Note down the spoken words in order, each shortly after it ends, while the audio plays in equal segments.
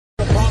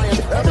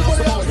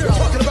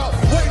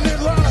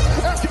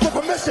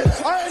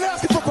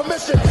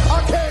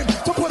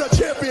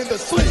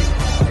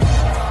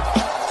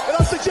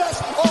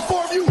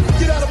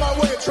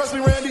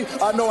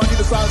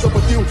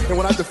attitude. And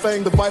when I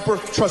defang the Viper,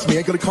 trust me,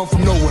 ain't gonna come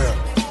from nowhere.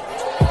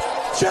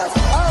 Jeff,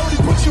 I already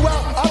put you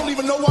out. I don't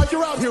even know why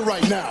you're out here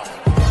right now.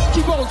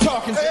 Keep on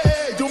talking.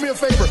 Hey, do me a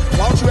favor.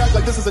 Why don't you act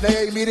like this is an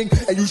AA meeting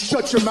and you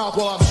shut your mouth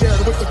while I'm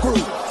sharing with the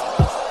group?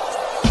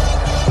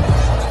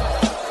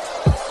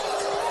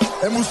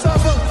 And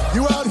Mustafa,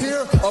 you out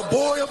here, a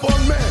boy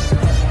among men.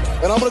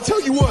 And I'm gonna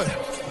tell you what.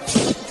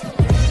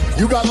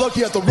 You got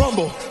lucky at the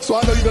Rumble, so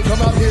I know you're gonna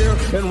come out here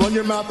and run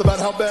your mouth about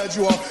how bad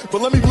you are. But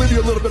let me give you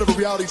a little bit of a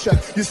reality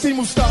check. You see,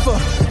 Mustafa,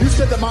 you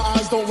said that my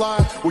eyes don't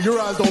lie. Well, your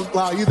eyes don't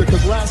lie either,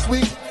 because last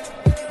week,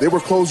 they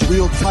were closed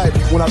real tight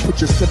when I put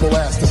your simple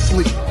ass to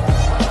sleep.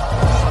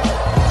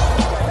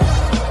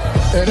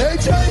 And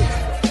AJ,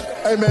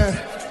 hey man,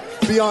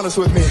 be honest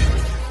with me.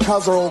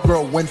 How's our old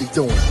girl Wendy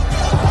doing?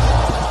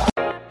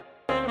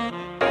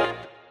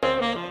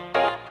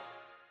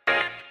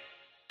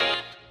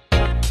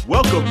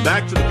 Welcome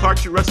back to the Clark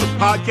Street Wrestling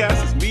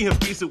Podcast. It's me,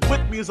 Hafisa.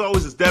 With me, as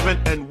always, is Devin,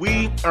 and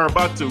we are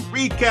about to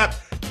recap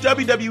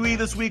WWE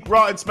this week,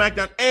 Raw and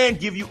SmackDown, and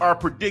give you our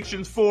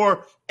predictions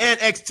for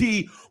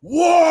NXT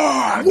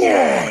War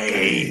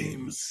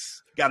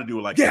Games. Got to do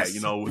it like that,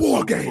 you know,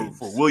 War Games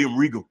for William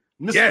Regal.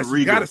 Mr. Yes, Regal.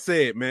 you got to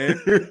say it, man.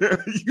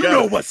 You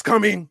know what's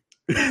coming.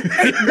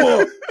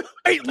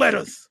 8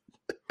 letters.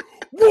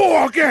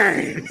 War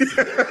Games.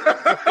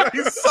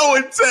 He's so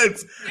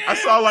intense. I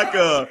saw like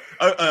a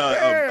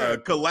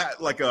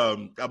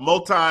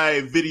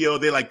multi video.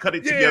 They like cut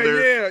it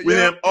together with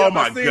him. Oh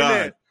my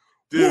god,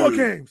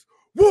 dude!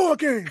 War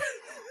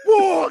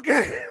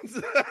Games.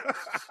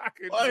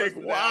 Like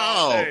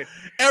wow,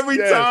 every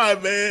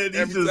time, man,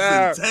 he's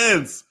just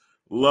intense.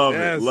 Love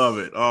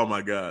it. Oh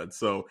my god!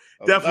 So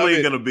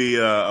definitely going to be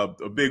a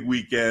big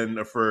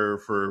weekend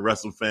for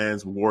wrestling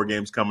fans. War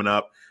Games coming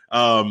up.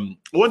 One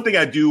thing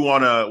I do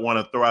want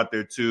to throw out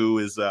there too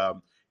is,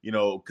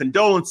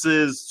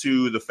 condolences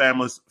to the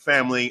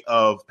family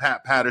of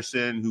Pat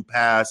Patterson who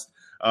passed.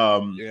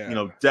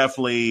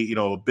 Definitely,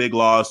 a big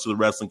loss to the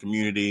wrestling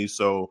community.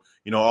 So,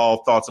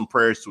 all thoughts and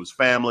prayers to his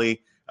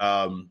family.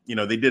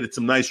 They did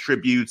some nice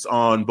tributes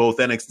on both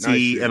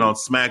NXT and on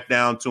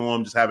SmackDown to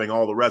him, just having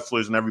all the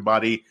wrestlers and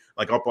everybody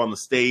like up on the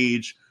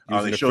stage.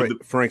 They showed the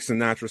Frank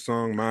Sinatra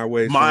song, My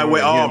Way.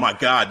 Oh my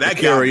God, that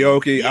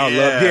karaoke. I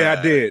love. Yeah,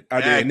 I did.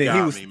 And then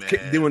he was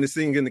doing the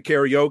singing in the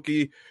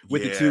karaoke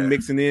with the two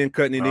mixing in,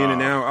 cutting it in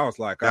and out. I was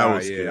like, I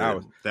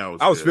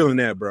was feeling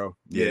that, bro.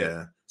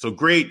 Yeah. So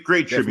great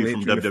tribute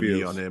from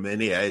WWE on him,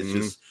 and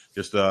it's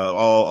just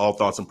all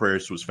thoughts and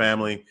prayers to his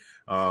family.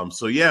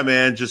 So yeah,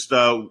 man, just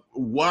a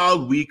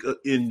wild week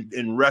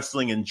in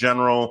wrestling in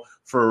general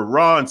for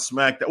Raw and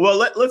SmackDown.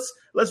 Well,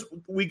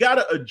 we got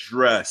to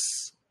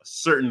address a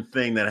certain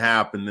thing that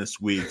happened this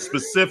week,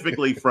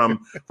 specifically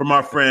from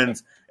our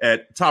friends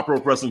at Top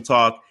Rope Wrestling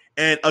Talk,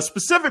 and a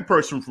specific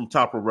person from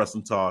Top Rope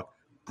Wrestling Talk,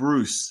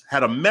 Bruce,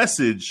 had a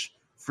message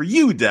for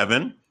you,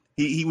 Devin.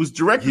 He was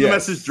directing the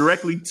message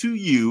directly to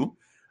you.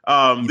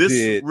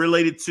 This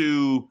related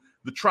to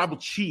the tribal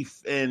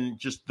chief and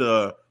just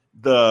the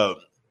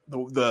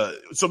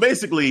so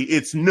basically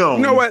it's known.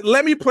 You know what?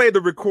 Let me play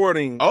the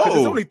recording. It's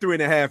only 3.5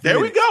 minutes. There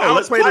we go.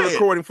 Let's play the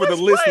recording for the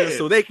listeners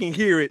so they can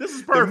hear it. This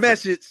is perfect. The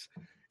message.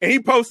 And he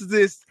posted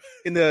this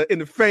in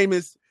the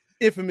famous,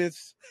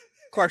 infamous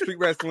Clark Street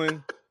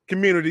Wrestling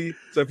community.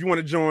 So if you want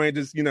to join,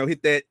 just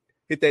hit that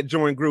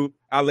join group.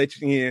 I'll let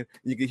you in.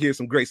 You can hear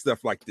some great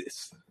stuff like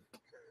this.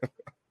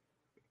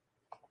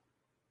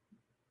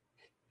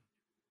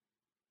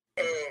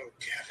 Oh,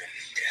 Devin.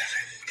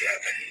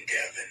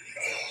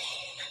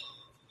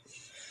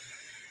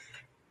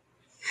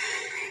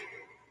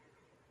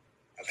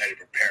 I've had to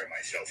prepare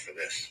myself for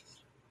this.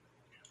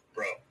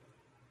 Bro,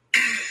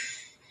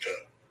 the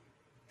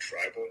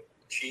tribal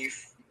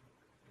chief,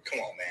 come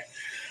on, man.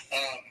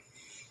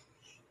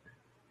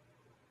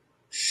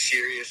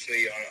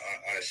 Seriously,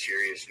 on a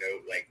serious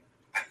note, like,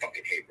 I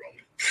fucking hate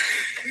Roman.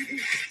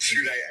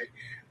 Dude,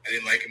 I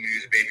didn't like him when he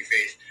was a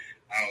babyface.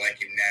 I don't like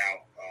him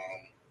now.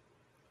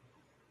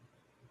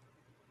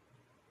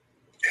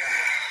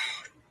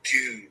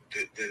 Dude,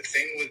 the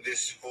thing with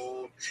this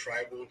whole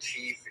tribal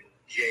chief and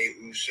Jey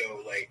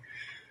Uso, like,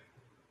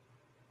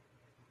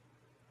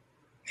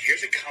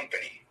 here's a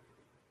company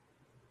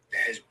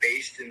that has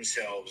based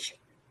themselves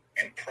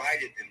and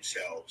prided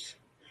themselves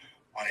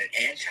on an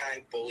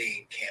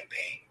anti-bullying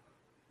campaign.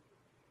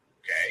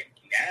 Okay?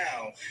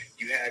 Now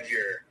you have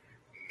your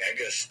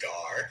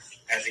megastar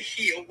as a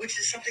heel, which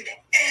is something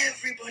that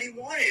everybody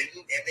wanted,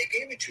 and they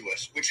gave it to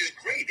us, which is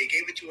great. They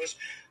gave it to us.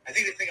 I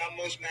think the thing I'm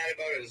most mad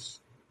about is,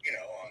 I'm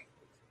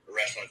a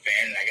wrestling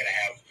fan, and I got to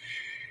have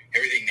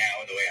everything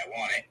now the way I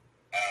want it.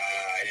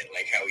 I didn't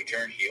like how he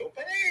turned heel,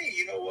 but hey,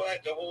 you know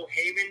what? The whole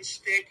Heyman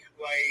stick,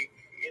 like,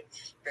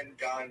 it's been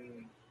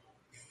done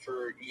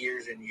for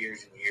years and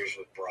years and years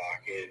with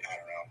Brock. I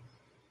don't know.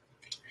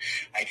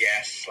 I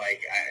guess,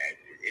 like,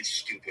 it's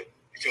stupid.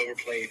 It's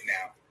overplayed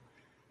now.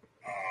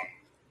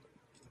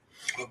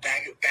 But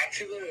back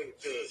to the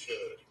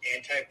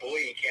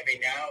anti-bullying campaign.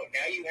 Now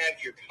you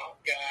have your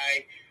top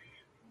guy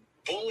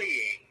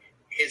bullying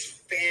his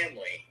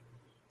family,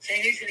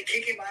 saying he's going to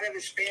kick him out of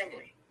his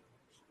family.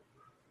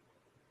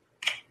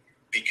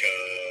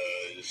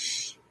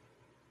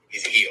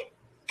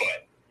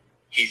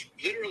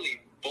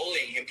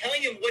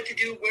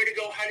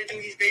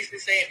 he's basically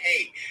saying,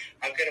 hey,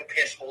 I'm going to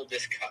piss, hold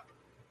this cup.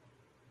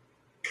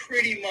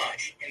 Pretty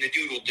much. And the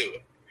dude will do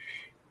it.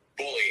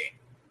 Bullying.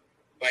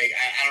 Like,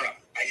 I don't know.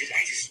 I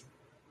just,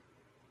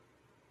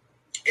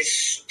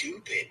 it's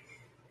stupid.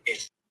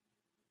 It's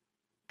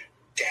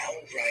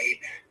downright,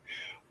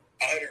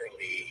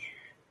 utterly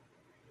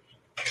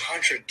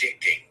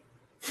contradicting.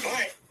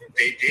 But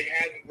they did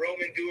have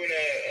Roman doing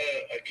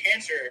a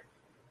cancer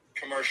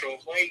commercial.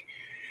 Like,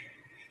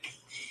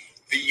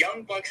 the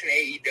Young Bucks in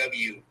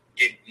AEW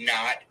did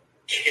not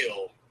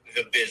kill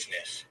the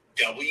business.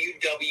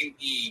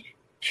 WWE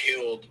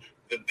killed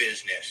the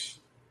business.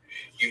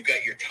 You've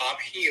got your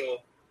top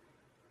heel,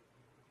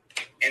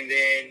 and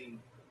then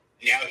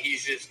now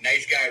he's this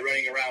nice guy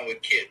running around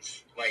with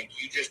kids. Like,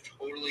 you just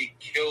totally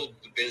killed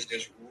the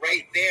business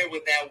right there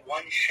with that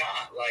one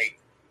shot. Like,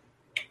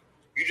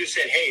 you just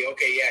said, hey,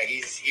 okay, yeah,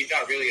 he's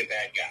not really a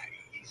bad guy.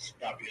 He's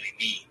not really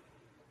mean.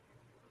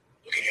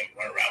 Look at him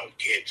run around with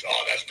kids.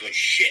 Oh, that's good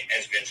shit,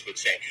 as Vince would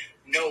say.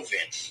 No,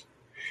 Vince.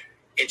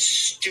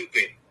 It's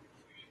stupid.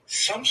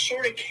 Some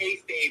sort of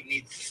kayfabe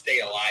needs to stay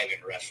alive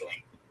in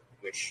wrestling,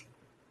 which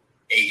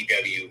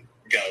AEW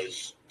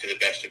does to the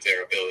best of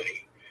their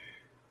ability.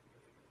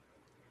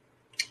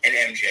 And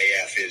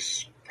MJF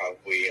is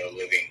probably a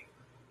living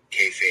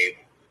kayfabe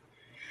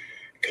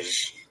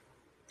because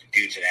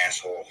dude's an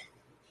asshole,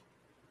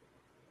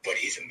 but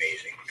he's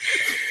amazing.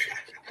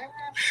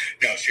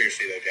 No,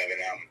 seriously though, Devin,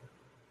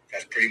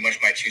 that's pretty much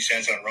my 2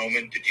 cents on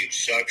Roman. The dude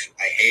sucks.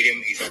 I hate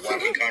him. He's a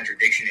walking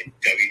contradiction, and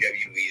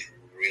WWE's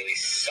really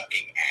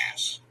sucking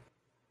ass.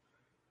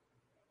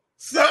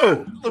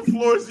 So, the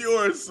floor is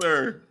yours,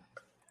 sir.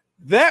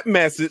 That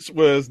message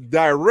was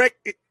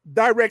directed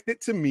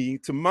to me,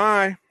 to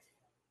my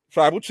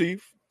tribal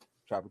chief.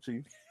 All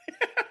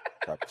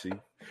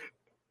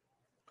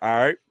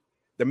right.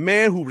 The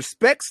man who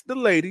respects the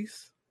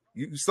ladies.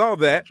 You saw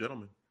that.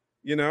 Gentleman.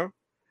 You know,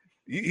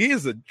 he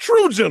is a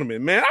true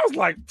gentleman, man. I was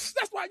like,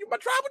 that's why you're my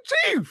tribal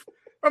chief.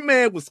 My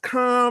man was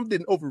calm,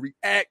 didn't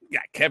overreact.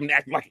 Got Kevin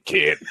acting like a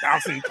kid,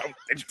 bouncing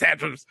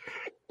tantrums.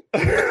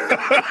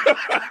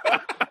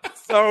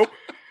 So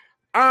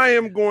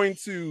I'm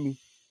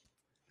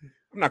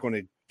not going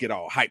to get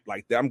all hyped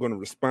like that. I'm going to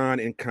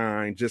respond in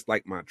kind, just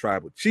like my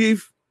tribal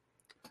chief.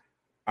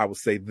 I will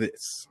say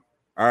this.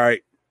 All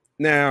right.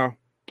 Now,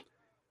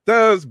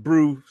 does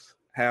Bruce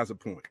has a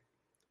point?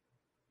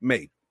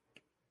 Maybe.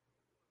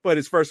 But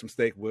his first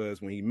mistake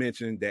was when he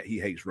mentioned that he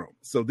hates Roman.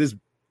 So this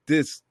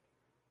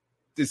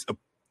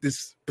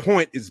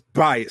point is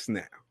biased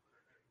now.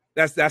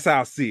 That's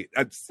how I see it.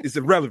 It's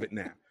irrelevant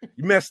now.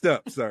 You messed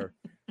up, sir.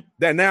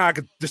 That now I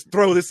could just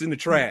throw this in the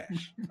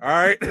trash. All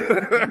right.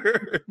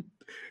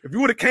 If you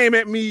would have came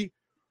at me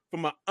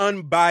from an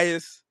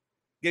unbiased,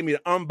 gave me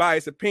the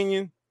unbiased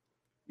opinion,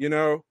 you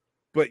know,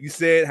 but you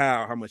said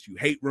how much you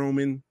hate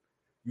Roman,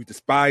 you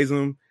despise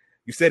him.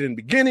 You said it in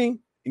the beginning,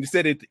 and you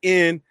said it at the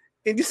end,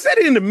 and you said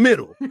it in the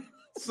middle.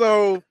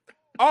 So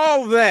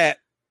all of that,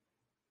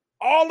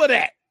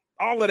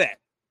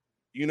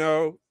 you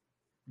know,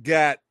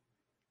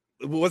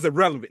 was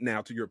irrelevant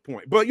now to your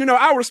point. But, you know,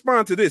 I'll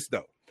respond to this,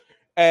 though.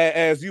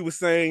 As you were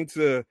saying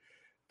to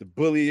the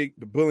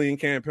bullying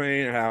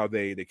campaign, how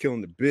they're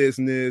killing the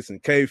business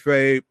and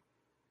kayfabe.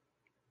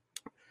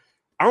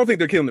 I don't think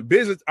they're killing the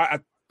business.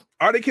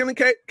 Are they killing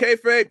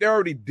kayfabe? They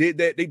already did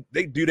that.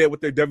 They do that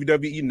with their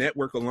WWE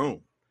network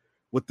alone,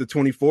 with the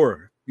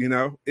 24. You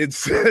know,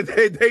 it's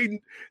they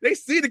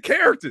see the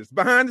characters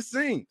behind the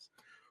scenes.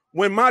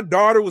 When my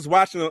daughter was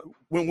watching,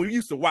 when we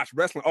used to watch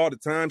wrestling all the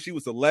time, she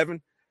was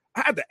 11.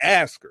 I had to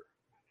ask her.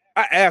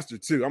 I asked her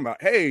too. I'm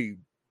like, hey,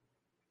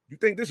 you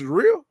think this is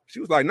real?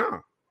 She was like, nah.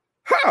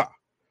 Huh.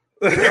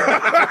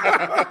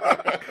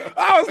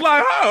 I was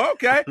like, oh,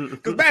 okay.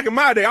 Because back in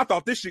my day, I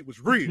thought this shit was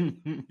real.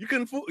 You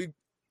couldn't fool.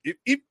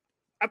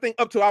 I think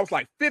up till I was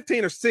like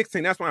 15 or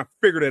 16, that's when I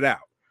figured it out.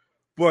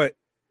 But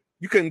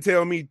you couldn't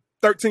tell me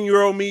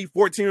 13-year-old me,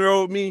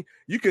 14-year-old me,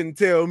 you couldn't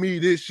tell me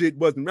this shit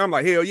wasn't. I'm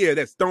like, hell yeah,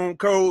 that's Stone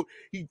Cold.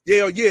 He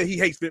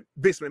hates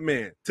Vince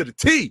McMahon to the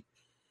T.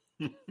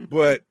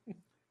 But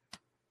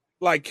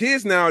like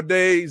kids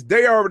nowadays,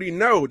 they already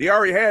know. They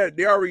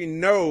already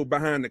know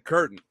behind the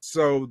curtain.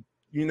 So,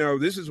 you know,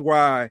 this is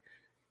why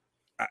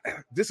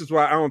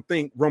I don't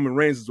think Roman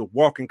Reigns is a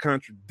walking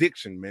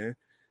contradiction, man.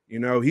 You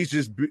know, he's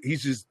just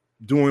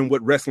doing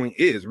what wrestling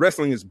is.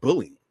 Wrestling is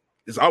bullying.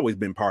 It's always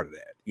been part of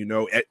that, you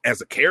know,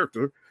 as a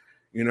character,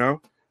 you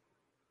know,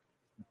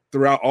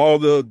 throughout all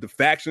the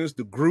factions,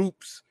 the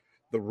groups,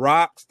 The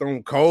Rock,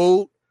 Stone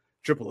Cold,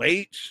 Triple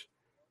H,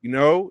 you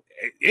know,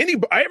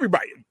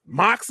 everybody,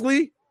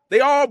 Moxley, they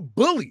all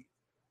bully,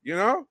 you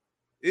know.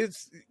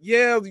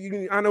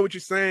 I know what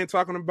you're saying,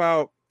 talking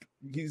about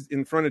he's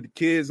in front of the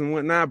kids and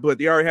whatnot, but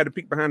they already had to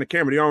peek behind the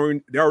camera.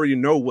 They already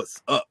know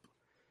what's up,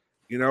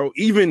 you know.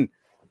 Even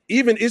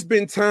it's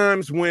been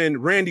times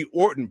when Randy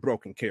Orton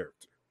broke in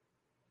character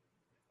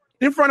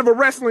in front of a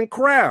wrestling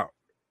crowd.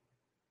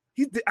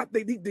 I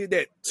think he did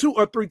that 2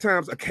 or 3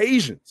 times,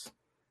 occasions.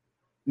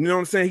 You know what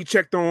I'm saying? He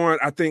checked on,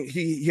 I think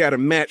he had a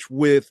match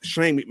with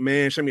Shane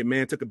McMahon. Shane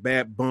McMahon took a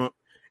bad bump,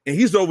 And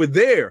he's over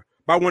there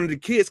by one of the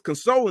kids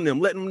consoling them,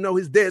 letting them know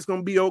his dad's going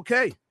to be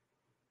okay.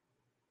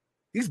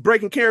 He's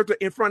breaking character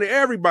in front of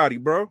everybody,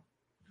 bro.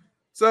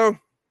 So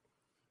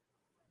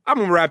I'm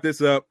going to wrap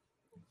this up.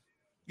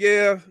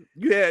 Yeah,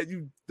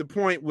 the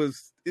point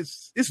was,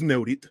 it's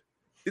noted.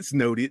 It's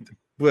noted.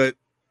 But,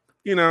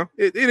 you know,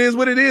 it is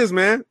what it is,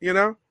 man, you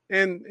know?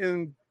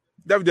 And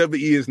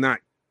WWE is not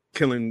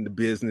killing the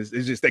business.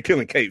 It's just they're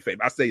killing kayfabe.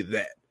 I say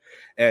that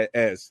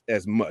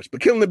as much.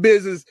 But killing the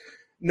business,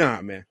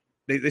 nah, man.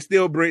 They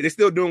still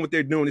doing what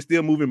they're doing. They're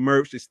still moving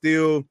merch.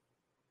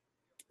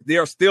 They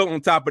are still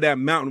on top of that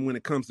mountain when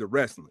it comes to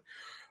wrestling.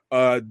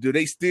 Do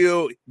they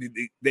still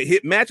they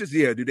hit matches?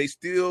 Yeah. Do they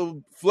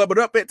still flub it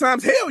up at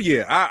times? Hell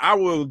yeah. I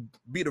will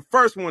be the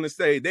first one to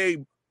say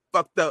they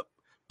fucked up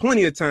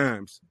plenty of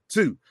times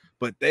too.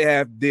 But they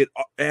have did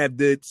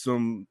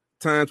some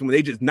times when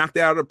they just knocked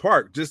it out of the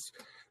park. Just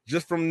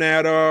from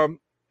that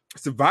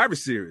Survivor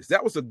Series.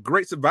 That was a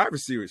great Survivor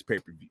Series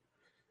pay-per-view.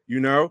 You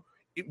know,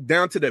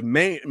 down to the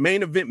main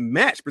event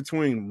match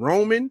between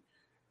Roman,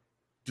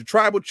 the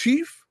Tribal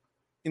Chief,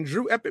 and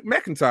Drew Epic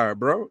McIntyre,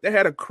 bro. They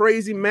had a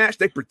crazy match.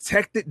 They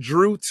protected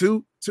Drew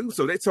too.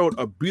 So they told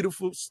a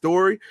beautiful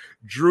story.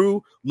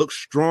 Drew looked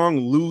strong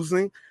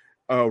losing.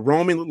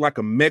 Roman looked like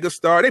a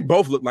megastar. They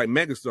both looked like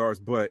megastars,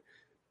 but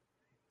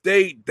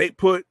they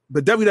put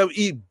the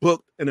WWE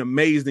booked an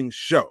amazing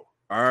show.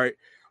 All right.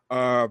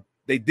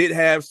 They did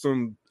have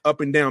some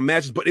up and down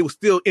matches, but it was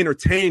still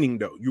entertaining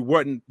though. You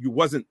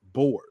wasn't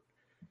bored.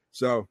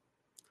 So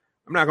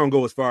I'm not gonna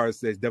go as far as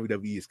says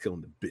WWE is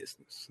killing the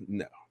business.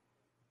 No.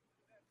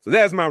 So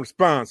that's my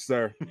response,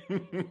 sir.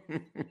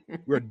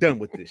 We're done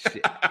with this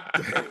shit.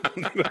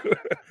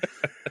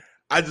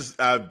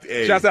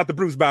 Shouts out to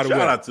Bruce, by the way.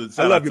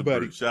 I love you,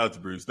 buddy. Shout out to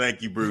Bruce.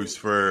 Thank you, Bruce,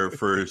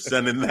 for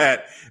sending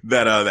that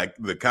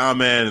the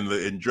comment and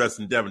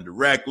addressing Devin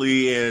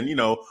directly. And you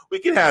know, we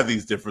can have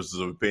these differences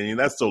of opinion.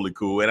 That's totally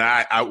cool. And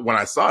I when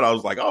I saw it, I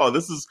was like, oh,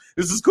 this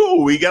is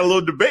cool. We got a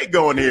little debate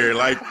going here,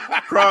 like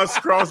cross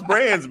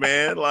brands,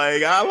 man.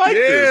 Like I like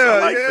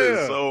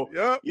this. So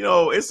you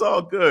know, it's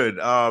all good.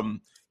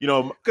 You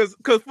know,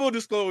 because full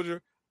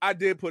disclosure, I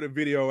did put a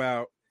video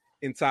out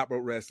in Top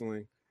Rope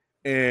Wrestling.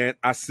 And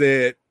I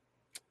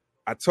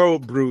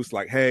told Bruce,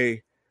 like,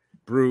 hey,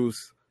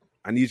 Bruce,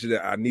 I need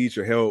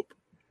your help.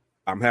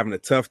 I'm having a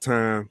tough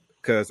time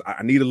because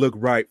I need to look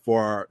right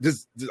for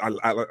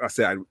I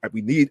said,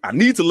 I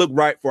need to look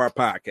right for our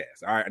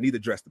podcast. All right. I need to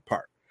dress the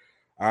part.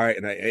 All right.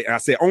 And I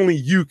said, only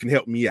you can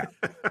help me out.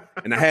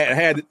 And I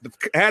had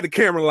the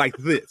camera like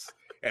this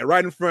and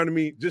right in front of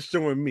me, just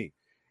showing me.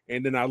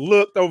 And then I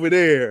looked over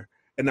there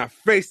and I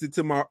faced it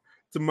to my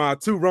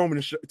two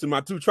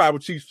Tribal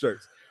Chief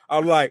shirts.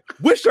 I'm like,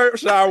 which shirt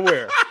should I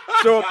wear?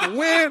 Show up to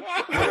win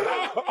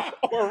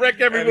or wreck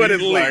everyone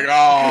and leave? Like,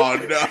 oh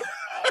no.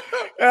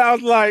 And I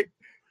was like,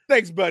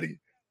 thanks, buddy.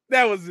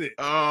 That was it.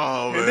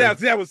 Oh, and man.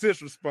 that was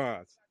his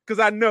response. Because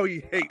I know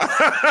he hates. That's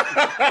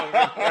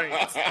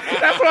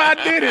why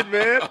I did it,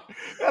 man.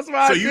 That's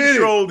why I did it. So you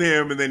trolled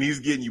him and then he's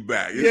getting you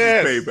back. This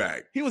is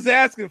payback. He was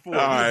asking for it.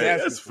 All right,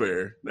 that's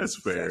fair. That's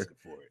fair.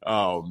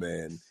 Oh,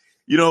 man.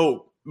 You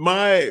know,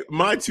 my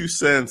 2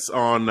 cents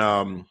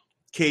on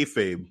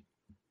kayfabe,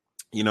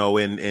 you know,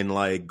 in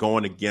like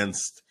going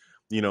against,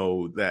 you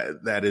know,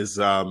 that is,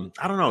 I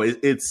don't know.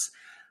 It's,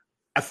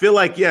 I feel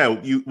like, yeah,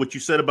 what you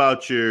said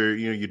about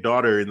your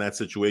daughter in that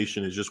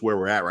situation is just where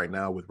we're at right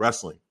now with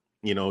wrestling,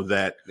 you know,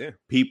 that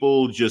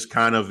people just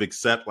kind of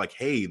accept like,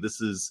 hey, this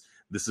is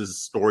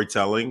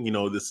storytelling, you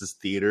know, this is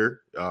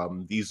theater.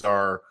 These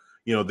are,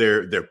 you know,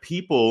 they're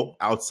people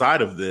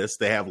outside of this.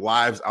 They have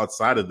lives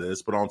outside of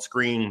this, but on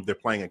screen, they're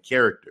playing a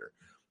character.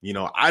 You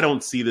know, I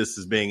don't see this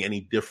as being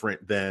any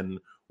different than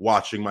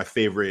watching my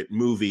favorite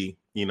movie,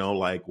 you know,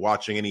 like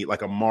watching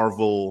like a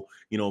Marvel,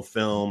 you know,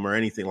 film or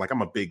anything. Like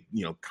I'm a big,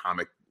 you know,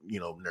 comic, you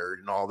know, nerd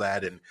and all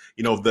that. And,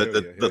 you know,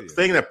 the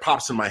thing that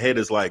pops in my head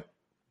is like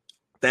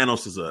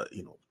Thanos is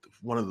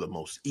one of the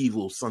most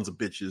evil sons of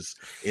bitches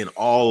in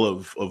all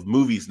of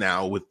movies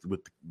now with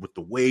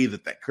the way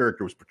that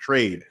character was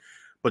portrayed.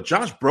 But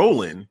Josh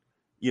Brolin,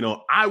 you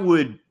know, I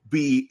would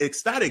be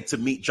ecstatic to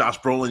meet Josh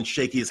Brolin,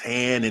 shake his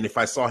hand, and if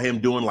I saw him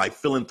doing like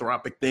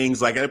philanthropic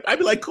things, like I'd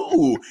be like,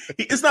 cool.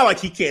 It's not like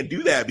he can't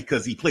do that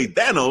because he played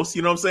Thanos,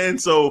 you know what I'm saying?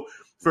 So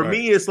for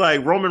me, it's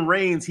like Roman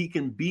Reigns, he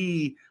can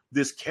be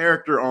this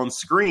character on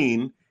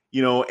screen,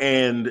 you know,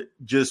 and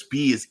just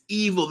be this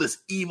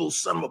evil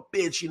son of a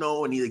bitch, you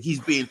know, and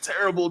he's being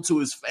terrible to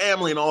his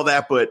family and all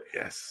that. But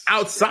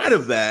outside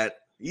of that,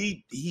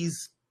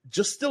 he's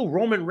just still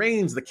Roman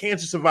Reigns, the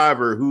cancer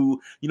survivor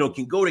who, you know,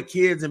 can go to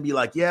kids and be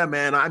like, yeah,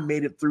 man, I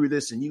made it through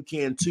this and you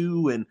can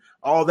too. And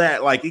all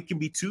that, like, it can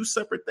be two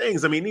separate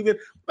things. I mean, even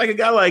like a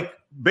guy like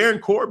Baron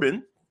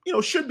Corbin, you know,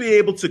 should be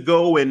able to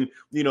go and,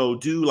 you know,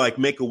 do like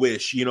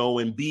Make-A-Wish, you know,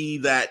 and be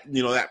that,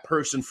 you know, that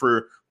person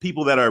for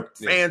people that are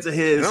fans of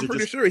his. And I'm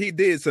pretty sure he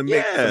did some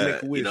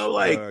Make-A-Wish, you know,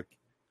 like,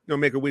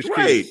 Make-A-Wish.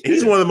 Right. And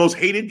he's one of the most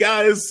hated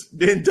guys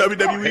in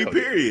WWE,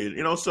 period.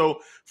 You know, so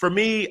for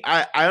me,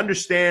 I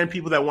understand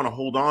people that want to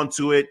hold on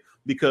to it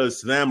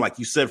because to them, like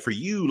you said, for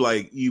you,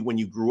 like when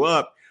you grew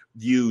up,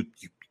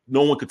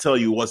 no one could tell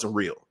you it wasn't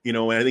real, you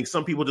know. And I think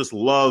some people just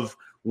love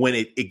when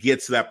it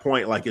gets to that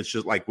point, like it's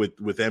just like with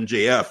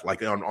MJF,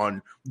 like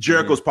on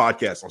Jericho's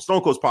podcast, on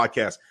Stone Cold's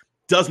podcast,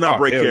 does not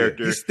break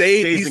character. He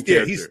stayed in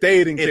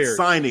character. It's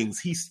signings,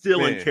 he's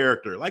still in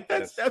character. Like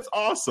that's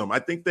awesome. I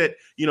think that,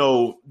 you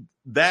know,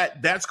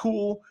 that's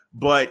cool,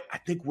 but I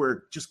think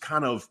we're just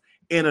kind of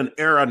in an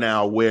era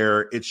now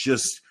where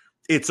it's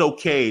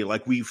okay.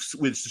 Like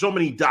with so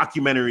many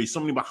documentaries, so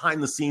many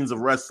behind the scenes of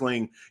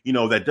wrestling, you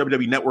know, that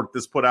WWE Network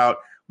has put out.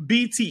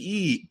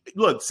 BTE,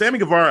 look, Sammy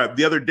Guevara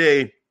the other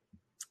day,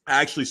 I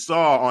actually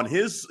saw on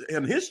his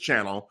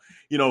channel,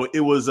 you know,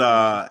 it was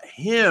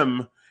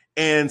him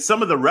and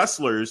some of the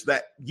wrestlers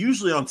that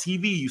usually on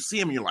TV you see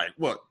him and you're like,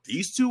 what,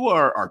 these two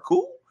are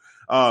cool?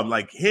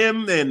 Like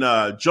him and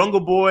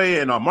Jungle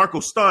Boy and Marco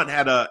Stunt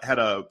had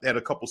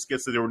a couple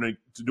skits that they were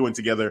doing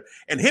together,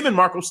 and him and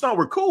Marco Stunt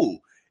were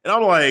cool. And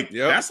I'm like,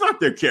 that's not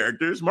their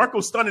characters.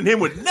 Marco Stunt and him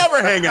would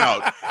never hang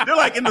out. They're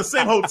like in the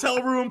same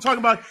hotel room talking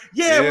about,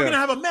 we're going to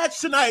have a match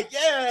tonight.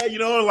 Yeah. You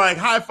know, like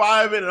high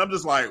fiving. And I'm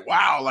just like,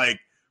 wow,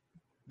 like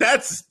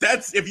that's,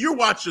 if you're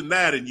watching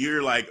that and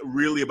you're like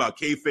really about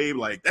kayfabe,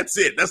 like that's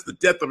it. That's the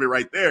depth of it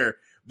right there.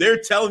 They're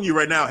telling you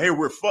right now, hey,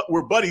 we're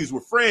buddies, we're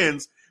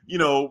friends, you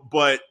know,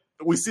 but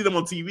we see them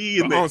on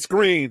TV and on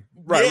screen.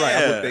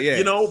 Right.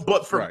 You know,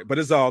 but but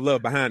it's all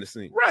love behind the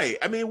scenes. Right.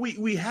 I mean,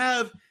 we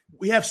have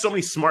so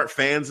many smart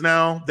fans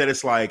now that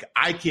it's like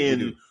I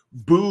can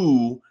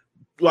boo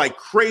like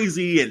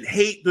crazy and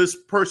hate this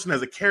person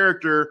as a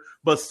character,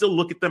 but still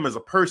look at them as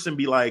a person,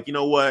 be like, you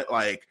know what,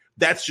 like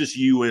that's just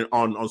you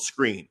on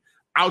screen.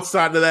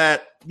 Outside of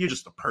that, you're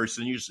just a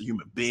person, you're just a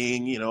human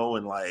being, you know.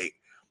 And like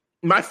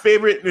my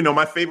favorite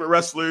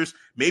wrestlers,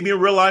 maybe in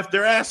real life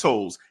they're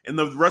assholes, and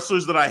the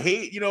wrestlers that I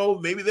hate, you know,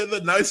 maybe they're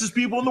the nicest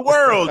people in the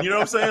world. You know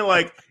what I'm saying?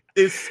 Like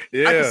I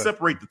can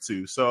separate the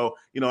two. So,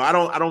 you know, I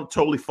don't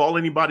totally fault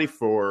anybody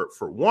for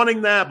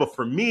wanting that. But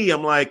for me,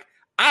 I'm like,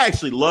 I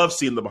actually love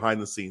seeing the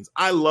behind the scenes.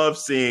 I love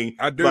seeing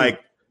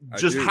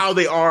how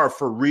they are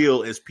for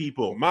real as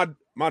people.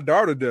 My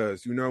daughter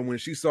does, you know, when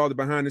she saw the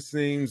behind the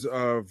scenes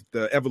of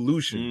the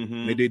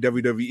Evolution, they did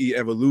WWE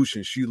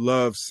Evolution. She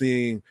loves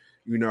seeing,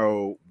 you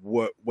know,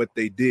 what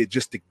they did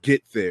just to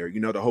get there, you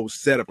know, the whole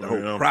setup, the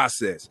whole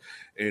process.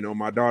 And, you know,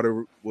 my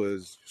daughter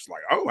was just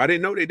like, oh, I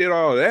didn't know they did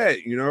all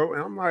that, you know.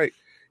 And I'm like,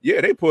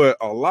 yeah, they put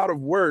a lot of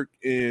work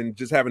in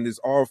just having this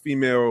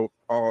all-female,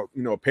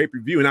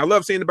 pay-per-view. And I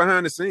love seeing the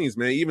behind the scenes,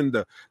 man. Even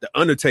the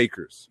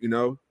Undertakers, you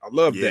know, I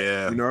love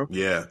that, you know.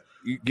 Yeah.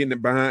 You getting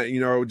it behind, you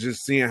know,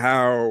 just seeing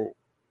how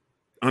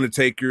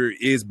Undertaker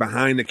is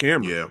behind the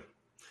camera. Yeah.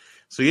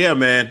 So, yeah,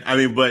 man. I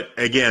mean, but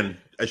again,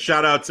 a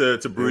shout out to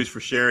Bruce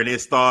for sharing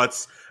his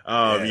thoughts.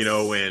 You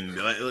know, and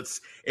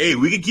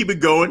we can keep it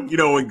going, you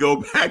know, and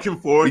go back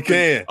and forth. We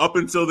can up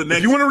until the next.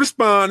 If you want to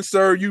respond,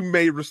 sir, you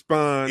may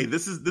respond. Hey,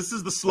 this is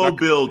the slow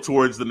build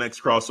towards the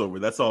next crossover.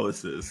 That's all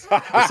this is.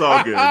 It's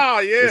all good. Oh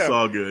yeah, it's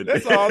all good.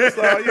 That's all.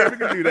 Yeah, we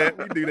can do that.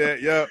 We can do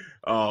that. Yep.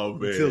 Oh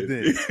man. Until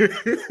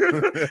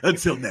then.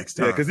 Until next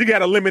time. Yeah, because he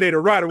got eliminated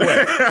right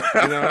away.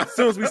 You know, as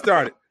soon as we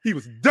started, he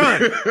was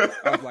done.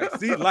 I was like,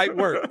 see, light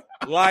work.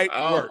 Work.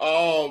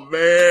 Oh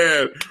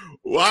man.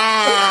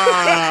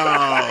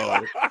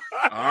 Wow.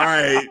 All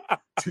right.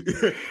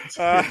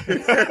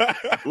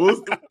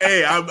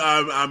 Hey,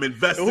 I'm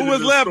invested. Who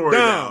was in left? Story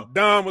Dom. now.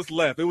 Dom was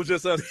left. It was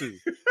just us two.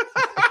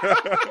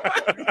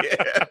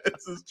 Yeah,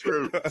 this is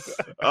true.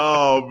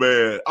 Oh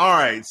man. All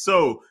right.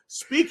 So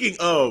speaking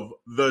of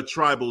the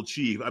tribal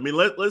chief, I mean,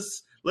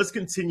 let's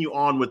continue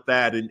on with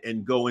that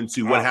and go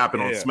into what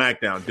happened on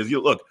SmackDown, because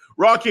look,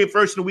 Raw came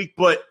first in the week,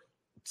 but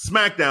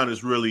SmackDown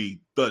is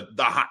really the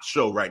hot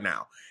show right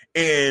now.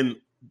 And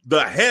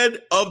the head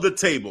of the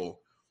table,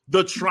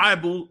 the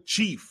tribal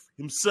chief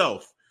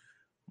himself,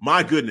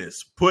 my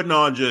goodness, putting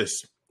on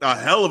just a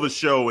hell of a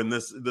show in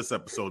this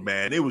episode,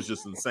 man. It was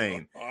just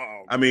insane.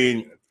 I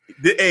mean,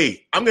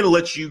 hey, I'm going to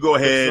let you go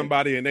ahead. Put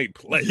somebody in a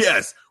place.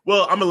 Yes.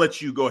 Well, I'm going to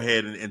let you go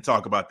ahead and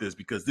talk about this,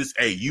 because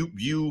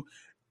you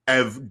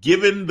have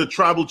given the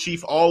tribal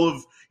chief all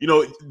of, you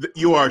know,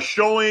 you are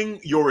showing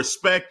your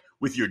respect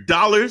with your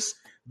dollars.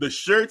 The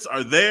shirts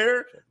are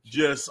there.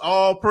 Just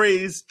all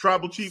praise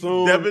Tribal Chief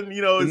Devin.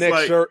 You know, the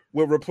next shirt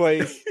will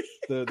replace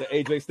the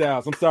AJ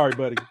Styles. I'm sorry,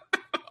 buddy.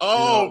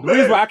 Oh, man. The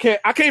reason why I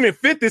can't even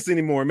fit this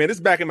anymore, man. This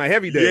is back in my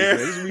heavy days. Man.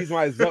 This is the reason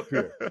why it's up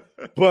here.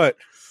 But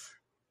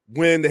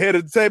when the head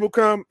of the table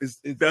come,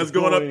 it's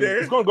going up there.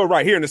 It's going to go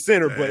right here in the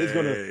center, but it's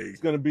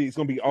going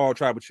to be all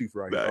Tribal Chief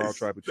right here. All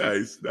Tribal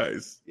Chief.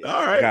 Nice. Yeah,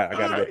 all right. I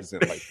got to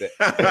represent like that.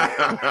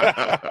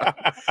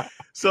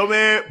 So,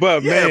 man,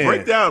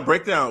 break down.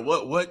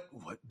 What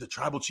the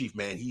Tribal Chief,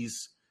 man?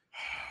 He's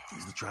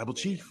the Tribal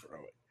Chief. Bro.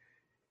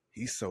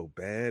 He's so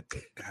bad.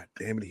 God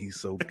damn it, he's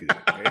so good.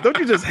 Man. Don't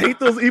you just hate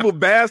those evil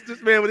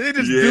bastards, man? When they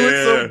just do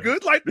it so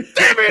good, like,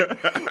 damn it!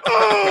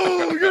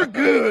 Oh, you're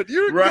good.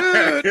 You're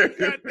good.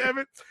 God damn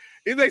it!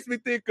 It makes me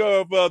think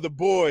of the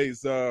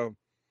boys of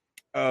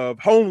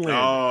Homeland.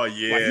 Oh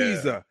yeah, like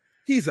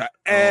he's an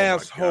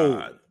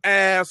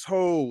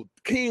asshole,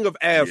 king of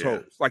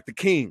assholes, like the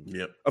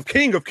king of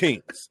King of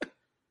Kings.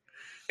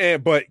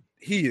 But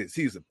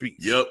he's a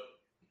beast. Yep.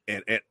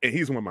 And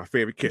he's one of my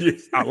favorite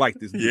characters. I like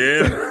this dude.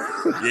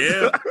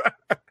 Yeah.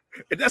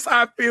 And that's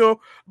how I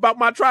feel about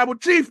my tribal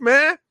chief,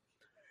 man.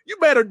 You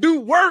better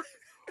do work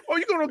or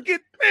you're going to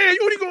get, man,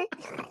 you going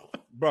to,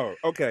 bro,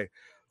 okay.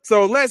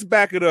 So let's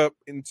back it up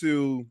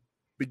into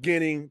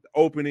beginning,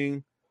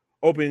 opening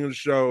of the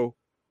show.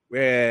 We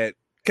had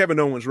Kevin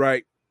Owens,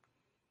 right?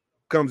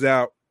 Comes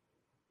out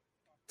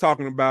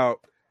talking about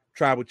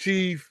tribal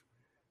chief,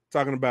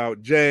 talking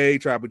about Jay,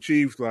 tribal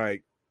chief,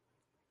 like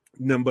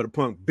nothing but a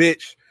punk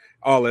bitch,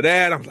 all of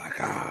that. I'm like,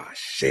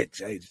 shit,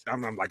 Jay.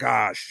 I'm like,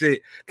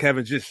 shit.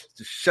 Kevin,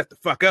 just shut the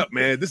fuck up,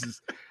 man. This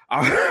is,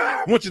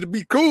 I want you to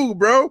be cool,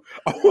 bro.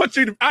 I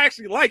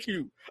actually like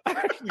you.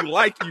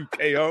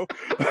 KO.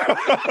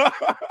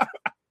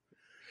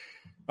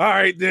 All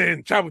right,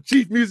 then. Tribal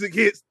Chief music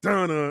hits.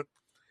 Dun.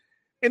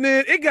 And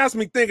then it got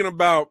me thinking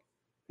about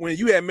when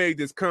you had made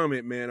this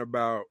comment, man,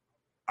 about,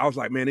 I was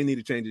like, man, they need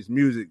to change his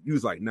music. You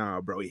was like, nah,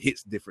 bro, it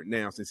hits different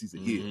now since he's a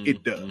hit.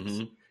 It does.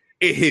 Mm-hmm.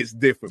 It hits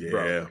different,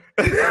 bro.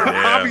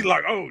 I'll be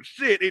like, oh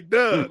shit, it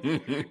does.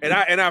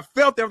 and I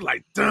felt that. I was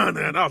like, dun.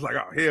 And I was like,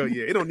 oh hell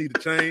yeah, it don't need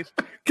to change.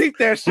 Keep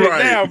that shit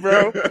now,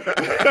 bro.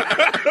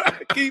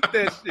 Keep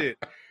that shit.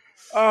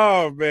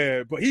 Oh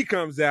man. But he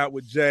comes out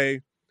with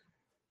Jay,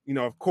 you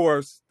know, of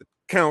course, the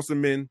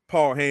councilman,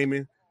 Paul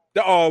Heyman,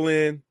 they're all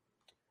in.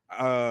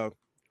 I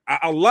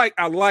like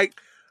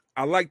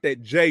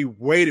that Jay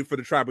waited for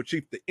the tribal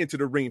chief to enter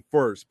the ring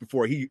first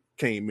before he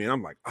came in.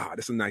 I'm like,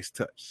 that's a nice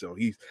touch. So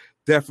he's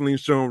definitely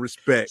showing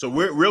respect. So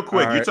we're real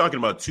quick. You're talking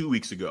about 2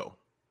 weeks ago.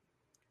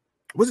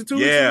 Was it 2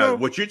 weeks ago? Yeah,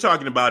 what you're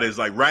talking about is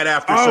like right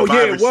after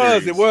Survivor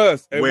Series. It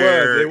was. You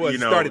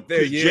know, started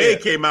there. Yeah. Jay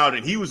came out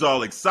and he was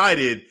all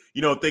excited,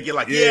 you know, thinking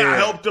like, I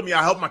helped him.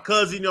 I helped my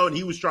cousin, you know, and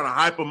he was trying to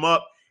hype him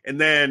up. And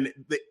then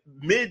the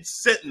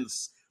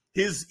mid-sentence,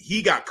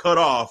 he got cut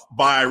off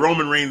by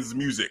Roman Reigns'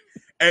 music.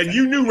 And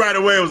you knew right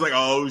away, it was like,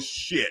 oh,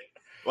 shit.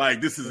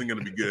 Like, this isn't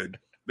going to be good.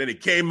 Then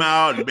it came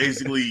out and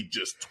basically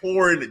just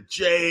tore into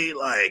Jay.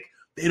 Like,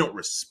 they don't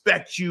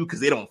respect you because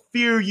they don't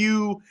fear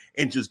you.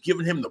 And just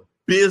giving him the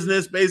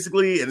business,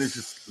 basically. And it's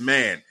just,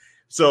 man.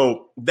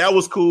 So that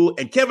was cool.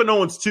 And Kevin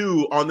Owens,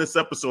 too, on this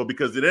episode,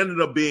 because it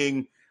ended up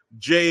being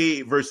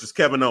Jay versus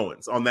Kevin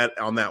Owens on that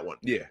one.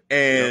 Yeah.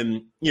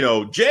 And, you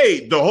know,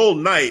 Jay, the whole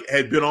night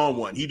had been on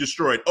one. He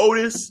destroyed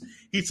Otis.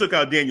 He took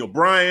out Daniel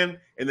Bryan.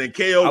 And then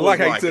KO I like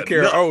how he took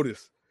care of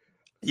Otis.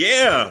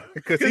 Yeah.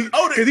 Because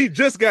he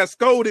just got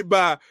scolded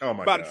by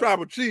the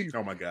tribal chief.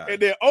 Oh, my God.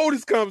 And then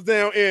Otis comes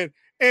down and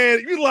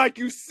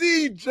you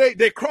see Jay,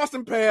 they're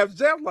crossing paths.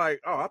 Jay's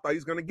like, I thought he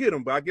was going to get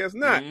him, but I guess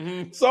not.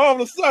 Mm-hmm. So all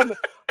of a sudden,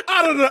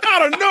 out of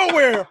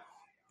nowhere,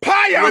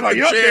 I was like,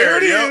 yep, there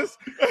it is.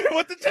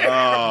 With the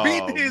chair,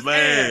 beating his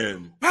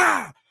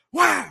ass.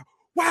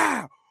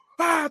 Wow.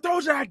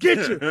 Told you I get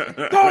you.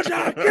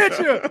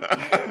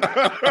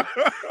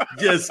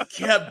 Just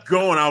kept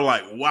going. I was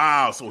like,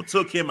 wow. So it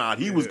took him out.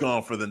 He was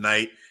gone for the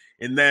night.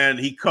 And then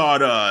he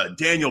caught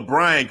Daniel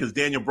Bryan because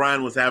Daniel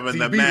Bryan was having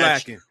that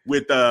match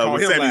with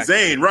Sami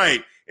Zayn,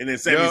 right? And then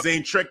Sami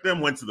Zayn tricked him,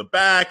 went to the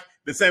back.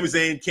 Then Sami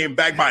Zayn came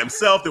back by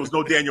himself. There was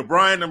no Daniel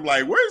Bryan. I'm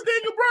like, where's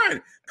Daniel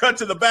Bryan? Cut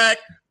to the back.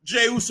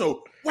 Jey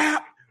Uso,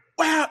 whap,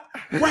 get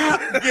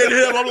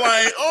him. I'm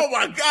like, oh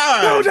my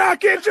God. Told you I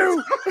get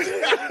you.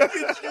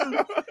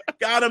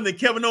 Got him. Then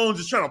Kevin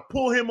Owens is trying to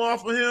pull him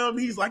off of him.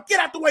 He's like,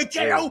 get out the way,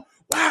 KO.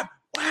 Whap.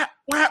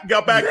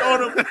 Got back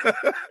on him.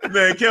 And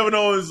then Kevin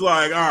Owens is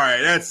like, all right,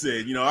 that's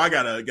it. You know, I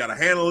gotta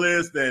handle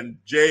this. Then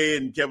Jay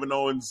and Kevin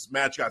Owens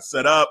match got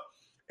set up.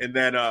 And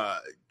then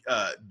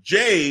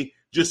Jay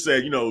just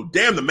said, you know,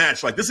 damn the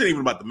match. Like, this ain't even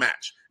about the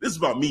match. This is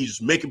about me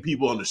just making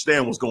people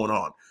understand what's going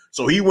on.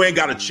 So he went,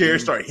 got a chair,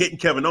 started hitting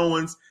Kevin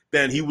Owens.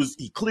 Then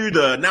he cleared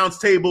the announce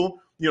table,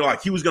 you know,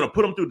 like he was going to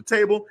put him through the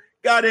table.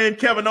 Got in,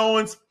 Kevin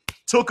Owens,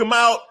 took him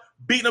out,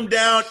 beating him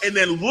down, and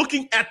then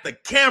looking at the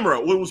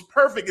camera. What was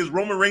perfect is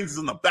Roman Reigns is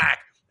in the back.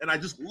 And I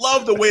just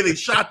love the way they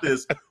shot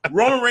this.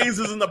 Roman Reigns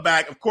is in the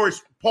back. Of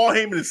course, Paul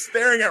Heyman is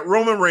staring at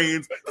Roman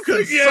Reigns,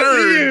 concerned. Yes,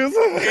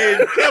 he is.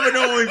 And Kevin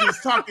Owens is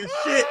talking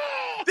shit.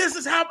 This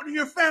is happening to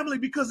your family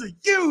because of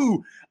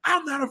you.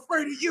 I'm not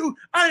afraid of you.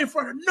 I ain't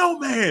afraid of no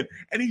man.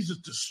 And he's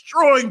just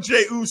destroying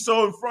Jey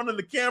Uso in front of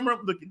the camera,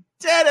 looking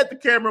dead at the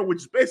camera,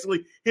 which is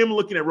basically him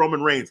looking at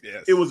Roman Reigns.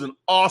 Yes. It was an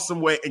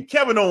awesome way. And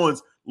Kevin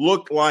Owens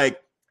looked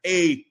like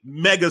a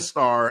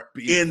megastar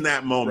in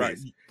that moment. Right.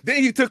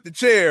 Then he took the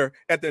chair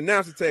at the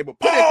announcer table,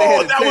 put it at the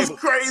head of the table. That was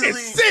crazy. And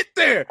sit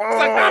there. It's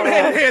like, I'm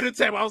head of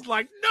the table. I was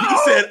like, no. He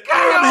said,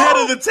 I'm head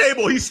of the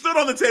table. He stood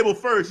on the table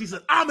first. He said,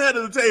 I'm head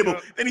of the table.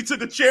 Then he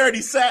took a chair and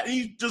he sat and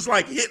he just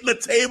like hitting the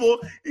table.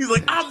 He's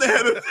like, I'm the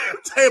head of the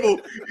table.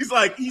 He's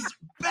like, he's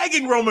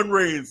begging Roman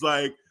Reigns,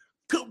 like,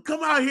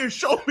 come out here,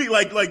 show me,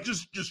 like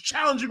just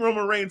challenging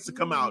Roman Reigns to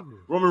come out.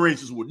 Roman Reigns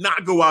just would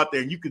not go out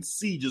there. And you could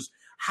see just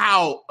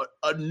how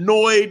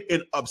annoyed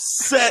and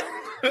upset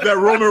that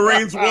Roman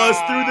Reigns was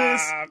through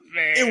this.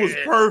 Man. It was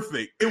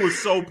perfect. It was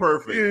so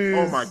perfect.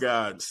 Oh my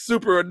God.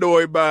 Super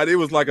annoyed by it. It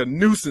was like a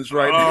nuisance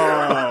right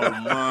now.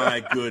 Oh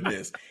my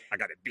goodness. I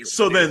got to deal with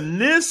So this. then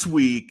this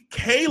week,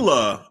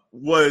 Kayla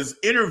was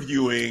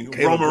interviewing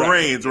Roman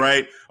Reigns,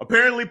 right?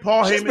 Apparently,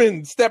 Paul She's Heyman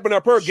been stepping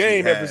up her She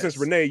game ever has. since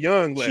Renee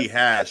Young left. She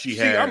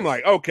has. I'm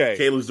like, okay.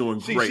 Kayla's doing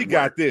great. She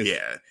got work. this.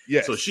 Yeah.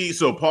 Yes.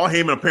 So Paul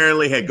Heyman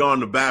apparently had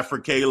gone to bat for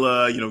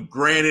Kayla,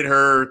 granted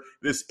her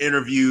this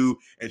interview,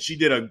 and she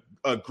did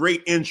a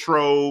great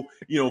intro,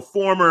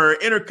 former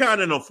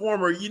Intercontinental,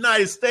 former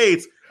United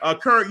States,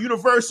 current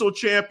Universal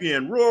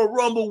Champion, Royal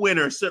Rumble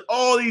winner, said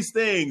all these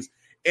things.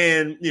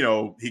 And,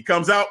 he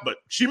comes out, but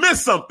she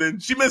missed something.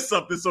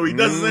 So he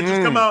doesn't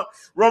just come out.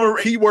 Roman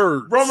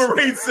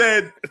Reigns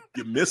said,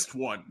 you missed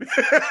one.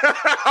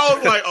 I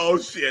was like, oh,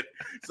 shit.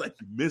 It's like,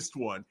 you missed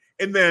one.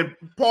 And then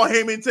Paul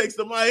Heyman takes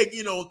the mic,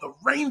 the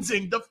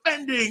reigning,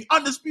 defending,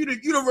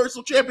 undisputed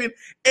Universal Champion,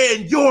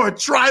 and your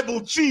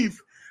tribal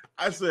chief.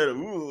 I said,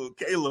 ooh,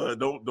 Kayla,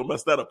 don't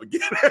mess that up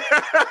again.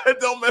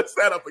 Don't mess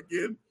that up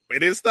again. It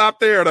didn't stop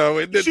there, though.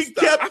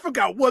 I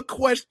forgot what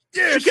question.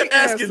 Yeah, she kept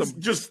asking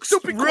just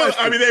stupid questions.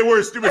 I mean, they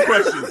were stupid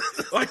questions.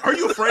 Like, are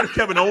you afraid of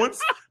Kevin Owens?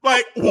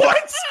 Like,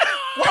 what?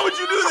 Why would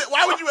you do that?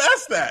 Why would you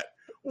ask that?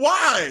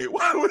 Why?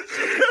 Why would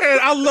you? And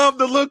I love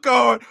the look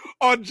on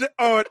Paul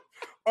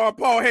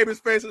Heyman's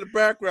face in the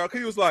background.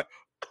 He was like,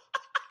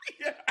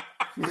 yeah.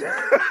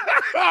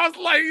 I was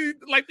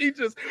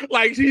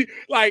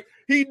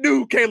he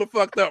knew Kayla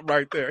fucked up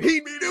right there.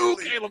 He knew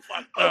Kayla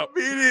fucked up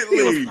immediately.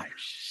 He was like,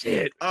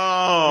 shit.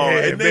 Oh,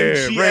 yeah, and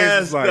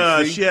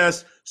then she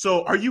asked,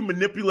 so are you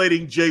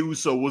manipulating Jey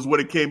Uso? Was what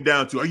it came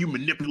down to. Are you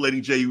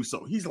manipulating Jey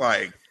Uso? He's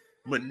like,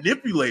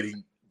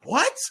 manipulating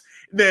what?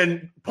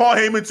 Then Paul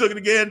Heyman took it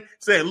again,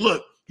 saying,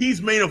 look,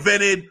 he's main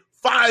evented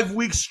 5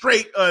 weeks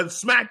straight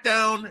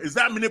SmackDown. Is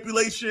that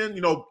manipulation?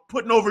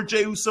 Putting over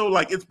Jey Uso.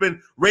 Like,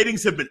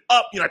 ratings have been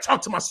up. I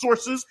talked to my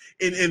sources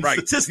in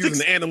statistics. Using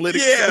the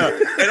analytics. Yeah.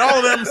 And all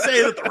of them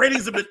say that the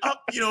ratings have been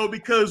up,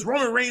 because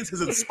Roman Reigns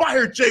has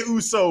inspired Jey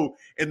Uso.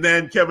 And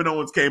then Kevin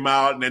Owens came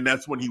out, and then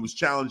that's when he was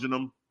challenging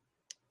him.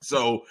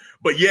 So,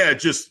 but yeah,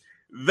 just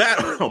that.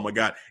 Oh my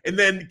God. And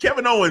then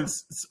Kevin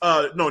Owens,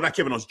 not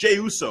Kevin Owens, Jey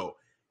Uso.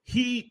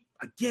 He,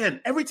 again,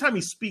 every time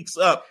he speaks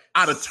up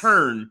out of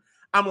turn,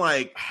 I'm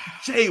like,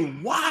 Jay,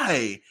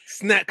 why?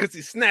 Because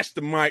he snatched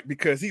the mic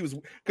because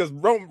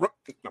Roman.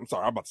 I'm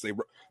sorry, I'm about to say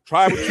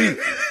tribal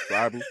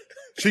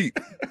chief.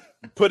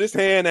 Put his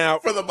hand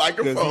out for the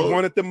microphone. He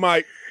wanted the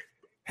mic.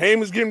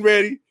 Heyman's getting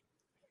ready.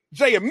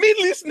 Jay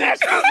immediately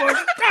snatched. I was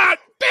like, God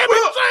damn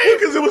it, Jay!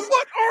 Because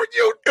what are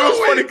you doing? It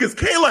was funny because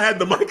Kayla had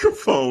the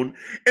microphone,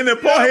 and then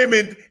Paul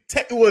Heyman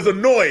was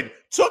annoyed.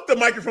 Took the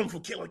microphone from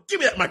Kayla, give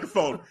me that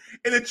microphone,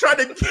 and then tried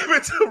to give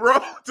it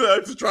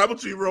to Tribal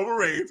Chief Roman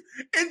Reigns,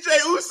 and Jey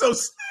Uso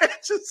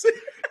snatches it.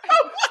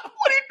 I'm like,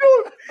 what are you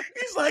doing?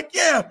 He's like,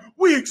 yeah,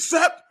 we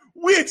accept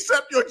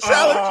your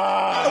challenge.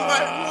 I was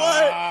like,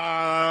 what?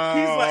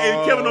 He's like,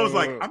 and Kevin Owens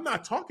like, I'm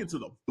not talking to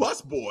the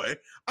bus boy,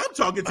 I'm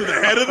talking to the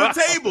head of the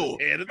table.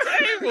 Head of the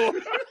table.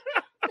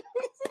 I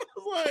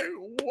was like,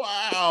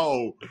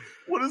 wow,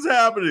 what is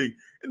happening?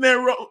 And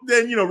then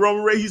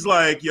Roman Reigns, he's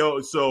like,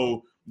 yo,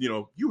 so.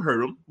 You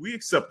heard him. We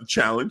accept the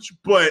challenge,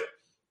 but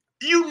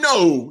yeah.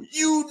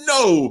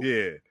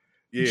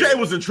 Jay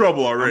was in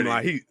trouble already.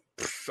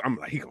 I'm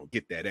like, he gonna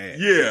get that ass.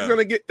 Yeah, he's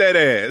gonna get that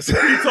ass.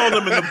 He told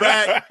him in the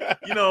back.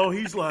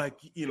 He's like,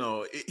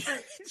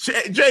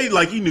 Jay,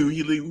 like he knew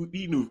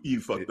he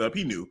fucked up.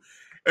 He knew,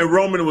 and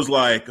Roman was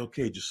like,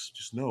 okay,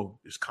 just know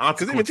there's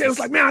consequences. Because even Jay was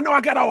like, man, I know I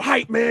got all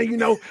hype, man.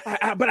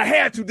 But I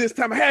had to this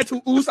time. I had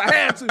to. I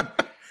had to.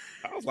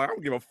 I was like, I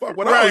don't give a fuck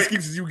what all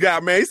excuses you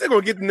got, man. He's still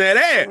gonna get in that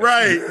ass.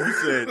 Right. He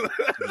said,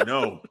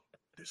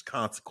 there's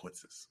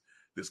consequences.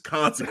 He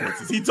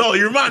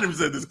reminded him,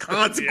 said there's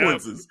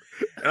consequences.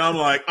 Yep. And I'm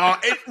like,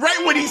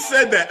 right when he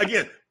said that,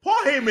 again,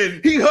 Paul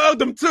Heyman. He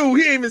hugged him too.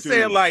 He didn't even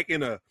say it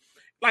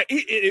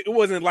it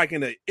wasn't like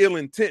in an ill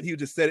intent. He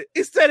just said it.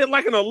 He said it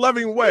like in a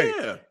loving way.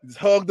 Yeah. He just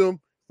hugged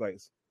him.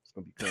 It's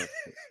gonna be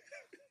consequences.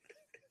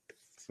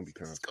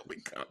 It's gonna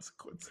be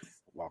consequences.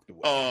 Walked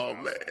away. Oh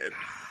man.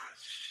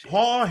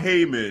 Paul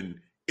Heyman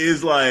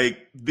is like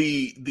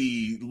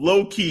the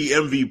low-key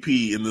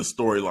MVP in the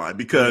storyline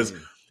because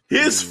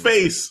his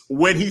face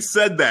when he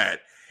said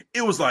that,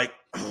 it was like,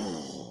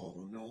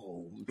 oh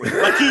no.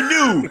 Like he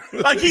knew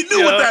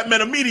what that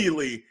meant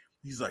immediately.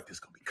 He's like, there's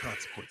gonna be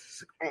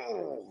consequences. Like,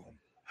 oh.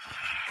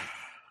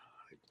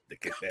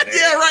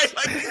 Yeah, right.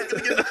 Like he's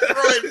gonna get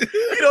destroyed.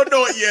 We don't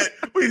know it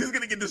yet, but he's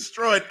gonna get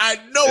destroyed. I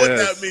know what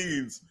that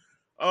means.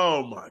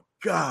 Oh my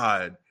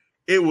God.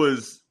 It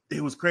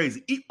was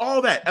crazy.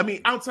 All that, I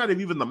mean, outside of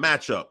even the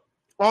matchup,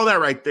 all that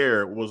right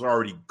there was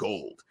already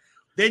gold.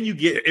 Then you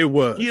get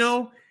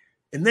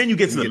and then you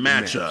get to the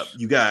matchup.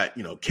 You got,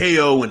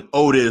 KO and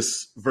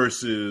Otis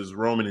versus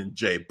Roman and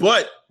Jay.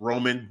 But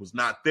Roman was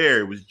not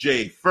there. It was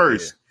Jay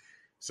first. Yeah.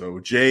 So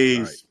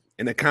Jay's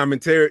and the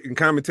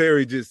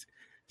commentary just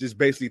just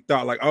basically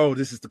thought like, oh,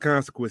 this is the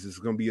consequences. It's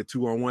going to be a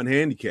 2-on-1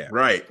 handicap.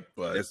 Right.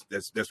 But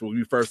that's what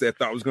we first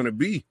thought it was going to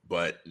be.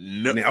 But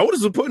no. Now,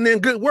 Otis was putting in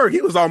good work.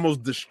 He was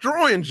almost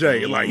destroying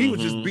Jay. Like, he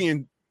was just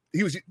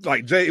he was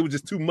like, Jay, it was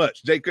just too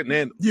much. Jay couldn't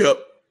handle it. Yep.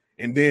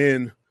 And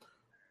then,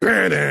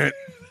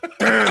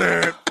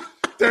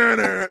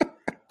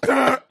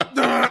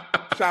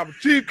 Tribal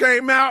Chief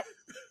came out,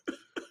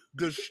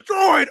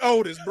 destroyed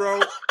Otis,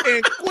 bro,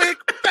 in quick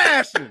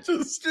fashion.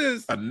 Just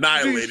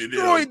annihilated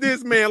destroyed him.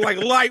 this man like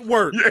light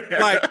work. Yeah.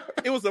 Like,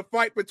 it was a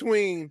fight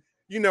between,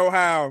 you know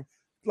how,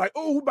 like,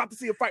 oh, we're about to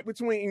see a fight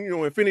between, you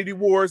know, Infinity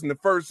Wars in the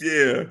first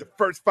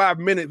 5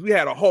 minutes. We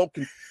had a Hulk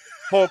and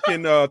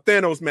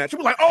Thanos match. We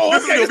were like, oh,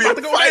 okay, it's about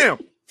to go down.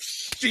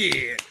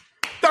 Shit.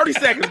 30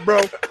 seconds,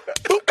 bro.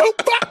 Boop,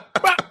 boop,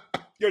 bop, bop.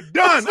 You're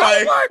done.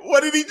 Like,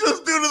 what did he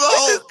just do to the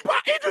Hulk?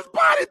 He just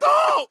bodied the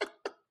Hulk.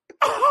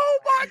 Oh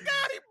my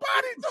God, he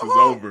bodied the This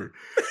Hulk. is over.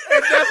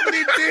 And that's what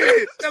he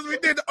did. That's what he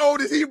did to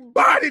Otis. He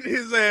bodied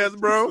his ass,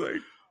 bro.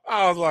 Like,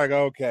 I was like,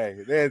 okay,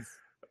 that's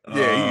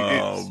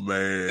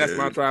man, that's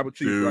my Tribal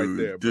Chief right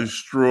there, bro.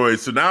 Destroyed.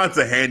 So now it's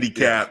a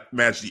handicap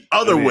match the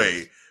other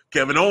way.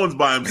 Kevin Owens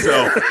by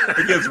himself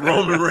against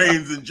Roman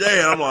Reigns and Jay.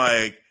 And I'm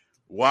like,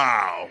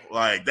 wow,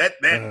 like that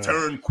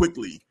turned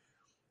quickly.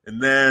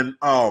 And then,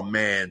 oh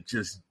man,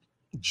 just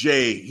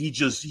Jay, he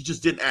just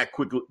didn't act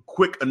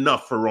quick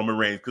enough for Roman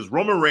Reigns, because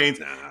Roman Reigns,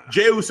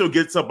 Jey Uso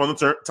gets up on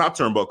the top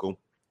turnbuckle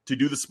to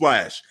do the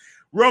splash.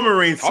 Roman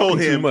Reigns told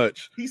him, too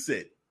much. He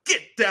said,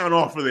 "Get down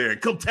off of there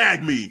and come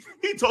tag me."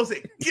 He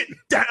said, "Get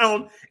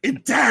down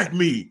and tag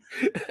me."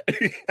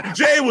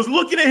 Jay was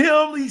looking at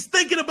him. He's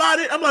thinking about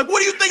it. I'm like,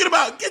 "What are you thinking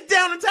about? Get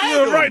down and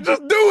tag him." Right,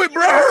 just do it,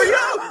 bro. Hurry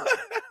up.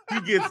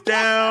 He gets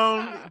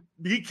down.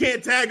 He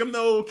can't tag him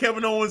though.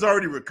 Kevin Owens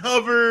already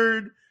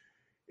recovered.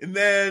 And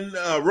then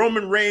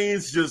Roman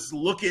Reigns just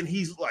looking,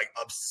 he's like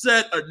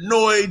upset,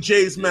 annoyed.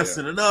 Jay's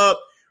messing it up.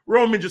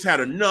 Roman just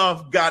had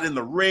enough, got in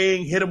the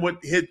ring,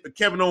 hit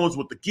Kevin Owens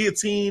with the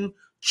guillotine,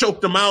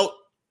 choked him out.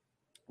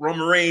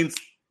 Roman Reigns,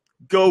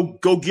 go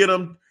get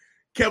him.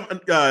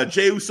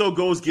 Jey Uso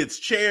gets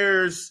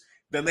chairs.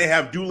 Then they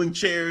have dueling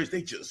chairs.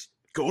 They just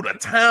go to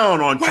town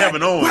on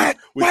Kevin Owens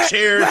with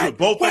chairs with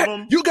both of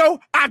them. You go,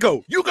 I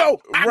go. You go,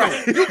 I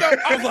go. You go.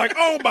 I was like,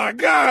 oh my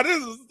God,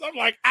 I'm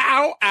like,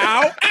 ow,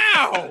 ow,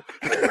 ow.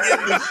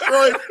 Getting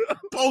destroyed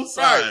both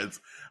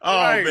sides.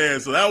 Oh man,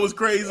 so that was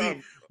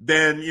crazy.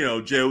 Then,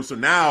 Jey Uso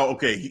now,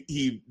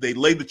 they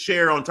laid the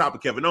chair on top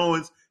of Kevin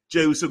Owens.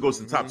 Jey Uso goes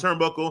to the top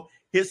turnbuckle,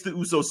 hits the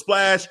Uso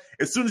splash.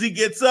 As soon as he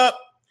gets up,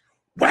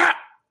 whap!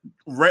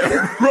 Roman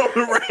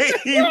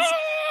Reigns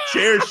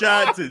chair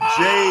shot to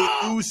Jey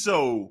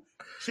Uso.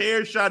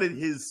 Chair shotted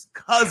his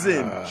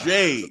cousin,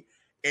 Jay,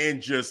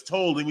 and just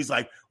told him, he's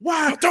like,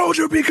 "Why? I told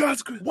you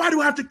because why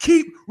do I have to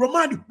keep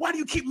reminding you? Why do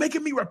you keep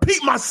making me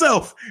repeat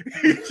myself?"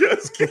 He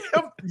just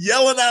kept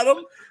yelling at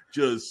him,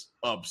 just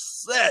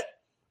upset.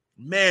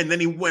 Man, then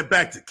he went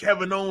back to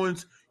Kevin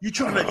Owens. You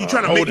trying to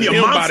make me a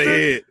monster? By the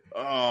head.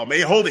 Oh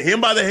man, holding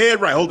him by the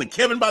head, right? Holding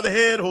Kevin by the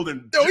head,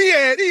 holding. No, he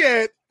had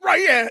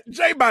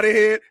Jay by the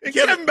head and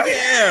Kevin by the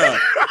head.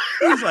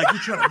 He's like, "You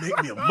trying to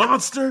make me a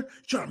monster?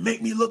 You trying to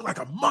make me look like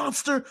a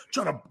monster?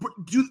 Trying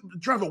to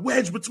drive a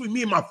wedge between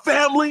me and my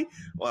family?"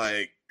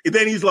 Like, and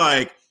then he's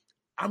like,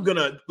 "I'm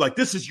gonna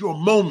this is your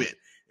moment."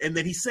 And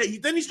then he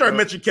started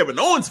mentioning Kevin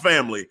Owens'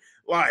 family.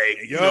 Like,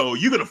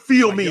 you're gonna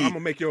feel me. I'm gonna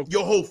make your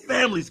whole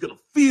family's gonna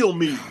feel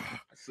me. I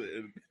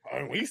said,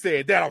 when he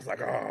said that, I was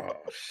like, oh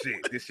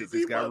shit, this shit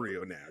just got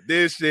real now.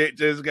 This shit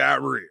just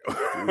got real.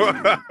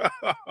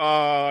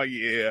 Oh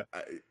yeah.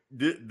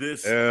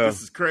 This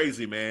is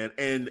crazy, man.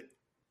 And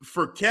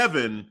for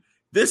Kevin,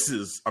 this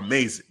is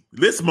amazing.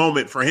 This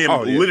moment for him,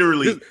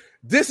 literally.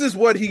 This is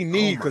what he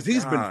needs, because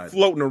he's been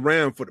floating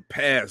around for the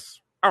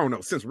past, I don't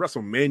know, since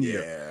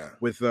WrestleMania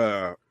with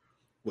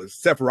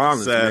Seth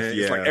Rollins. Man.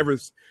 It's like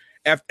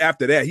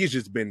after that, he's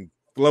just been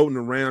floating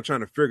around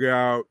trying to figure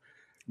out,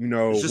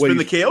 it's just been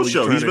the KO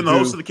show. He's been the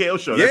host of the KO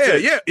show.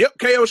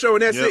 KO show,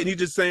 and that's it. And he's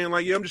just saying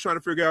like, I'm just trying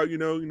to figure out,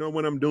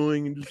 what I'm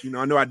doing, and just,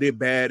 I know I did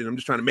bad, and I'm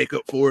just trying to make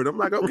up for it. I'm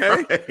like,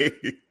 okay,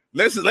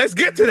 let's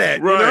get to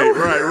that.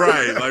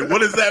 Right. Like,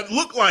 what does that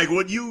look like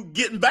when you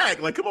getting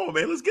back? Like, come on,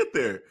 man, let's get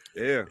there.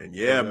 Yeah, and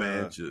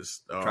man,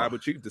 just Tribal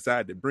Chief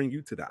decided to bring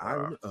you to the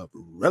island of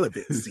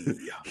relevancy.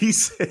 He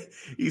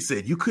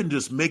said you couldn't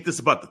just make this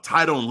about the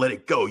title and let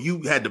it go.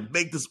 You had to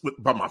make this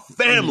about my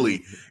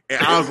family.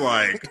 And I was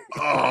like,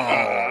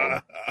 oh,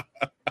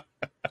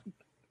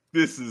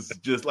 this is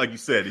just like you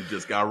said. It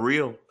just got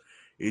real.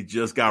 It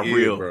just got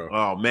real. Bro.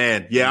 Oh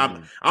man,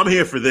 I'm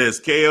here for this.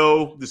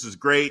 KO, this is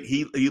great.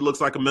 He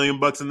looks like $1 million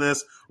in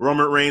this.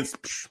 Roman Reigns,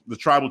 the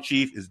Tribal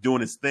Chief, is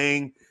doing his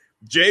thing.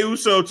 Jey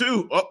Uso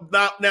too. Oh,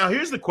 now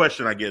here's the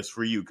question, I guess,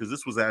 for you, because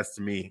this was asked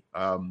to me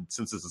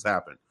since this has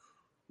happened.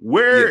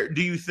 Where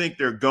do you think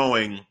they're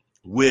going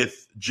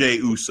with Jey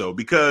Uso?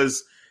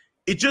 Because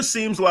it just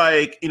seems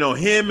like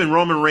him and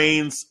Roman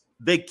Reigns,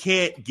 they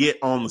can't get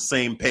on the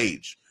same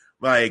page.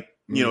 Like,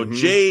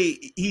 Jay,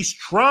 he's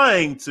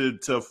trying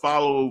to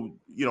follow,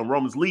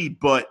 Roman's lead,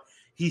 but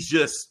he's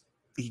just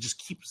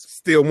keeps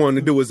still wanting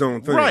to do his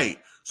own thing. Right.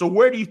 So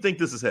where do you think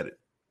this is headed?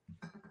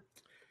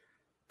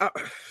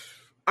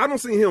 I don't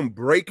see him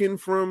breaking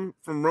from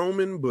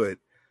Roman, but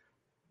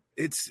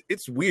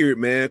it's weird,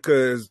 man,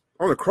 because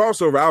on the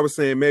crossover, I was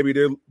saying maybe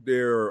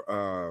they're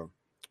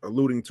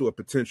alluding to a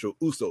potential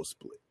Uso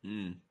split,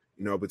 you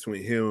know,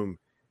 between him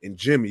and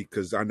Jimmy,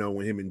 because I know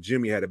when him and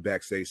Jimmy had a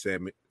backstage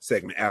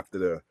segment after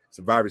the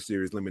Survivor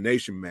Series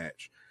elimination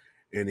match,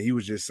 and he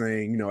was just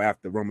saying, you know,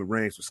 after Roman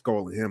Reigns was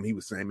scolding him, he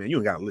was saying, man, you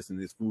ain't got to listen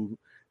to this fool,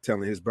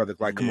 telling his brother,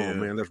 like, come on,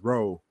 man, let's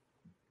roll.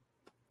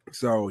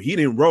 So he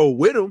didn't roll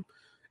with him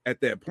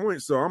at that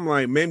point. So I'm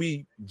like,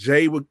 maybe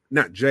Jimmy would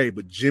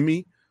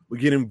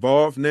get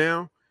involved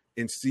now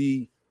and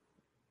see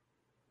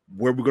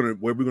where we're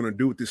gonna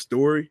do with this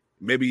story.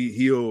 Maybe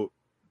it'll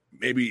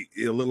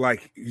look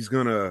like he's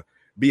gonna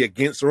be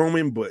against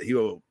Roman, but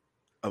he'll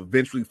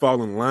eventually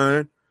fall in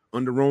line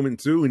under Roman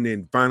too, and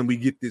then finally we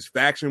get this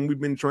faction we've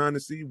been trying to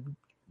see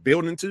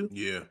build into.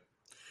 Yeah.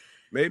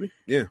 Maybe.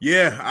 Yeah.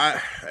 Yeah.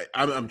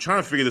 I'm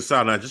trying to figure this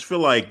out. And I just feel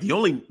like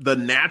the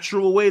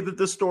natural way that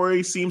this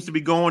story seems to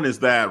be going is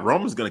that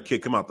Roman's going to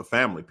kick him out the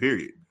family,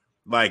 period.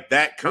 Like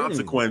that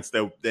consequence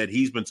that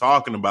he's been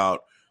talking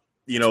about,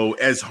 you know,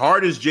 as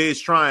hard as Jay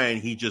is trying,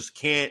 he just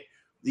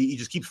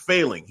keeps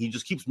failing. He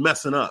just keeps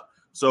messing up.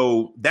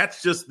 So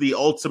that's just the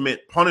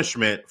ultimate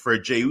punishment for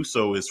Jey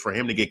Uso, is for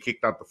him to get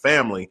kicked out the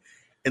family.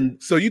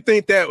 And so you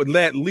think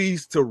that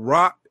leads to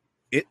Rock?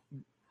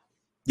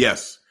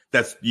 Yes.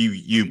 That's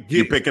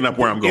you're picking up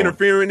where I'm going.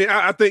 Interfering.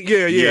 I think,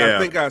 yeah. I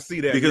think I see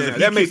that. Because if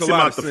he kicks him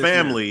out the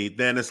family,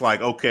 then it's like,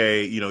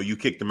 okay, you know, you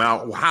kicked him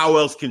out. How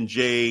else can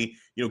Jay,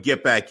 you know,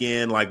 get back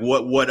in? Like,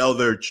 what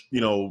other, you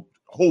know,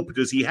 hope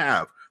does he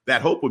have?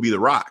 That hope would be The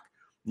Rock.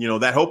 You know,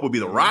 that hope would be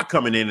The Rock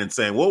coming in and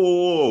saying,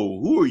 whoa,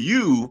 who are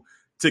you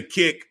to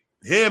kick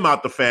him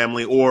out the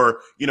family? Or,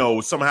 you know,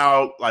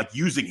 somehow like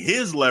using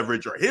his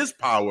leverage or his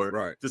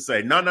power to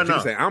say, no.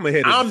 Say, I'm the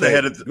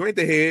head of you ain't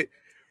the head.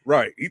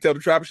 Right. He tell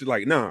the tribe, she's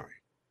like, nah,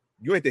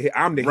 you ain't the head.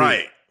 I'm the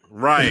head.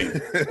 Right.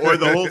 Or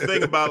the whole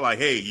thing about like,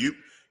 hey,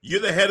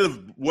 you're the head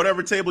of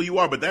whatever table you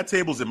are, but that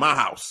table's in my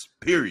house,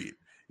 period.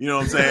 You know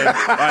what I'm saying?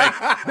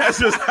 Like, that's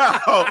just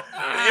how, if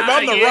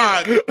I'm The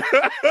Rock,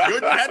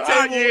 that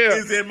table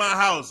is in my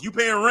house. You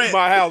paying rent.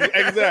 My house,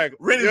 exactly.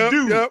 Rent is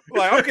due. Yep.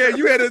 Like, okay,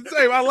 you had the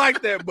table. I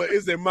like that, but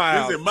it's in my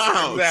house. It's in my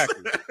house.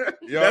 Exactly.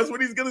 Yep. That's what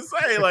he's going to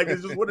say. Like,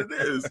 it's just what it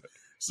is.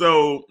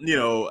 So, you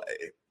know,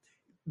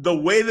 the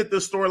way that the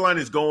storyline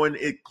is going,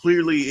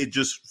 it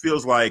just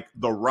feels like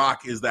The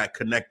Rock is that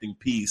connecting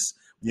piece,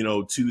 you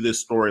know, to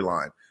this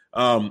storyline.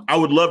 I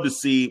would love to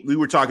see, we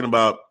were talking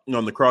about, you know,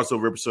 on the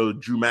crossover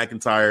episode, Drew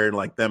McIntyre and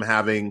like them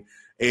having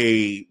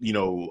a, you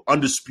know,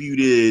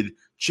 undisputed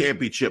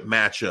championship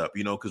matchup,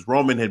 you know, because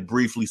Roman had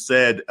briefly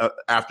said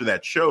after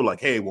that show, like,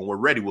 hey, when we're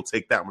ready, we'll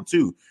take that one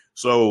too.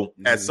 So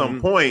at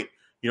some point,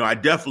 you know, I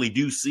definitely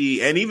do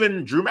see, and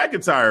even Drew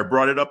McIntyre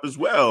brought it up as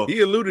well.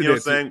 He alluded to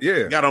saying,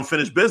 got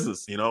unfinished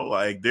business, you know,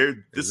 like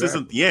this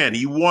isn't the end.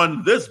 He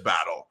won this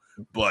battle,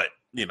 but,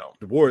 you know,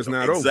 the war is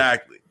not over.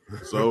 Exactly.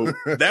 So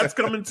that's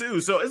coming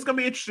too. So it's going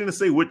to be interesting to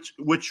see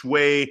which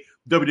way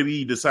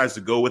WWE decides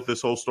to go with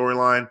this whole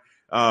storyline.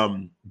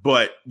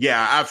 But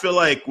yeah, I feel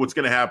like what's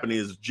going to happen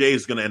is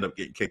Jay's going to end up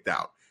getting kicked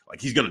out.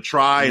 Like he's going to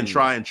try and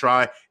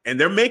try. And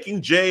they're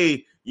making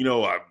Jay, you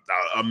know,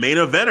 a main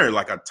eventer,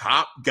 like a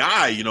top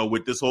guy, you know,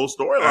 with this whole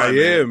storyline.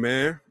 Yeah,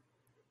 man.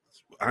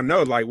 I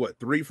know, like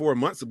 3-4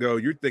 months ago,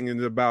 you're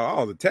thinking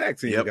about the tag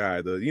team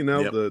guy, the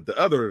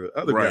other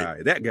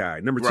guy, that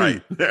guy, number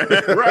 2.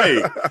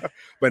 Right.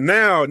 But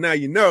now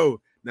you know,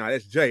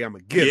 that's Jay. I'm a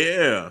get him.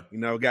 Yeah. You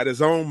know, got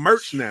his own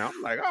merch now.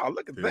 I'm like, oh,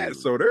 look at that.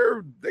 So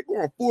they're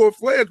going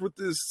full-fledged with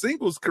this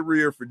singles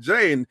career for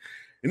Jay. And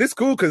it's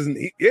cool because,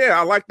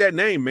 I like that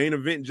name, Main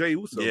Event Jey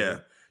Uso. Yeah.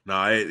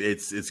 No,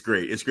 it's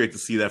great. It's great to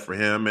see that for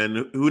him.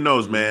 And who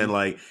knows, man,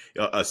 like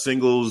a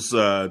singles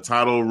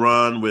title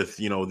run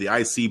with, you know, the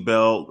IC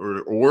belt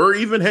or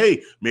even,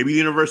 hey, maybe the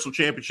Universal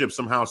Championship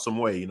somehow, some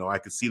way. You know, I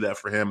could see that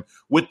for him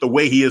with the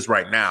way he is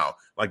right now.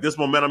 Like this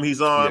momentum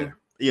he's on,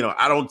 you know,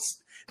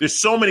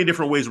 there's so many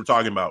different ways we're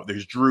talking about.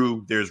 There's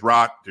Drew, there's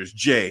Rock, there's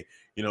Jay.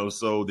 You know,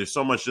 so there's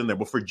so much in there.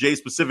 But for Jay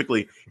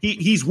specifically,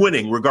 he's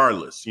winning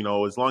regardless, you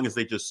know, as long as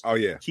they just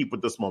keep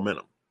with this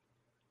momentum.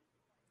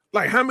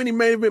 Like, how many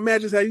main event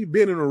matches have you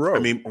been in a row? I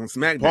mean, on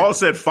SmackDown? Paul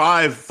said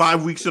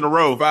 5 weeks in a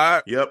row.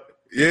 5? Yep.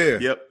 Yeah.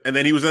 Yep. And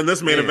then he was in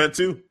this main event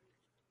too.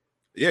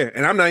 Yeah,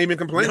 and I'm not even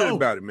complaining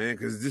about it, man,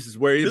 because this is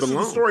where he belongs. This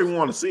is the story we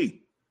want to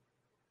see.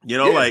 You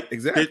know,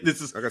 exactly. This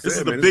is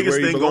the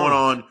biggest thing going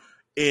on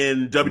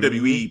in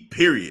WWE,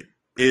 period,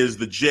 is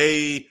the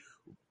Jay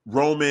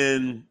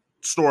Roman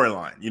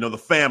storyline. You know, the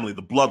family,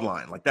 the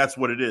bloodline. Like, that's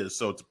what it is.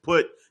 So to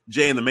put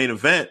Jay in the main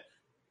event,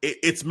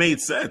 it's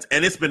made sense,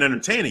 and it's been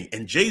entertaining,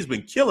 and Jay's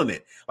been killing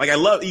it. Like, I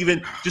love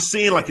even just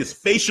seeing like his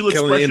facial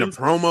expressions in the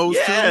promos.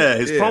 Yeah,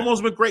 his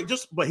promos been great.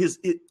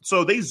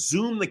 So they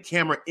zoomed the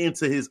camera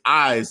into his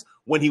eyes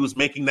when he was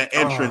making that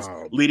entrance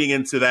leading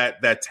into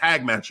that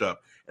tag matchup,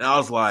 and I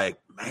was like,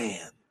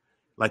 man,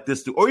 like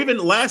this dude. Or even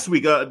last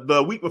week,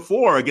 the week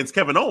before against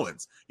Kevin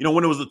Owens, you know,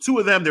 when it was the two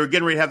of them, they were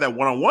getting ready to have that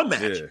one-on-one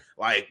match. Yeah.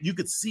 Like, you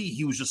could see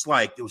he was just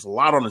like, there was a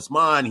lot on his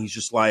mind. He's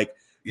just like,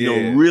 you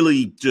know,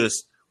 really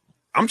just.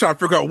 I'm trying to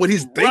figure out what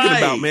he's thinking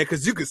about, man,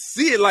 because you could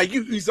see it. Like,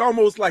 he's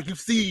almost like you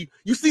see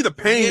the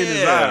pain in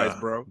his eyes,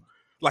 bro.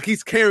 Like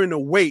he's carrying the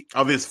weight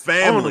of his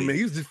family.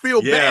 He just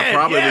feel bad.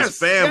 Probably his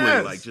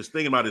family. Like just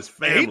thinking about his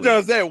family. And he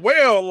does that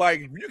well. Like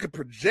you can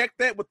project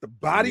that with the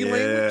body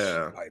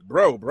language. Like,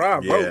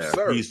 bravo,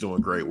 sir. He's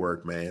doing great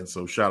work, man.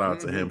 So shout out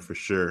to him for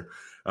sure.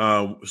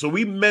 So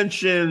we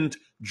mentioned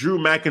Drew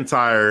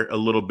McIntyre a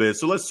little bit.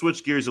 So let's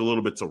switch gears a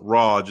little bit to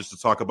Raw just to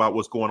talk about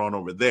what's going on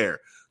over there.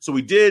 So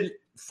we did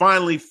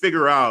finally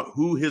figure out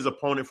who his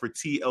opponent for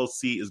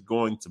TLC is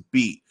going to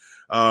be.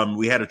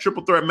 We had a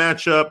triple threat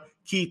matchup.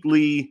 Keith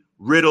Lee,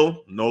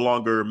 Riddle, no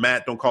longer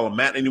Matt. Don't call him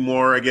Matt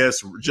anymore, I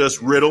guess.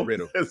 Just Riddle.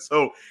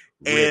 So,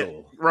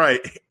 and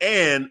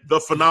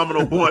the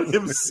phenomenal one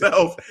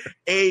himself,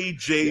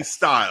 AJ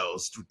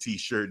Styles,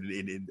 T-shirt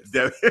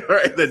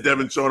that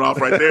Devin showing off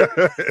right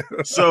there.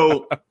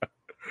 So,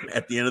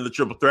 at the end of the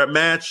triple threat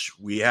match,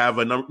 we have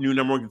a new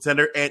number one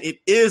contender, and it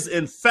is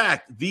in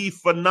fact the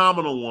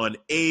phenomenal one,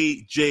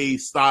 AJ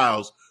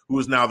Styles, who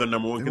is now the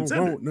number one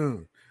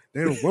contender.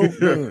 They don't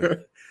want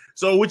none.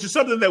 So, which is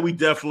something that we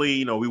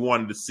definitely, we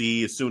wanted to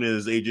see as soon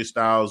as AJ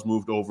Styles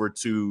moved over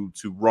to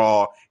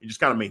Raw. It just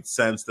kind of made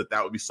sense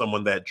that would be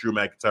someone that Drew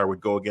McIntyre would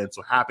go against.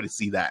 So happy to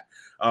see that.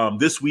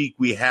 This week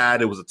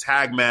it was a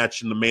tag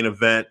match in the main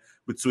event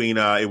between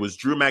it was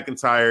Drew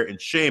McIntyre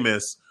and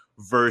Sheamus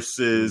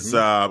versus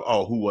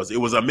who was it? It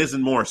was Miz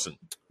and Morrison.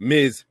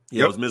 Miz.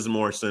 Yeah, it was Miz and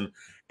Morrison.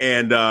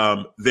 And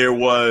there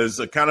was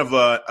a kind of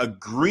a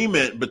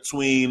agreement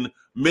between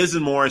Miz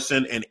and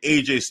Morrison and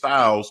AJ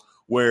Styles,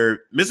 where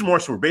Miz and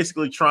Morrison were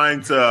basically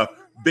trying to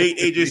bait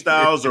AJ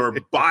Styles or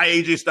buy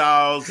AJ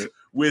Styles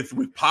with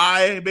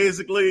pie,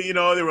 basically. They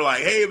were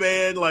like, hey,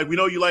 man, like, we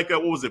know you like,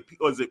 what was it?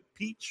 Was it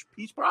peach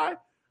pie?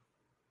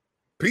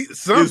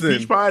 Something.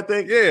 Peach pie, I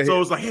think. Yeah. So it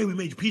was like, hey, we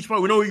made you peach pie.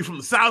 We know you're from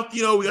the South. We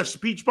got some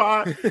peach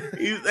pie.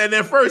 And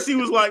at first he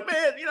was like,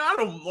 man, I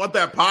don't want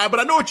that pie, but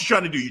I know what you're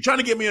trying to do. You're trying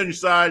to get me on your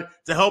side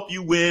to help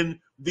you win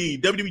the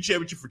WWE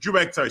Championship for Drew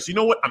McIntyre. So you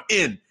know what? I'm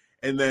in.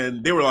 And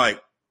then they were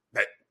like,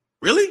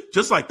 really?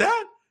 Just like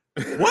that?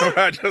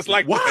 What? Just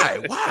like why?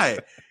 that. Why?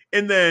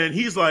 And then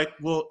he's like,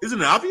 well,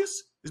 isn't it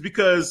obvious? It's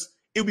because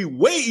it'd be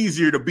way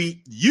easier to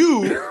beat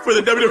you for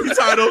the WWE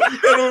title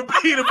than it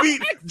would be to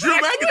beat Drew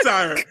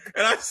McIntyre.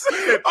 And I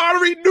said, I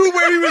already knew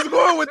where he was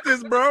going with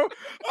this, bro.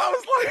 I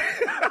was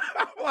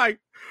like,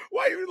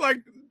 why you like,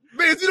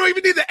 man, you don't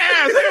even need to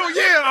ask. Hell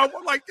yeah.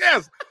 I'm like,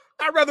 yes.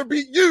 I'd rather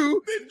beat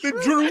you than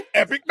Drew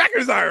Epic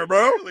McIntyre,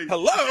 bro.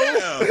 Hello.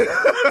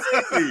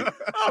 Yeah.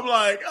 I'm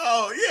like,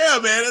 oh, yeah,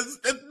 man.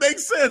 It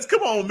makes sense. Come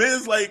on, man.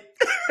 It's like,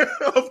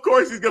 of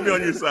course he's going to be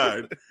on your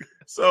side.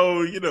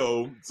 So,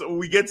 so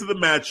we get to the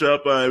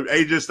matchup.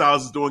 AJ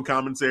Styles is doing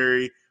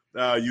commentary.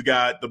 You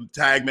got the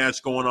tag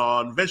match going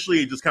on.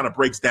 Eventually, it just kind of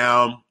breaks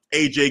down.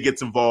 AJ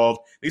gets involved.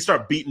 They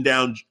start beating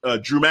down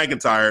Drew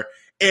McIntyre.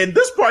 And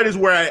this part is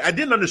where I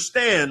didn't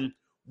understand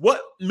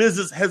what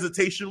Miz's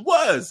hesitation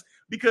was.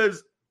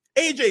 Because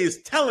AJ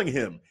is telling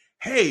him,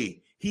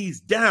 hey, he's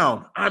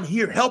down. I'm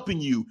here helping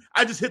you.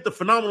 I just hit the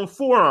phenomenal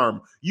forearm.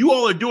 You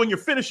all are doing your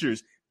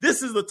finishers.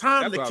 This is the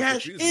time to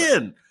cash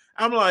in.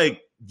 I'm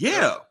like,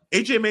 yeah,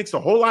 AJ makes a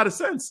whole lot of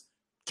sense.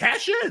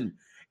 Cash in.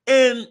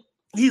 And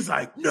he's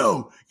like,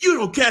 no, you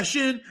don't cash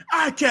in.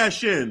 I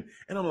cash in.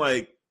 And I'm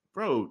like,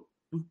 bro,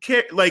 who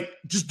cares? Like,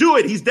 just do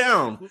it. He's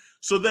down.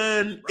 So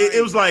then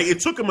it was like, it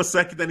took him a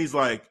second. Then he's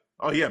like,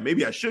 oh, yeah,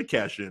 maybe I should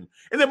cash in.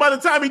 And then by the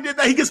time he did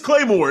that, he gets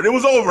Claymore. It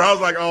was over. I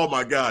was like, oh,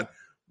 my God.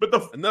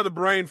 But another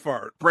brain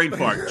fart.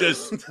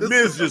 Just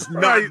Miz just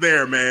not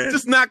there, man.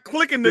 Just not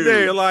clicking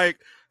today. Like,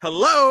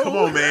 hello. Come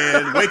on,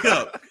 man. Wake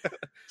up.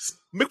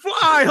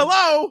 McFly,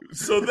 hello.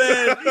 So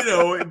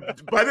then,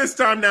 by this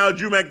time now,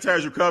 Drew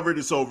McIntyre's recovered.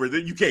 It's over.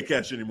 You can't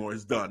cash anymore.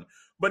 It's done.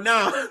 But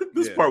now,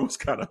 this part was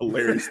kind of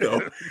hilarious,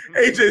 though.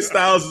 AJ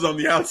Styles is on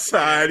the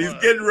outside. He's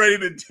getting ready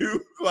to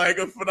do, like,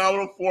 a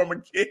phenomenal form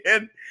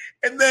again.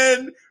 And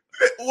then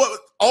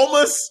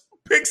Almas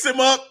picks him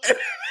up, and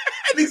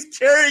he's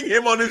carrying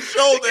him on his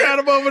shoulder. He got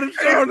him over the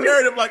shoulder. He's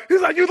carrying him like,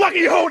 he's like, you lucky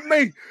you holding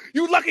me.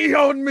 You lucky you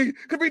holding me.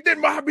 Because we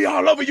didn't I'd be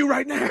all over you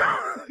right now.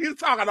 He's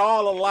talking a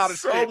lot of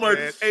shit, man.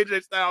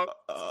 AJ Styles,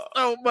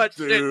 so much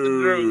shit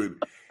to Drew.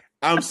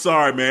 I'm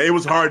sorry, man. It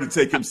was hard to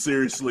take him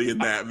seriously in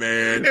that,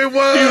 man. It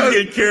was. He was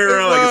getting carried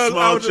around like a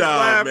small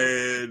child,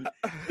 man.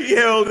 He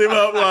held him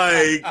up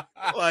like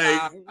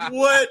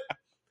what?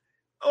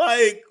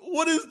 Like,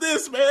 what is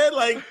this, man?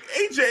 Like,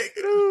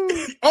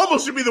 AJ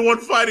almost should be the one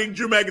fighting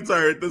Drew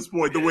McIntyre at this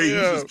point, the way he's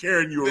just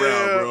carrying you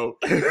around, bro.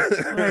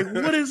 Like,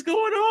 what is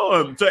going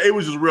on? So it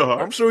was just real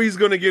hard. I'm sure he's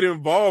going to get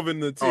involved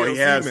in the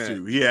TLC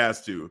match. He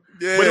has to.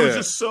 Yeah. But it was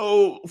just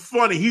so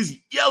funny. He's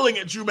yelling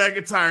at Drew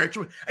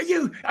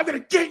McIntyre. I'm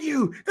going to get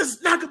you. This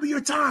is not going to be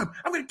your time.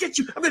 I'm going to get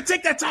you. I'm going to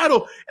take that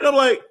title. And I'm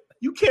like,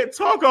 you can't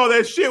talk all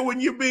that shit when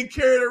you're being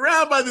carried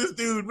around by this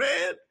dude,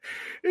 man.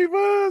 He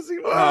was.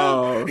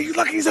 He's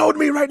lucky he's holding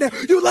me right now.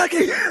 You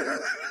lucky?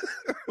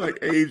 Like,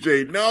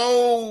 AJ,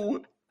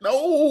 no.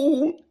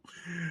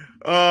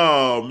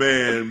 Oh,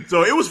 man.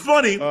 So it was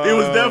funny. It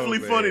was definitely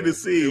funny to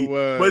see.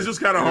 But it's just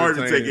kind of hard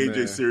to take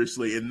AJ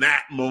seriously in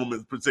that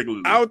moment,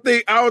 particularly. I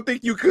don't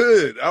think you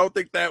could. I don't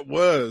think that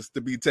was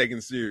to be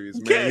taken serious,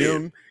 man.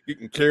 Him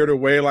getting carried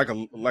away like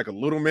a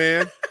little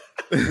man.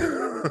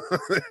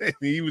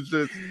 He was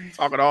just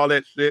talking all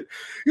that shit.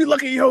 You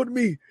lucky you holding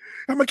me.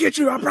 I'm gonna get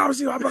you. I promise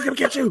you. I'm gonna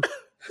get you.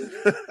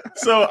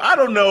 So I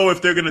don't know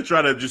if they're gonna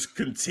try to just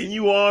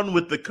continue on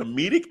with the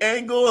comedic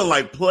angle and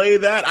like play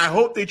that. I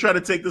hope they try to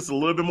take this a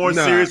little bit more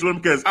serious with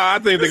him because I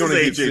think they're gonna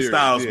get AJ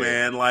Styles,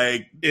 man.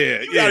 Like,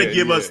 you gotta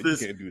give us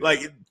this.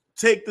 Like,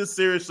 take this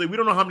seriously. We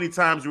don't know how many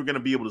times we're gonna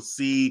be able to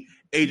see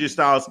AJ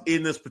Styles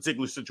in this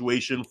particular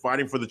situation,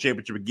 fighting for the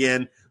championship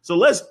again. So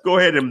let's go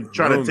ahead and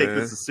try to take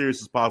this as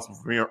serious as possible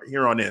from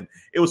here on in.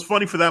 It was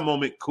funny for that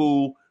moment,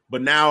 cool,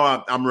 but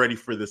now I'm ready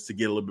for this to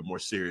get a little bit more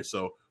serious.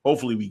 So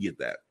hopefully we get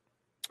that.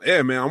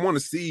 Yeah, man, I want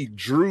to see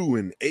Drew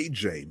and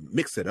AJ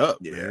mix it up,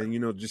 man. You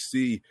know, just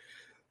see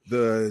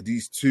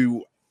these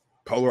two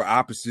polar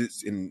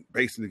opposites in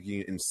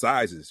basically in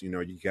sizes. You know,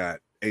 you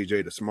got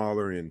AJ the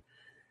smaller and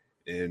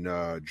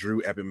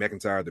Drew Epic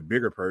McIntyre the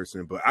bigger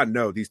person, but I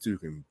know these two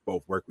can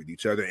both work with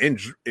each other, and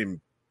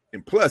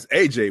plus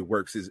AJ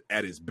works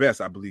at his best,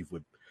 I believe,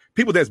 with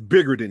people that's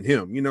bigger than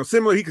him. You know,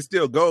 similar, he can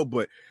still go,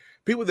 but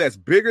people that's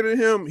bigger than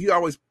him, he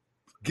always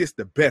gets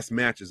the best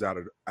matches out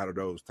of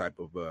those type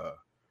of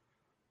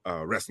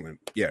wrestling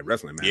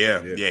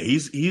matches. Yeah.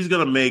 He's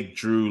gonna make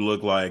Drew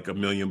look like $1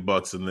 million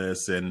in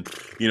this, and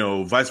you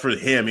know, vice for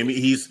him. I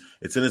mean,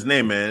 it's in his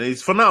name, man.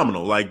 He's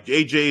phenomenal. Like,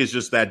 AJ is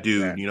just that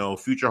dude, you know,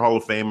 future Hall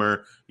of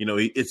Famer. You know,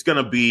 it's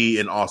gonna be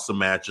an awesome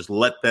match. Just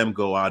let them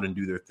go out and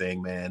do their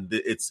thing, man.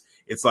 It's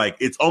like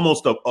it's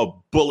almost a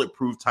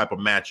bulletproof type of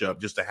matchup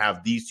just to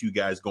have these two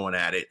guys going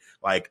at it.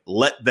 Like,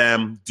 let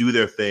them do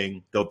their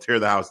thing. They'll tear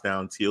the house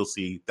down.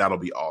 TLC, that'll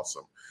be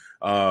awesome.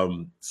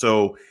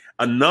 So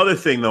another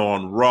thing, though,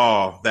 on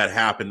Raw that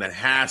happened that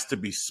has to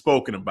be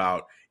spoken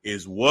about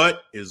is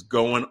what is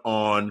going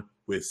on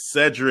with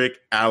Cedric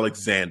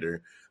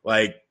Alexander.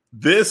 Like,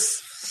 there's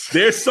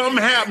something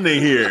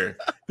happening here.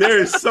 There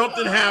is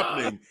something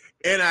happening.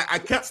 And I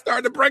kept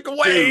starting to break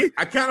away. Dude,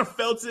 I kind of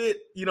felt it,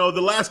 you know,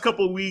 the last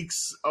couple of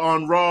weeks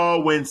on Raw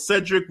when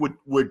Cedric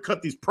would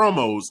cut these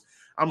promos.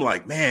 I'm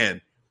like,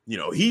 man, you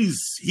know,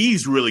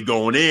 he's really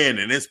going in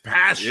and it's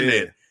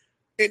passionate.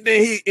 Yeah. And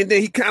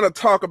then he kind of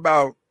talk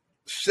about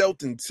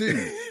Shelton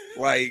too,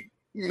 like,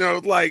 you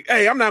know, like,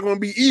 hey, I'm not going to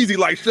be easy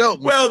like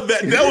Shelton. Well,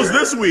 that was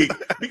this week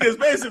because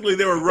basically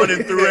they were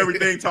running through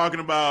everything, talking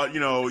about, you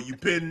know, you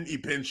pin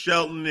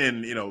Shelton,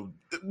 and you know,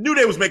 New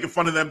Day was making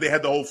fun of them. They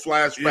had the whole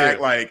flashback,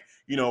 like,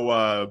 you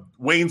know,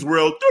 Wayne's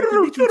World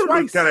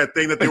kind of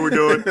thing that they were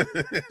doing.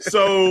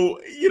 So,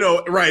 you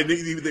know, right,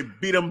 they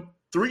beat them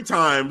 3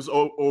 times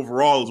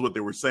overall is what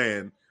they were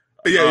saying.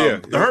 The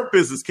Hurt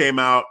Business came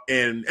out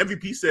and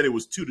MVP said it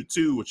was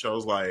 2-2, which I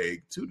was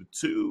like,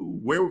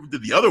 2-2. Where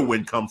did the other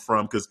win come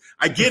from? Because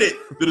I get it,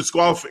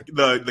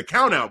 the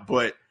count out,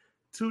 but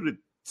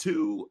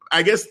 2-2.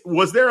 I guess,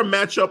 was there a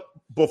matchup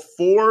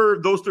before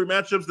those 3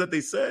 matchups that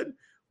they said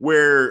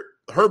where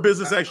Hurt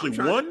Business actually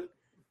won?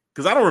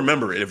 Because I don't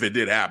remember it if it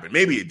did happen.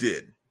 Maybe it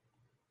did.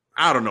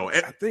 I don't know. I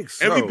think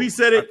so. MVP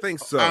said it. I think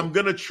so. I'm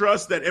gonna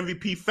trust that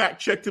MVP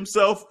fact checked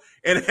himself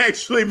and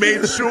actually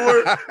made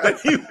sure that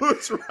he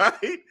was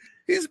right.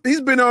 He's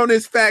been on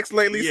his facts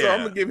lately, so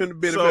I'm gonna give him the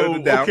benefit of the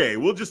doubt. Okay,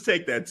 we'll just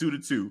take that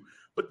 2-2.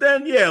 But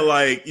then,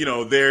 like, you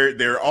know,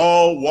 they're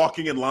all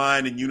walking in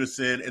line in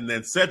unison, and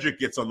then Cedric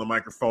gets on the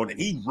microphone and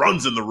he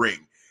runs in the ring,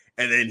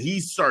 and then he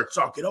starts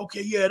talking.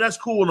 Okay, yeah, that's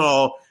cool and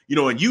all, you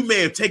know, and you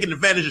may have taken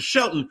advantage of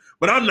Shelton,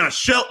 but I'm not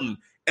Shelton.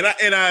 And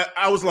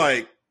I was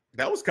like,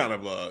 that was kind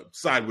of a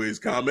sideways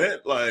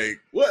comment. Like,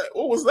 what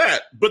was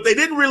that? But they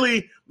didn't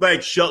really,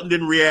 like, Shelton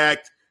didn't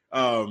react.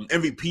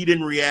 MVP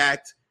didn't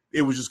react.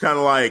 It was just kind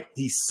of like,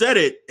 he said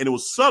it and it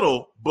was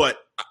subtle, but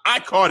I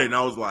caught it and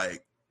I was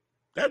like,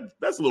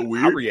 that's a little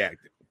weird. I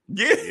reacted.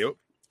 Yeah. Yep.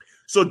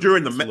 So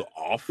during the match,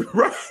 off.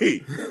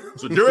 Right.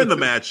 So during the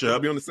matchup, I'll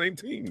be on the same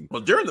team.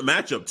 Well, during the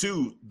matchup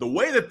too, the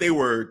way that they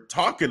were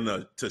talking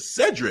to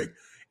Cedric,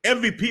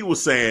 MVP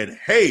was saying,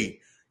 hey,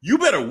 you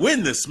better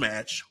win this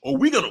match or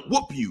we're going to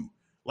whoop you.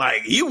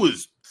 Like, he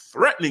was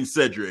threatening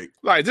Cedric.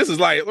 Like, this is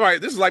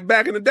like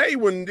back in the day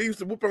when they used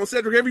to whoop on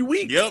Cedric every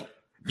week. Yep.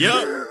 You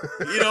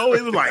know,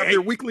 it was like,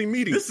 their weekly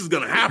meeting. This is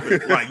going to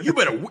happen. Like, you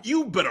better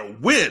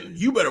win.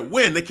 You better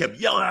win. They kept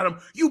yelling at him.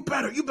 You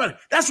better.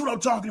 That's what I'm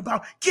talking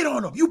about. Get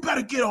on him. You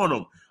better get on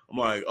him. I'm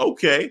like,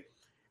 okay.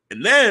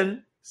 And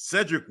then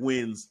Cedric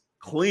wins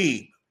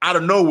clean. Out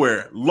of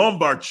nowhere,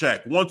 lumbar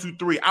check, 1, 2,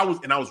 3. I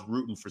was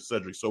rooting for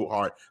Cedric so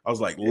hard. I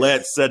was like,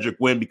 let Cedric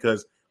win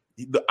because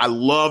I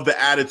love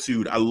the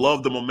attitude. I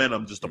love the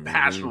momentum, just the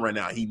passion right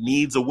now. He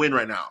needs a win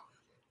right now.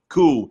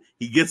 Cool.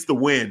 He gets the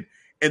win.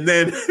 And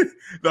then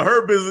the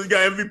Hurt Business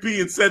guy, MVP,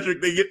 and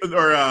Cedric,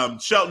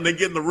 Shelton, they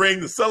get in the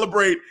ring to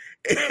celebrate.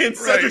 And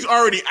Cedric's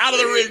already out of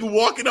the ring,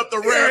 walking up the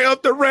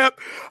ramp.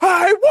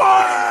 I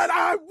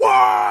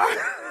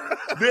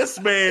won. This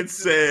man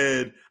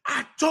said,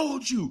 I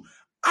told you,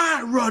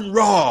 I run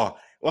Raw.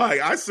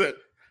 Like I said,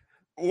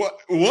 what?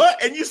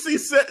 And you see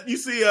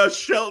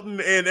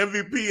Shelton and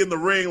MVP in the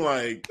ring,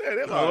 like,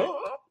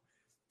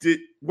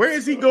 where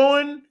is he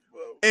going?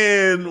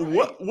 And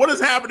what is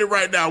happening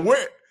right now?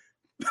 Where?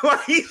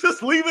 Like he's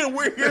just leaving.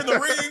 We're here in the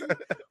ring.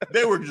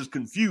 They were just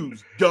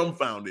confused,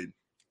 dumbfounded.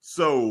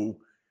 So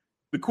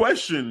the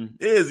question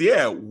is,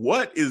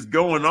 what is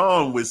going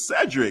on with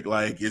Cedric?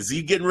 Like, is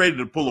he getting ready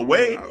to pull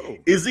away? No.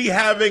 Is he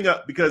having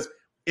because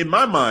in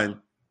my mind,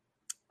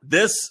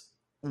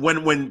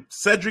 when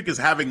Cedric is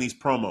having these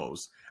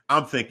promos,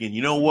 I'm thinking,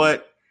 you know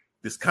what?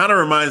 This kind of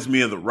reminds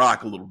me of The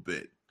Rock a little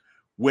bit.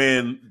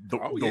 When the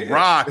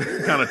Rock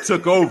kind of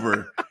took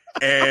over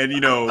and,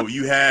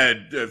 you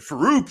had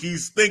Farouk,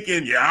 he's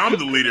thinking, I'm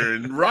the leader.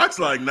 And Rock's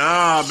like,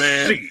 nah,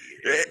 man,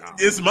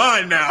 it's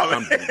mine now.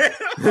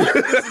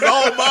 This is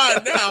all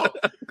mine now.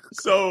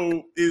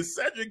 So is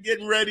Cedric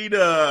getting ready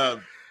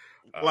to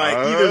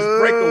either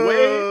break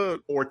away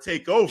or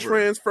take over?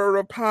 Transfer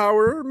of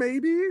power,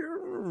 maybe?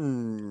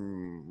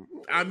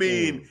 I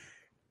mean,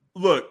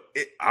 look.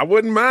 I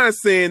wouldn't mind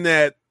seeing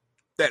that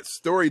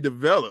story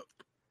develop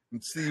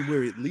and see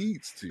where it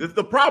leads to.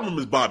 The problem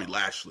is Bobby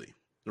Lashley,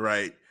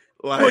 right?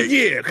 Like,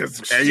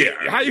 because I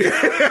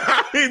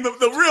mean,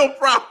 the real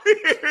problem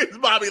here is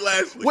Bobby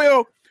Lashley.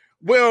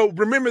 Well,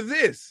 remember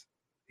this.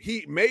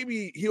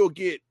 He'll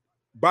get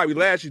Bobby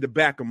Lashley to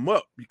back him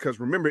up because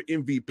remember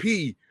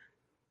MVP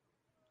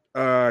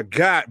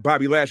got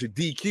Bobby Lashley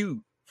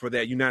DQ for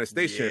that United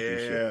States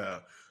Championship. Yeah.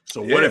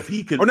 So what if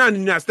he could? Or not the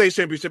United States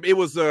Championship. It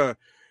was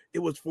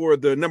for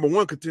the number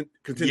one contender.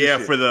 Yeah,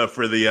 for the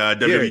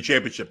WWE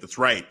Championship. That's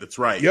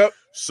right. Yep.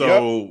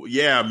 So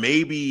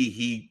maybe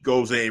he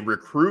goes and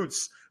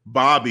recruits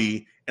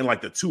Bobby, and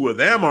like the two of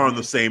them are on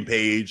the same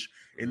page,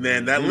 and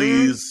then that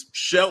leaves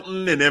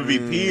Shelton and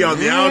MVP on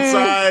the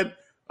outside.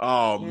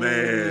 Oh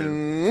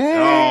man.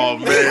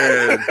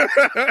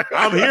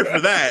 I'm here for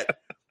that.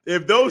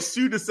 If those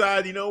two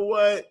decide, you know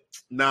what?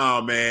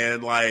 Nah,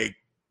 man, like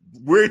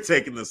we're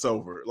taking this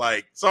over.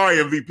 Like, sorry,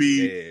 MVP.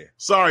 Yeah.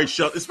 Sorry,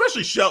 Shelton.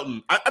 Especially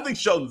Shelton. I think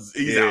Shelton's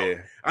out.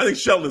 I think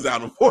Shelton is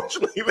out,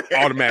 unfortunately. Man.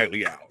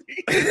 Automatically out.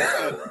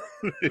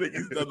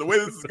 The way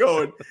this is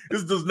going,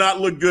 this does not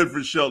look good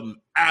for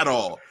Shelton at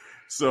all.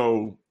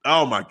 So,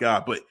 oh my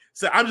God. But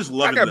I'm just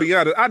loving I gotta be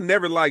honest. I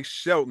never liked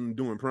Shelton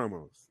doing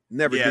promos.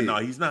 Never did. No,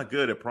 he's not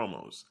good at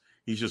promos.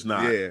 He's just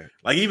not. Yeah.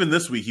 Like even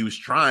this week, he was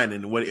trying,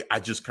 and I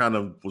just kind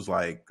of was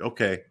like,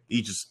 okay,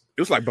 it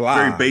was like blah.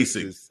 Very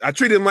basic. I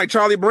treated him like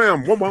Charlie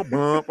Brown.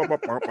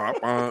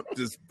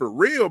 Just for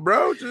real,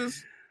 bro.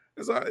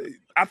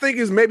 I think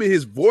it's maybe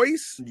his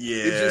voice.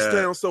 Yeah. It just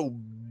sounds so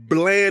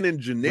bland and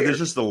generic. There's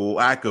just a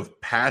lack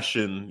of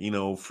passion,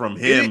 from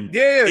him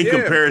in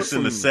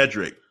comparison to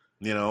Cedric.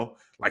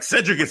 Like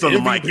Cedric gets on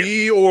the mic.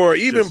 Or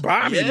even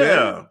Bobby,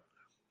 man.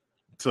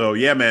 So,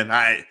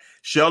 man,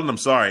 Sheldon, I'm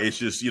sorry. It's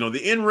just,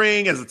 the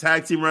in-ring as a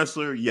tag team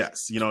wrestler,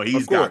 yes.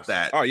 He's got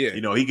that. Oh, yeah.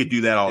 He could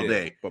do that all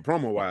day. But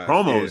promo-wise.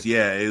 Promos,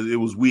 it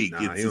was weak.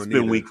 It's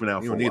been weak for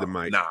now. You don't need a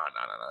mic. Nah.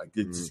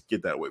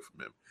 Get that away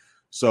from him.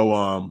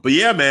 So, but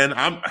yeah, man,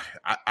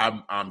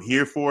 I'm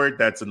here for it.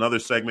 That's another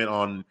segment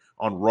on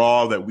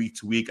Raw that week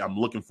to week I'm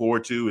looking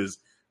forward to is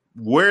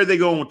where are they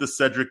going with the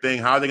Cedric thing?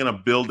 How are they going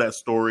to build that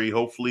story?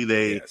 Hopefully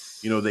they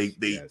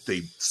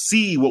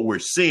see what we're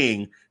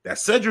seeing, that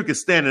Cedric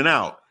is standing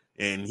out.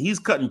 And he's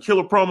cutting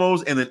killer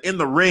promos, and then in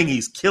the ring,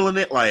 he's killing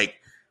it. Like,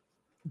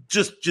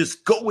 just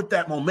go with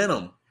that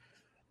momentum.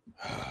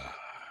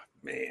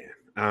 Man,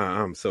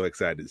 I'm so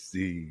excited to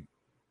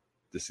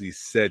see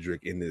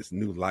Cedric in this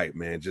new light,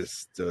 man.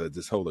 Just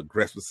this whole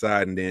aggressive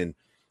side, and then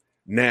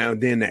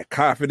that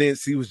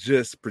confidence he was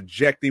just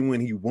projecting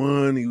when he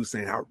won. He was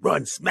saying, "I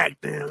run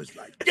SmackDown." It's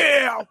like,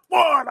 I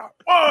won.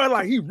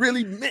 Like he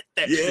really meant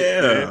that.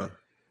 Shit, man.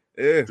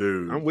 Yeah,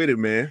 dude, I'm with it,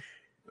 man.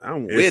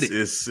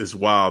 It's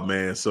wild,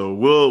 man. So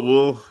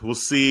we'll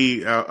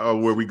see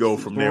where we go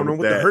from there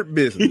with that. The hurt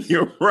business.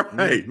 You're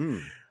right. Mm-hmm.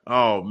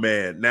 Oh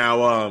man.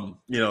 Now,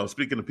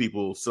 speaking of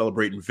people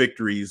celebrating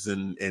victories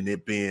and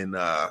it being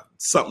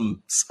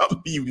something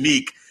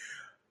unique,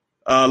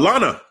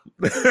 Lana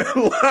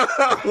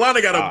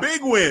got a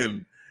big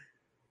win.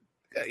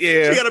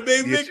 Yeah, she got a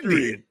big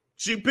victory.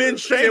 She pinned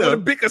Shayna with a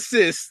big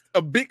assist.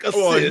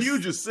 Well, a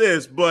huge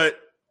assist, but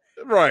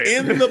right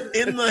in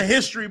the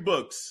history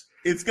books.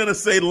 It's going to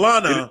say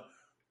Lana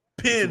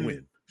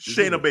pinned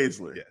Shayna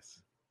Baszler.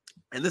 Yes.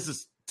 And this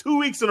is 2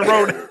 weeks in a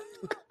row.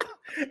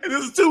 You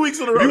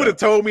would have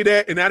told me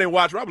that, and I didn't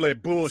watch it. I'm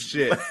like,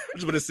 bullshit. I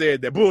just would have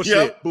said that.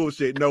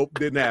 Bullshit. Nope,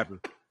 didn't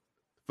happen.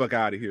 Fuck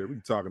out of here. What are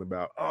you talking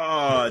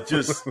about?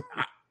 Just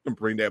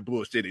bring that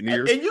bullshit in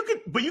here. And you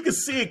can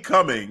see it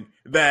coming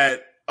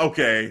that,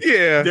 okay,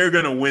 they're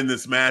going to win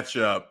this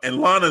matchup, and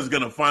Lana's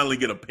going to finally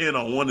get a pin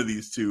on one of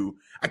these two.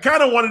 I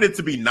kind of wanted it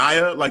to be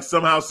Nia, like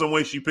somehow, some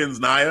way she pins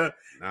Nia.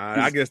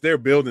 I guess they're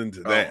building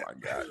to that. Oh my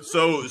God!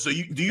 So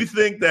do you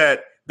think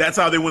that's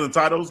how they win the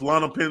titles?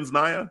 Lana pins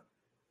Nia.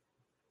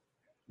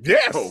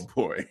 Yes. Oh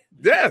boy.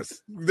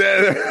 Yes.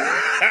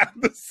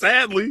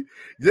 Sadly,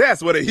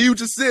 yes. What a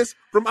huge assist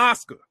from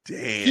Asuka.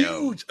 Damn.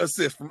 Huge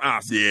assist from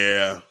Asuka.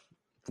 Yeah.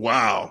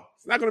 Wow.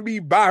 It's not going to be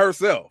by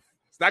herself.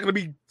 It's not going to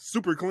be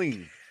super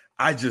clean.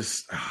 I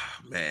just,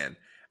 man,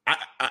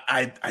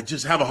 I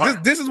just have a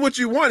hard. This is what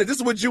you wanted. This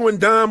is what you and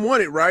Dom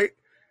wanted, right?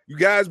 You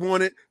guys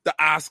wanted the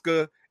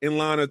Asuka and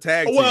Lana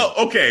tag team. Well,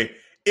 okay.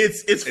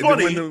 It's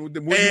funny. When you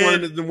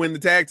wanted to win the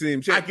tag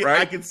team, right?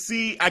 I could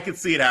see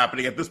it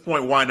happening at this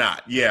point. Why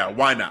not? Yeah,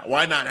 why not?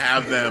 Why not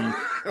have them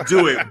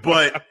do it?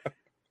 But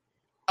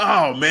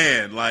oh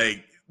man,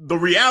 like the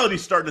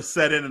reality's starting to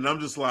set in, and I'm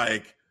just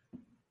like,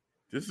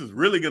 this is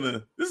really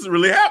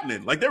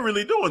happening. Like they're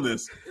really doing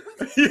this.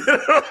 You know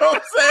what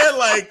I'm saying?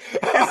 Like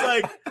it's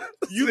like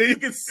you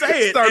can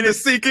say it, starting to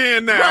sink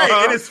in now, right?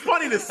 huh? And it's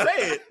funny to say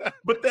it,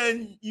 but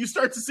then you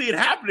start to see it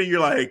happening. You're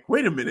like,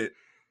 wait a minute.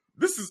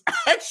 This is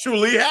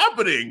actually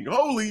happening.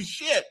 Holy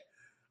shit.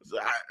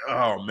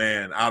 Oh,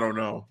 man. I don't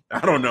know.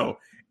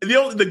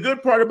 The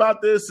good part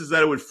about this is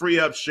that it would free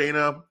up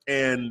Shayna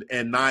and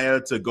Nia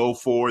to go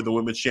for the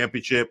women's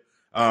championship,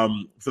 for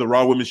the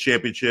Raw Women's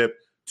Championship,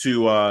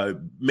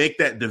 to make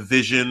that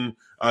division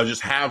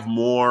just have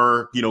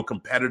more,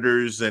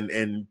 competitors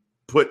and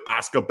put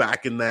Asuka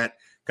back in that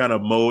kind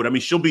of mode. I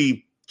mean, she'll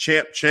be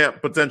champ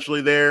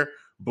potentially there,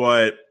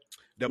 but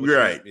you're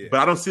right. Yeah.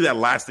 But I don't see that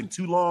lasting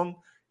too long.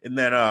 And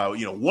then,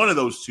 one of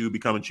those two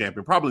becoming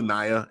champion, probably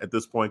Nia at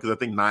this point, because I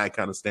think Nia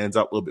kind of stands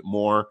out a little bit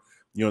more,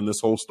 in this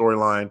whole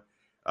storyline.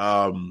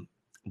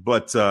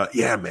 But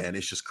yeah, man,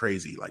 it's just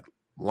crazy. Like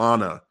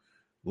Lana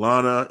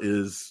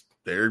is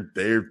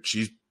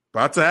she's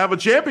about to have a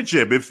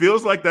championship. It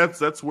feels like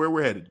that's where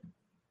we're headed.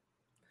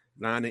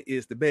 Lana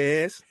is the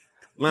best.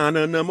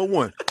 Lana number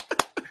one.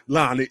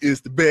 Lana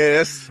is the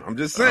best. I'm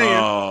just saying.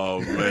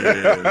 Oh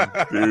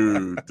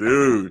man,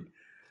 dude.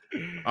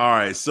 All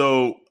right,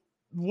 so.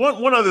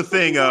 One other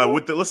thing,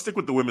 let's stick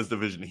with the women's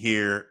division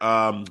here.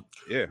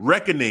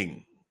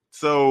 Reckoning.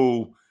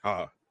 So,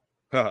 let's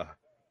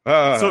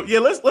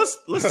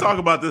talk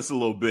about this a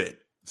little bit.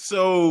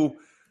 So,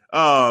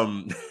 Ali,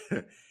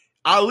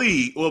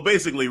 well,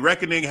 basically,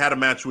 Reckoning had a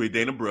match with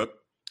Dana Brooke,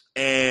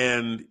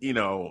 and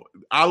Dana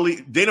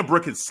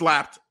Brooke had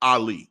slapped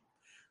Ali.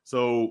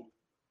 So,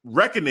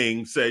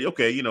 Reckoning said,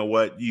 "Okay, you know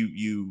what?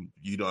 You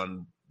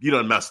done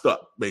messed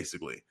up,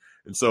 basically."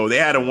 And so they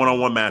had a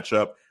one-on-one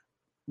matchup.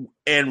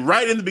 And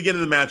right in the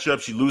beginning of the matchup,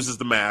 she loses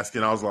the mask.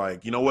 And I was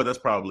like, you know what? That's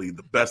probably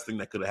the best thing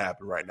that could have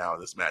happened right now in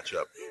this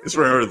matchup. It's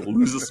for her to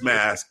lose this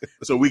mask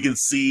so we can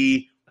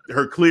see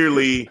her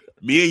clearly,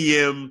 Mia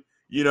Yim,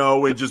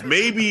 and just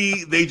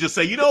maybe they just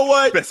say, you know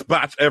what? Best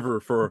botch ever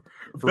for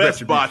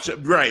best botch.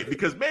 Right.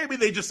 Because maybe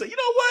they just say, you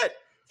know what?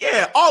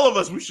 Yeah, all of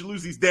us, we should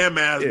lose these damn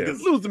masks. Yeah,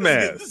 because lose the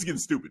mask. This is getting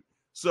stupid.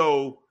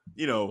 So,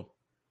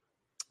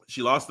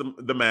 she lost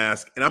the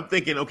mask. And I'm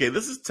thinking, okay,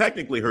 this is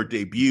technically her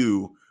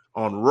debut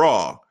on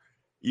Raw,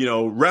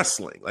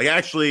 wrestling, like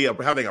actually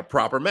having a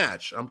proper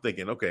match. I'm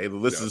thinking, okay,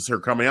 well, this is her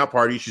coming out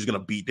party. She's going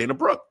to beat Dana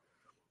Brooke.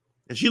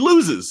 And she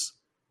loses.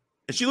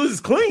 And she loses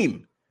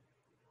clean.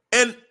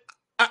 And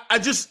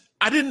I'm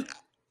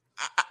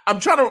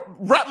trying to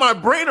wrap my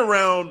brain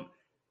around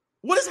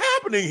what is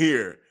happening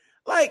here.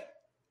 Like,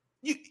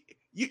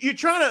 you're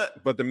trying to.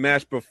 But the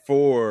match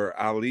before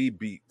Ali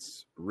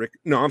beats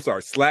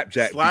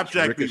Slapjack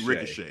beat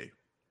Ricochet.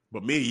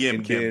 But Mia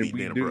Yim can't beat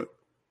Dana Brooke.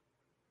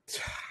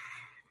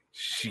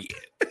 Shit.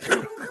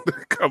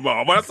 Come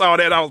on. When I saw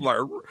that, I was like,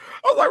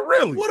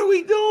 really? What are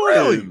we doing?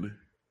 Really?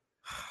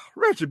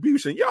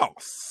 Retribution, y'all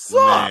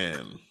suck. Man.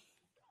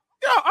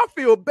 Y'all, I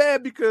feel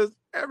bad because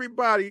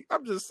everybody,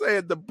 I'm just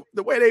saying,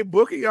 the way they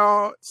book it,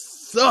 y'all,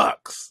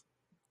 sucks.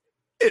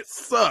 It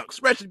sucks.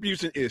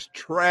 Retribution is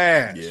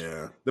trash.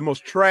 Yeah. The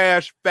most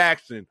trash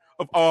faction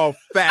of all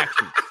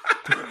factions.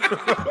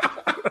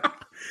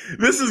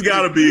 This has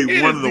got to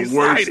be one of the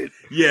worst.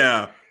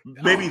 Yeah.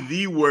 Maybe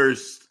the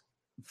worst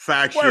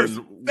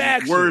faction,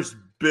 worst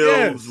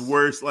builds,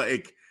 worst,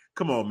 like,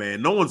 come on,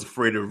 man. No one's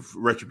afraid of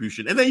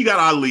Retribution. And then you got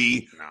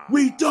Ali. Nah.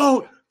 We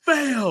don't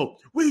fail.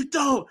 We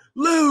don't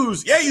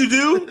lose. Yeah, you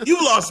do.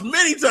 You lost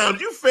many times.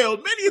 You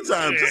failed many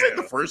times. This ain't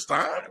the first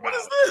time. What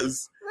is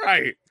this?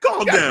 Right.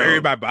 Calm down.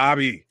 Married by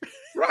Bobby.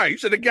 Right. You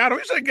should have got on.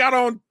 You should have got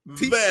on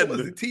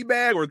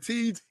T-Bag or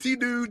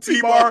T-Dude,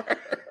 T-Bar.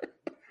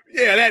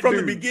 Yeah, that from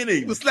dude. The beginning.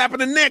 He was slapping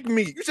the neck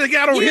meat. You should have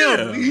got on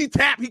him. He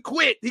tapped. He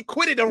quit. He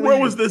quit it on Where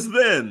was this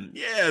then?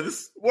 Yeah,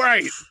 this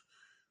right.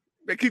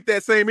 They keep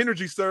that same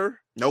energy, sir.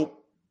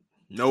 Nope.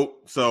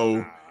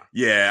 So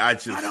yeah, I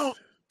don't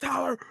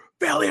tolerate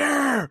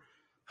failure.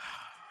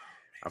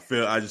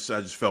 I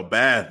just felt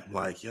bad.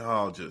 Like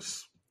y'all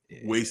just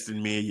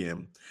wasting Mia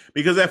Yim.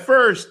 Because at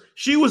first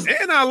she was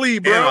and Ali,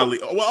 bro. And Ali.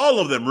 Well, all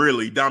of them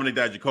really. Dominic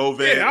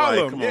Dijakovic. Yeah, all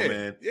of them. Come on,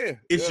 man. Yeah.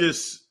 It's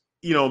just.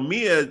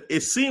 Mia,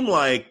 it seemed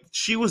like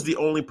she was the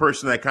only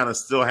person that kind of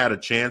still had a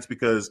chance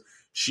because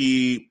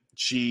she,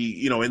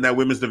 in that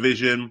women's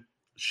division,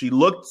 she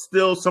looked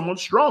still somewhat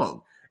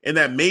strong and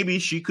that maybe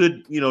she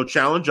could,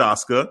 challenge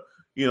Asuka,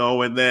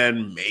 and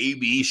then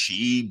maybe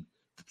she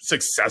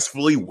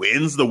successfully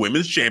wins the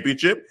women's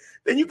championship,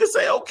 then you can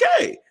say,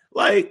 okay,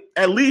 like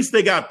at least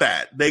they got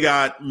that. They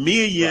got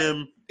Mia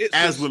Yim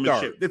as women's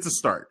champion. It's a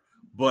start.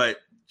 But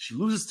she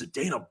loses to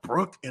Dana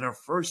Brooke in her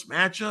first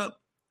matchup.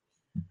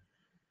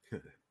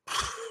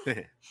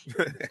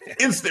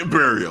 Instant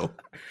burial.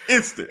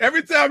 Instant.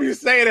 Every time you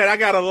say that, I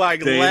gotta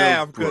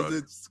laugh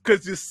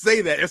because you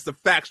say that it's a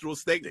factual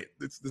statement.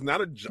 It's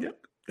not a joke. Yep.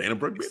 Dana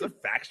Brooke, it's a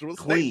factual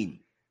clean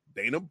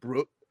statement. Dana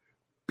Brooke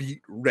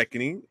beat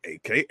Reckoning,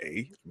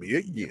 aka Mia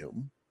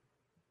Yim,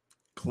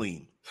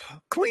 clean.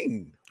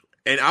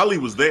 And Ali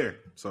was there,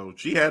 so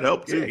she had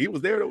help too. Yeah, he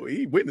was there.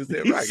 He witnessed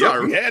that. He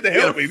had to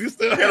help him. He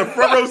still had a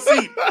front row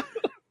seat.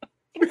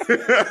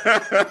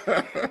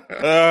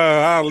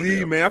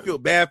 Ali, man, I feel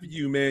bad for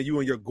you, man. You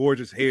and your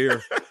gorgeous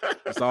hair,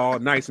 it's all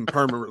nice and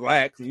permanent,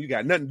 relaxed, and you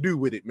got nothing to do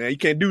with it, man. You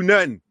can't do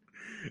nothing.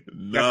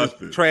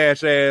 Nothing.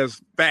 Trash ass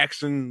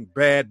faction,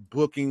 bad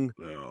booking.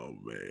 Oh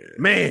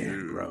man,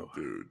 dude, bro,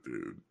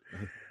 dude.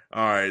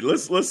 All right,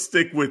 let's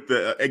stick with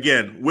the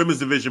again women's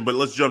division, but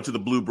let's jump to the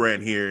blue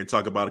brand here and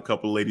talk about a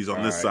couple of ladies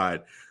on this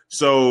side.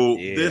 So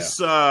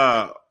this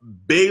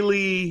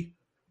Bayley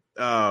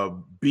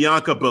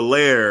Bianca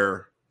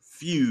Belair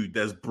feud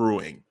that's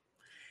brewing.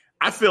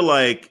 I feel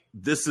like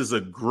this is a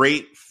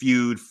great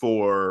feud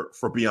for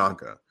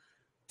Bianca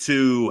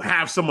to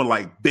have someone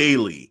like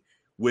Bayley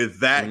with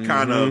that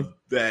kind of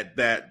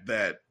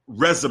that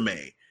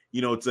resume,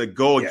 to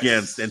go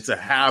against and to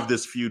have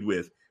this feud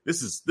with.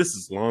 This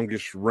is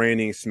longest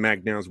reigning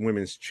SmackDown's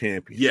women's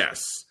champion.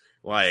 Yes.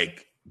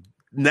 Like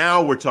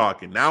now we're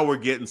talking. Now we're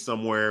getting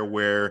somewhere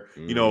where,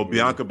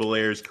 Bianca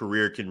Belair's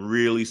career can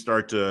really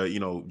start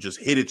to, just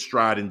hit its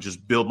stride and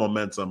just build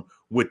momentum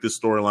with this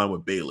storyline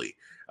with Bayley.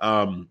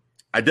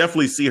 I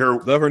definitely see her.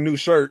 Love her new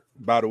shirt,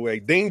 by the way.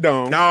 Ding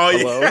dong. Oh,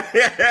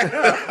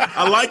 yeah.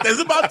 I like that. It's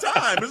about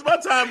time. It's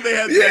about time they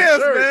had that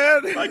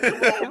shirt. Man. Like,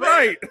 come on,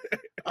 right.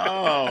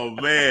 Oh,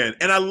 man.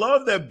 And I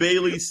love that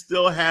Bayley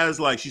still has,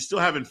 she's still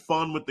having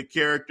fun with the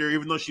character,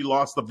 even though she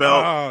lost the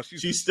belt. Oh,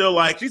 she's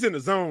still she's in the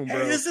zone, bro.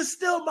 Hey, this is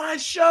still my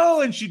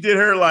show. And she did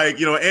her,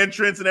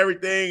 entrance and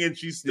everything. And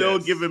she's still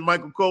giving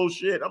Michael Cole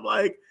shit. I'm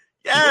like,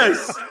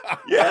 yes.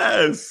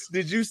 Yes.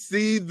 Did you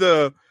see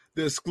the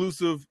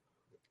exclusive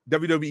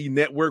WWE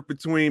network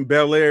between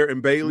Belair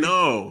and Bayley?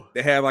 No.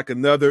 They had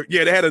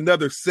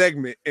another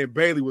segment and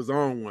Bayley was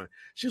on one.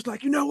 She was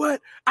like, you know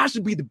what? I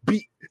should be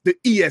the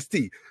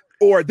EST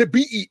or the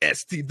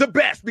BEST, the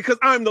best, because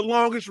I'm the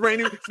longest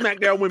reigning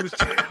SmackDown Women's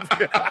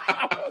Champion.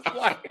 I was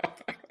like,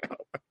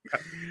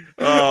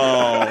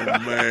 oh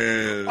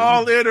man.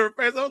 All in her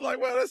face. I was like,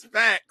 well, that's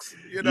facts.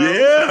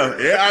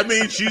 Yeah. I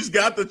mean, she's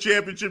got the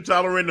championship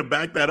title ring to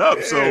back that up.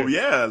 Yeah.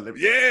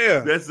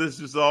 So that's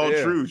just all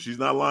true. She's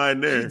not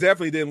lying there. She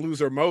definitely didn't lose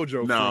her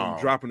mojo from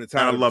dropping the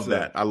title.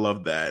 I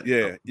love that.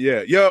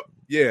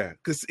 Yeah.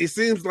 Because it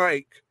seems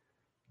like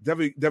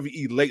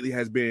WWE lately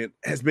has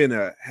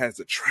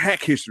a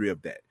track history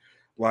of that.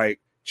 Like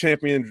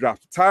champion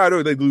drops the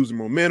title, they lose the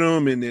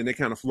momentum, and then they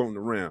kind of floating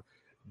around.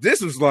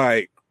 This is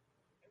like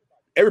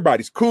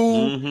everybody's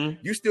cool. Mm-hmm.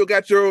 You still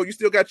got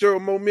your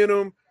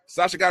momentum.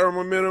 Sasha got her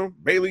momentum.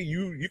 Bayley,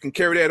 you can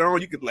carry that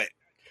on. You could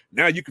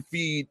now you can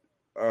feed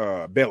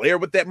Belair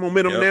with that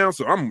momentum now.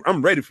 So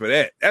I'm ready for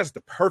that. That's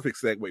the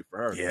perfect segue for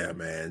her. Yeah,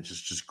 man.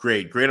 Just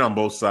great on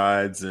both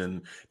sides.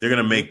 And they're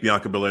gonna make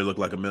Bianca Belair look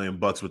like $1 million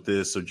with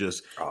this. So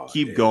just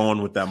keep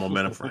going with that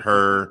momentum for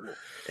her.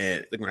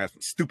 And they're gonna have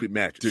some stupid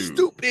matches.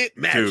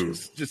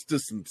 Just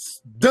some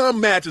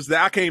dumb matches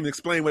that I can't even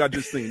explain what I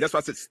just seen. That's why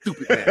I said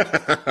stupid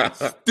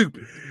matches.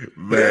 Stupid,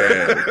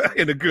 man,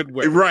 in a good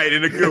way. Right,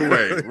 in a good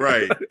way.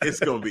 Right.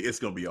 It's gonna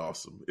be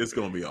awesome. It's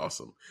gonna be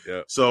awesome.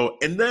 Yeah. So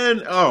and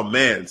then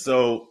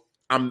so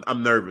I'm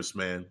nervous,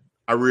 man.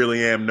 I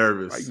really am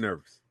nervous. Why you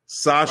nervous?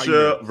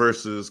 Sasha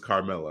versus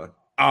Carmella.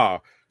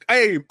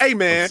 Hey,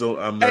 man.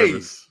 I'm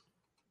nervous.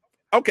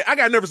 Hey. Okay, I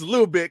got nervous a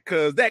little bit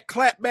because that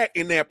clap back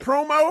in that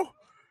promo.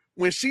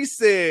 When she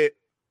said,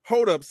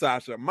 hold up,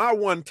 Sasha, my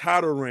one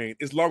title reign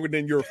is longer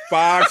than your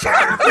 5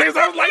 title reigns.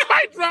 I was like,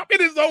 mic drop, it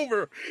is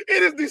over.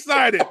 It is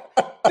decided.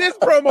 This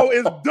promo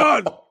is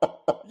done.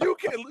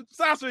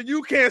 Sasha,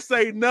 you can't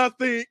say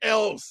nothing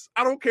else.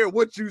 I don't care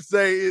what you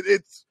say.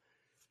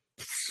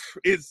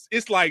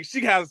 It's like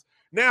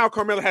now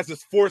Carmella has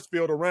this force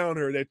field around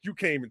her that you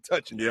can't even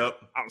touch it. Yep.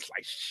 I was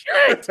like,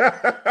 shit.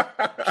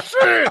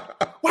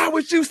 Why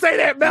would you say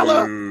that,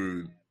 Bella?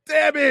 Dude.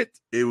 Damn it!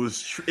 It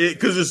was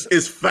because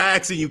it's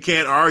facts and you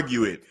can't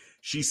argue it.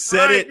 She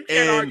said it,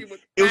 and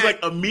it was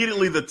like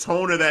immediately the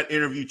tone of that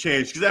interview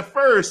changed. Because at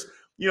first,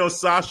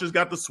 Sasha's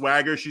got the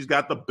swagger, she's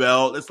got the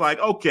belt. It's like,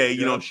 okay,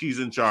 she's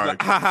in charge.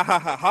 Like,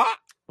 ha.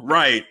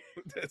 Right.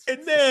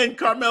 And then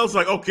Carmella's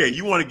like, okay,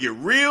 you want to get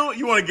real?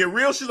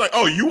 She's like,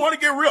 oh, you want to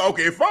get real?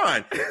 Okay,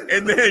 fine.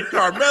 And then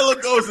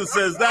Carmella goes and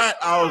says that.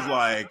 I was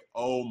like,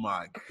 oh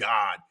my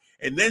God.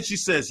 And then she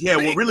says, yeah,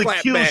 what really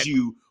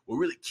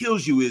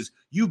kills you is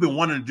you've been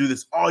wanting to do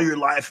this all your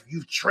life.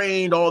 You've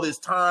trained all this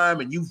time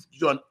and you've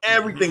done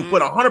everything,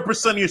 put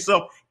 100% of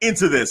yourself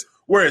into this.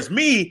 Whereas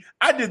me,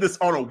 I did this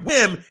on a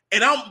whim,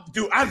 and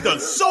I've done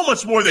so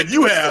much more than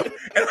you have,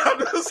 and I'm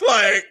just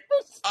like,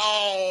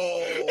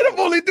 and I'm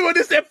only doing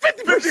this at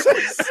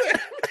 50%.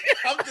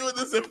 I'm doing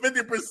this at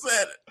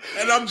 50%,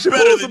 and I'm she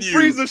better than some you.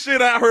 Frieza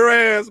shit out her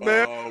ass,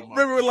 man.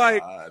 Remember,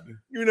 like, God.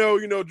 you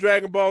know,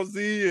 Dragon Ball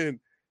Z,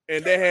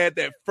 and they had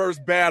that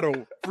first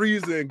battle,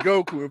 Frieza and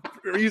Goku, and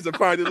Frieza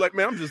finally like,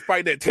 man, I'm just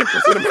fighting at 10%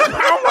 of my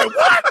power. I'm like,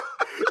 what?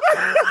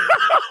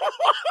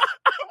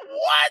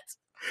 What?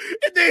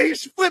 And then he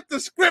flipped the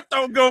script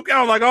on Goku.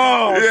 I was like,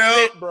 oh,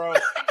 shit, bro.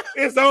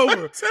 It's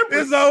over.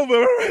 It's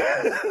over.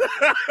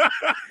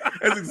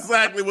 That's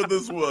exactly what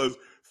this was.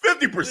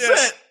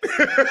 50%.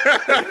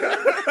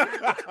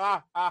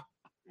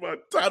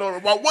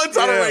 My one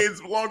title reign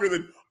is longer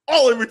than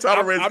every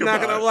title reigns. I'm not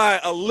gonna lie.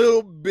 A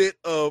little bit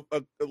of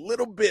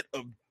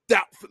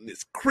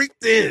doubtfulness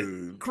creeped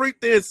in.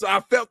 So I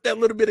felt that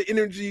little bit of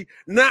energy.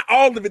 Not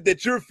all of it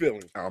that you're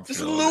feeling.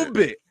 Just a little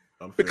bit.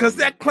 Because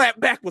that clap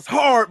back was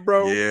hard,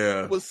 bro.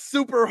 Yeah. It was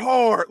super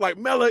hard. Like,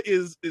 Mela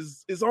is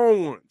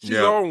on one. She's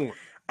on one.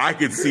 I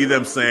could see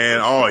them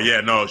saying, oh, yeah,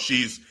 no,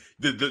 she's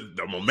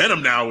the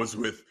momentum now is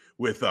with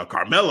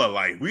Carmella.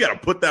 Like, we got to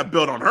put that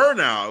belt on her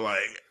now. Like,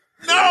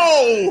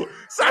 no,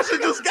 Sasha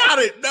just got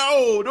it.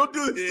 No, don't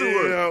do this to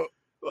her.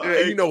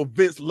 Like, you know,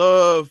 Vince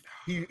love,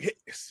 he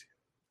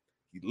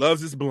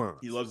loves his blondes.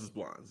 He loves his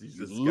blondes. He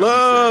just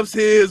loves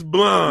his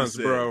blondes,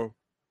 bro.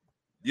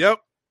 Yep.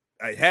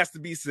 It has to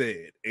be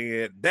said.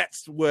 And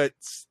that's when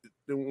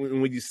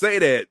you say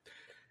that,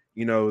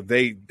 you know,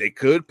 they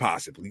could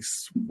possibly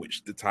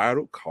switch the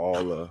title,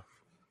 call a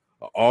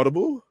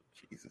audible.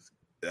 Jesus,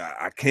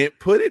 I can't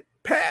put it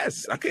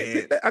past. I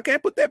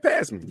can't put that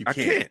past me.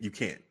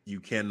 You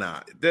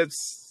cannot.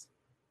 That's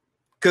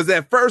because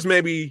at first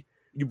maybe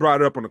you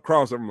brought it up on the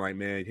cross. I'm like,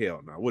 man,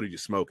 hell no. What are you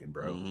smoking,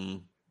 bro?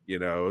 Mm-hmm. You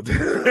know,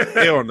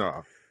 hell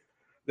no.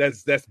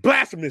 That's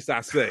blasphemous,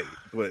 I say.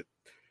 But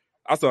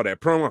I saw that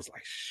promo. I was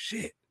like,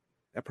 shit,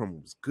 that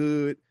promo was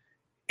good.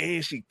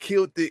 And she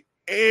killed it.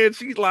 And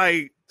she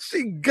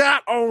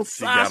got on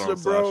Sasha,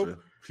 bro.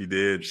 She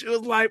did. She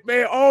was like,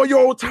 man, all your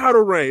old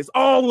title reigns,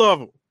 all of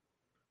them.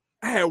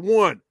 I had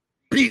one.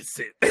 Beats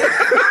it.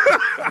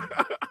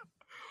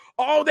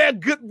 All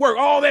that good work,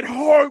 all that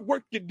hard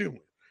work you're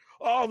doing,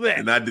 all that.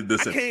 And I did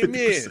this at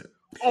 50%.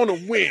 On a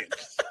win.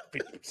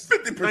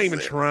 50%. Not even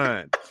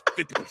trying.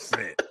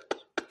 50%.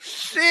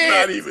 Shit.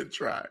 Not even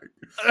trying.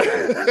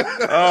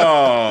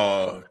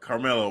 Oh,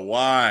 Carmella,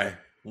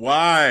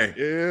 why?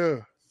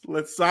 Yeah.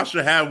 Let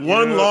Sasha have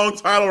one long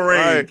title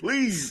reign,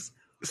 please.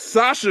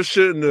 Sasha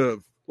shouldn't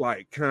have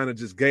kind of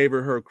just gave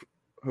her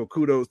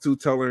kudos to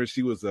telling her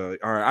she was all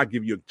right, I'll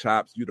give you a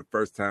chops. You the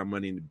first time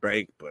Money in the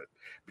Bank, but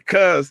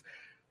because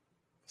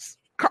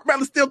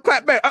Carmella still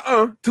clapped back.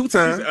 2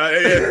 times.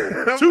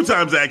 2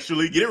 times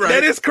actually. Get it right.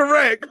 That is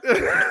correct.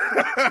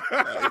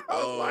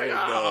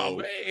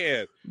 Oh,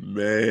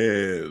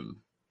 man.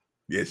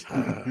 Yes.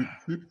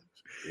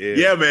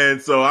 Yeah, man.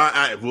 So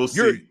we'll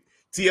see.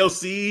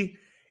 TLC,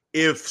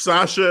 if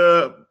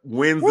Sasha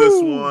wins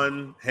this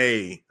one,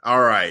 hey, all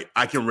right,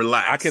 I can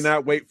relax. I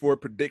cannot wait for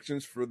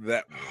predictions for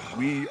that.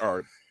 We're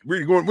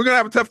gonna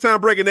have a tough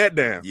time breaking that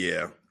down.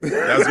 Yeah,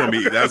 that's gonna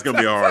be a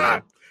hard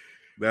one.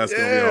 That's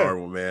gonna be a hard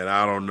one, man.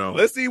 I don't know.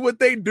 Let's see what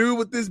they do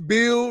with this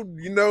build.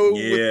 You know,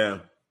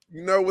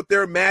 with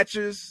their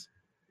matches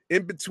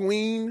in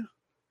between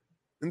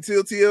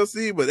until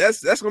TLC. But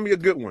that's gonna be a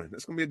good one.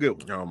 That's gonna be a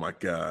good one. Oh my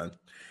God.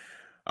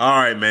 All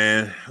right,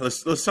 man.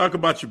 Let's talk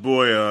about your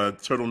boy,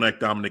 Turtleneck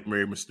Dominic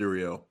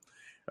Mysterio.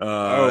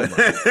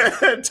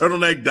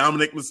 Turtleneck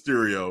Dominic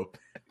Mysterio.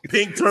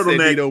 Pink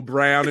turtleneck. Nino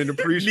Brown in the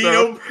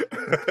pre-show.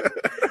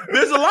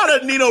 There's a lot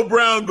of Nino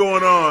Brown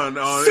going on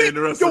in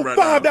the wrestling right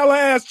now. $5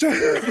 ass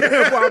change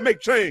before I make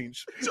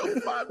change. Your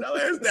 $5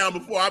 ass down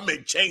before I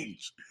make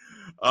change.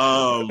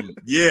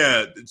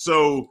 Yeah.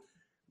 So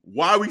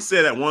why we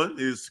say that one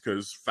is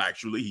because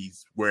factually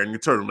he's wearing a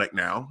turtleneck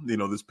now. You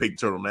know, this pink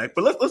turtleneck.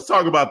 But let's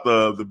talk about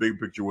the big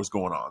picture. What's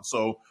going on?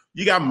 So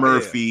you got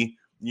Murphy.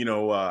 You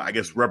know, I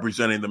guess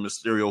representing the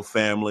Mysterio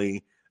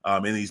family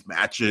in these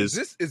matches.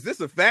 Is this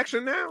a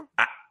faction now?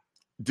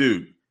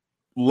 Dude,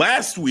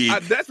 last week.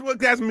 That's what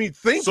got me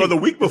thinking. So the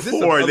week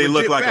before, they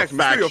looked like a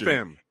faction.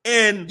 Family.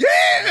 And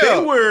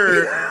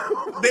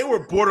they were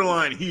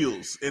borderline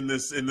heels in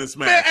this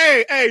match. Man,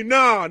 hey,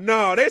 no.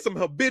 There's some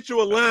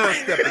habitual line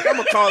steppers. I'm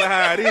going to call it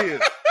how it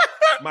is.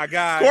 My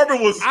guy.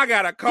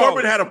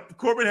 Corbin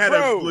had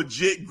a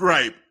legit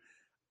gripe.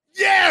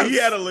 Yeah, he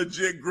had a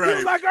legit gripe. He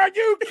was like, "Are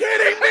you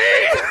kidding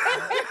me?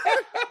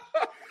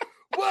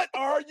 What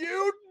are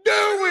you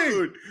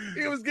doing?"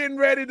 He was getting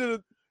ready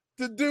to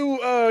do.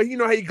 You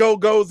know how he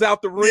goes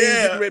out the ring.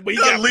 Yeah, ready, but he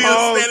got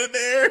Leo standing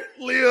there.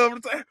 Leo,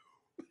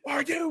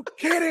 are you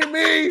kidding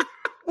me?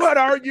 What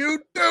are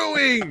you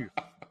doing?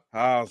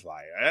 I was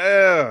like,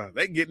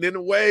 they getting in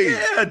the way.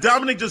 Yeah,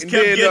 Dominic just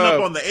kept getting up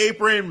on the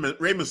apron.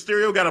 Rey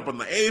Mysterio got up on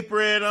the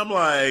apron. I'm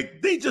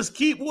like, they just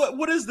keep,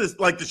 what is this?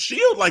 Like the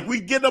Shield? Like we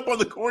getting up on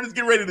the corners,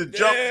 getting ready to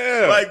jump.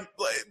 Yeah. Like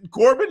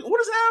Corbin,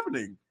 what is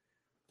happening?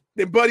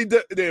 Then Buddy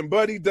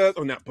does,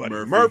 oh, not Buddy,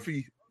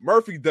 Murphy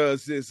Murphy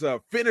does his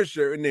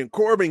finisher, and then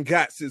Corbin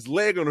got his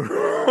leg on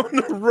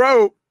the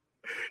rope.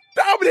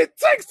 Dominic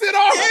takes it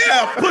off.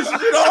 Yeah,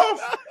 pushes it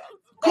off.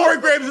 Corey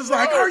Graves is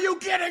like, "Are you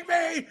kidding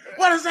me?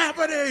 What is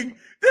happening?"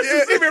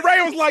 Even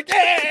Ray was like,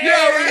 "Hey!"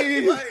 Yeah,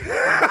 right.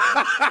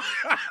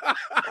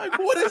 Like,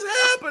 what is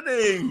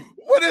happening?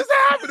 What is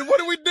happening? What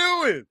are we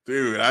doing,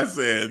 dude? I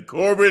said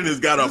Corbin has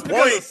got a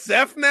point.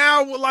 Seth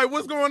now, like,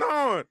 what's going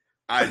on?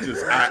 I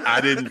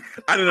didn't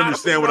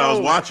understand what I was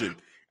watching.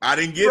 I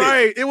didn't get it.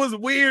 Right, it was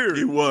weird.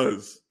 It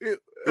was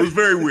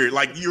very weird.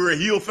 Like, you're a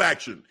heel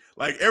faction.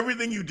 Like,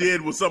 everything you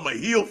did was something a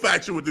heel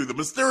faction would do. The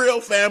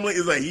Mysterio family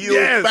is a heel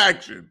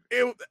faction.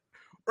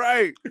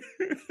 Right.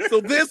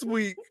 So this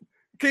week,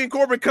 King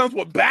Corbin comes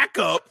with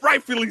backup,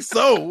 rightfully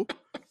so.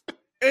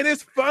 And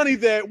it's funny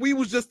that we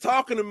was just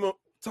talking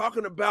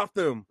about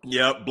them.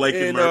 Yep, Blake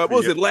and Murphy. What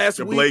was it, last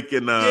week? Blake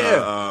and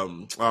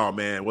oh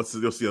man, what's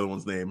the other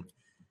one's name?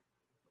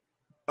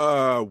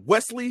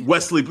 Wesley,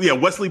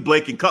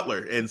 Blake and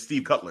Cutler and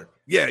Steve Cutler.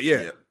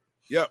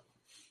 Yep.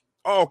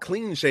 All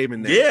clean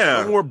shaven now.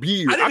 Yeah. No more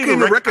beard. I couldn't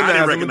even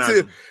recognize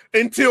him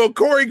until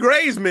Corey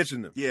Graves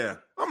mentioned them. Yeah.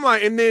 I'm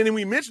like, and then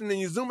we mentioned,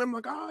 and you zoom in, I'm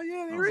like, oh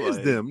yeah, there is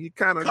them. You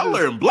kind of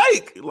Cutler and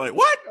Blake. Like,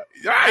 what?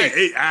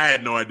 Right. I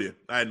had no idea.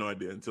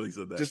 Until he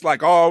said that. Just like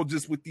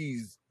just with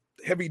these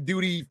heavy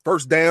duty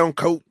first down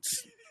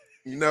coats,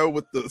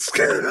 with the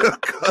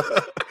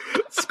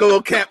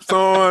skull caps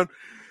on.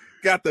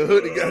 Got the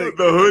hoodie, the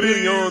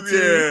hoodie on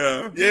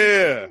too.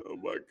 Yeah. Oh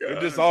my god.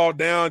 They're just all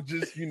down,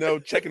 just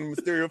checking the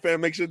Mysterio fan,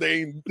 make sure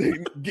they ain't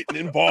getting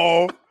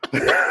involved.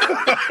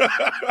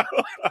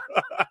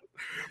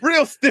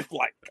 Real stiff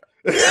like.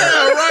 Yeah,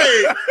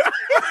 right.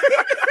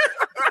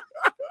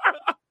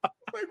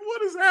 Like,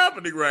 what is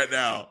happening right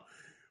now?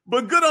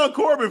 But good on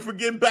Corbin for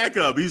getting back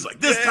up. He's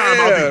like, this time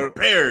I'll be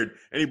prepared,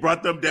 and he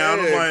brought them down.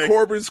 I'm like,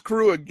 Corbin's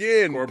crew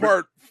again. What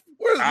version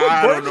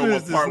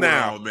is this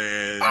now,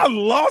 man? I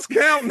lost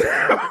count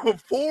now.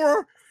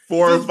 4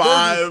 or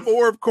 5.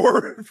 4 of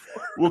Corbin.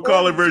 We'll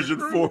call it version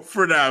 4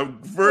 for now.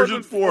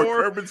 Version 4.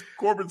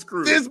 Corbin's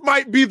crew. This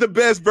might be the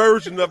best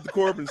version of the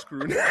Corbin's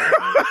crew.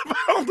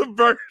 The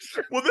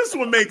version. Well, this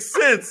one makes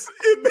sense.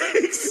 It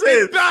makes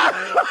sense.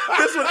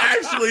 This one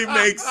actually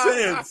makes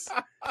sense.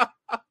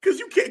 Because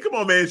you can't, come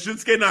on, man.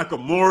 Shinsuke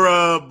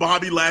Nakamura,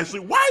 Bobby Lashley.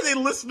 Why are they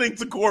listening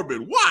to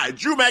Corbin? Why?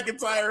 Drew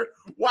McIntyre?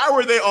 Why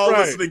were they all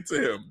listening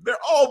to him? They're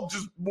all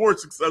just more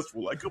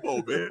successful. Like, come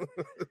on, man.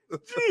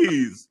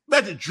 Jeez.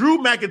 Imagine Drew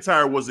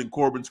McIntyre was in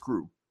Corbin's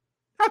crew.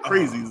 How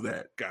crazy is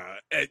that? God.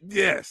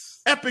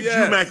 Yes. Epic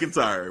Drew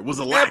McIntyre was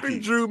a lackey.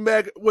 Epic Drew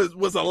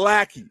was a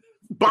lackey.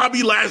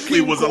 Bobby Lashley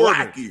King was Corbin. a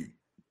lackey.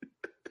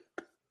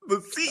 The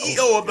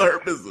CEO of the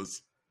Hurt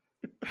Business.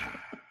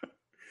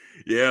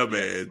 Yeah,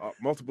 man.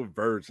 Multiple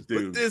versions,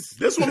 dude.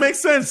 This one makes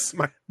sense.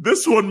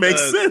 This one makes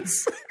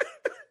sense.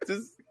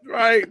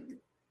 Right.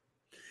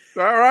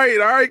 All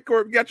right,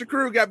 Corbin. Got your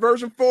crew. Got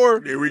version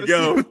 4. Here we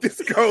go. See what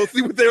this goes.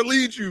 See what they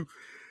lead you.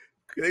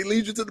 They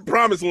lead you to the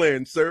promised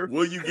land, sir.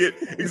 Will you get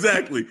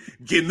exactly?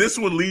 Can this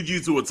one lead you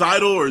to a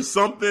title or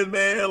something,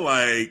 man?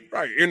 Like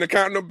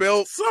Intercontinental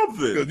belt,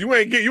 something.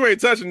 Because you ain't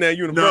touching that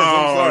universe. No,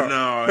 hell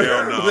no,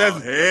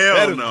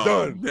 that is no,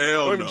 done.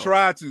 Hell don't even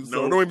try to.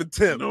 So don't even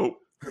tempt. Nope.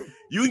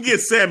 You can get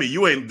Sammy.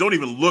 Don't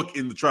even look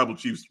in the Tribal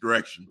Chief's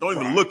direction. Don't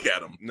even look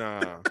at him.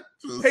 Nah.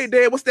 Hey,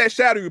 Dad, what's that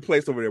shadow you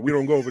placed over there? We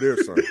don't go over there,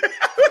 son.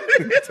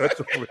 Touch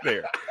over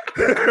there.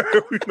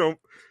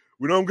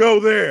 We don't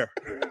go there.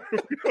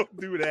 We don't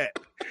do that.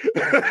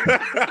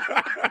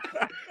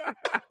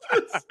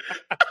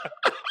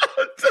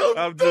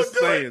 I'm just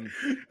saying.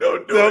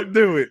 Don't do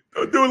it.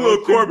 Don't do it,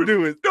 little Corbin.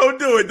 Do it. Don't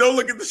do it. Don't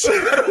look at the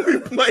shadowy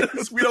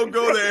place. We don't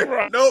go there.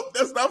 Right. Nope,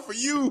 that's not for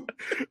you.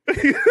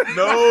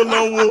 No,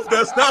 Lone Wolf,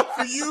 that's not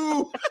for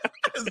you.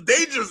 There's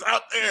dangers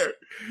out there.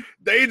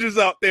 Dangers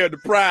out there, the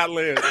Pride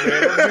Lands,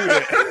 man. Don't do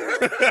that.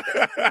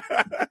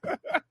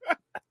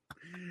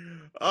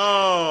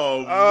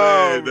 Oh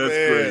man,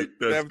 that's great.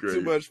 That's great.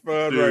 Too much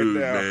fun, dude,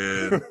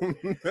 right now.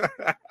 Man.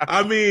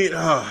 I mean,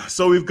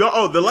 so we've got.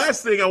 Oh, the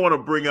last thing I want to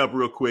bring up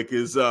real quick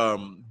is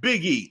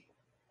Big E.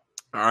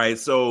 All right,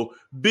 so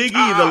Big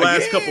E the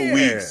last couple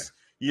weeks,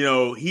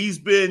 he's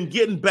been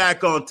getting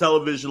back on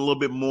television a little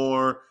bit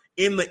more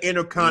in the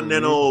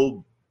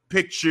Intercontinental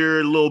picture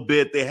a little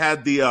bit. They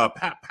had the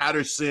Pat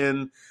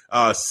Patterson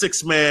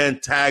 6-man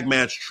tag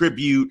match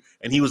tribute,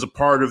 and he was a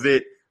part of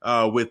it.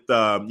 With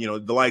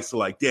the likes of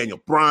like Daniel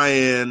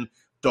Bryan,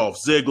 Dolph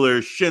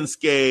Ziggler,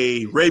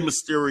 Shinsuke, Rey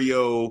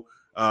Mysterio,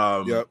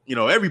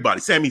 everybody,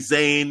 Sami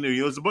Zayn,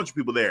 there's a bunch of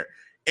people there.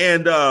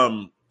 And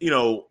how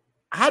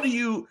do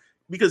you,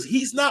 because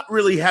he's not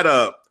really had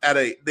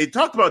they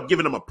talked about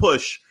giving him a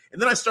push,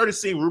 and then I started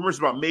seeing rumors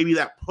about maybe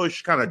that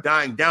push kind of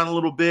dying down a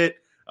little bit.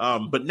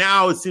 But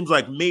now it seems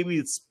like maybe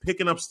it's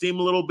picking up steam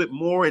a little bit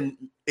more, and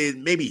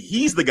maybe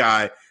he's the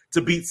guy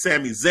to beat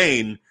Sami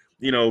Zayn.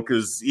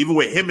 Because even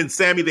with him and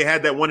Sammy, they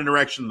had that one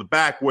interaction in the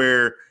back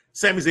where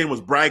Sami Zayn was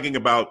bragging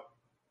about,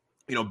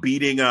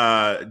 beating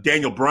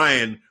Daniel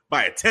Bryan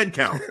by a 10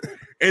 count.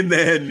 And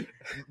then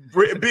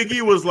Big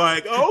E was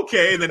like, oh,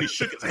 okay. And then he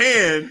shook his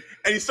hand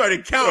and he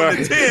started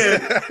counting to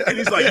 10. And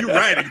he's like, you're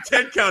right. A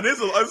 10 count is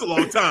a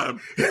long time.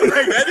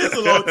 Like, that is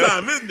a long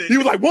time, isn't it? He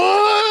was like,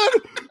 1,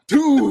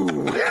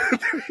 2,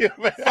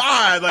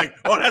 5. Like,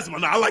 oh, that's my,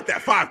 I like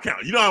that 5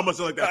 count. You know how much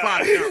I like that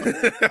 5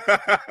 count.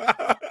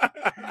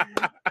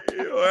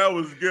 That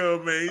was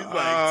good, man. He's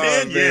like,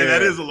 10, man. Yeah,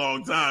 that is a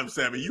long time,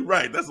 Sammy. You're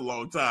right. That's a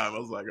long time. I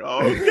was like, oh,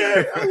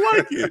 okay. I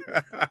like it.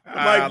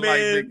 I'm like,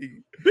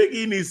 man, Big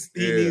E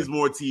needs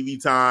more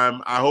TV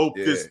time. I hope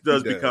this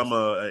does become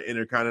an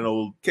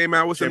intercontinental. Came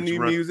out with some new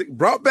music.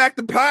 Brought back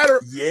the powder.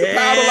 Yeah. The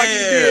powder like he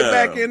did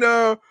back in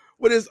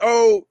with his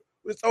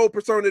old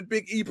persona,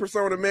 Big E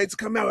persona, man, to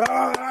come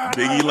out.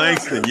 Big E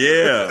Langston,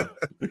 yeah.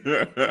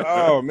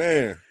 Oh,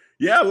 man.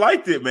 Yeah, I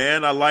liked it,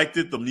 man. I liked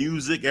it. The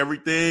music,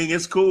 everything.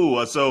 It's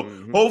cool. So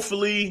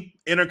hopefully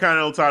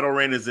Intercontinental title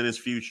reign is in his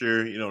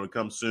future, to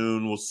come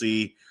soon. We'll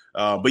see.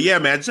 But yeah,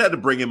 man, I just had to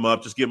bring him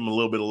up, just give him a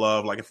little bit of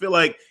love. Like, I feel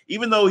like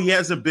even though he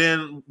hasn't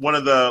been one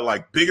of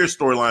the bigger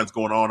storylines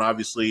going on,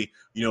 obviously,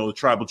 the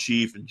Tribal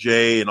Chief and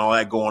Jay and all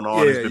that going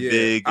on has been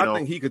big. I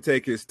think he could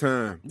take his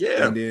time.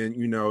 Yeah. And then,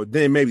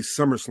 then maybe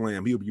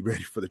SummerSlam, he'll be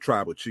ready for the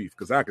Tribal Chief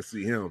because I could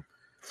see him.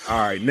 All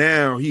right,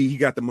 now he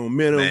got the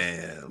momentum.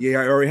 Man. Yeah,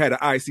 I already had an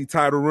IC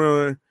title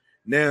run.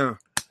 Now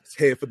it's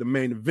head for the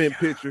main event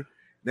picture.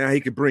 Now he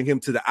can bring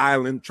him to the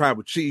island,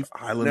 Tribal Chief.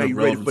 Now you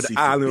ready for the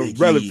island of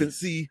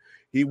relevancy.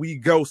 Here we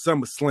go,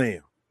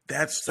 SummerSlam.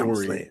 That's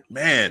SummerSlam.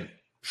 Man.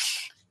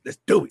 Let's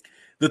do it.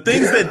 The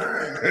things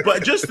that,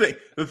 but just the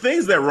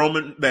things that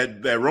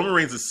Roman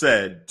Reigns has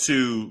said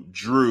to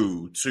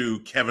Drew,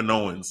 to Kevin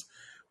Owens,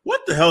 what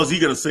the hell is he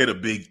going to say to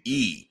Big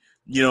E?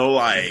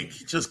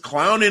 Just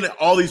clowning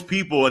all these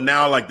people. And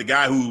now the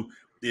guy who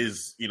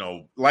is,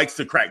 likes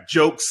to crack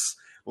jokes,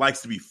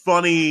 likes to be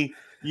funny,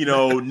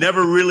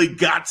 never really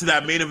got to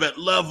that main event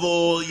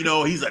level.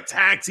 He's a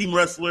tag team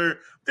wrestler.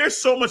 There's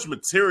so much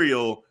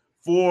material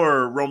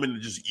for Roman to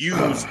just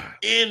use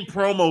in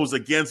promos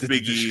against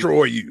Big E.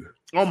 Destroy you.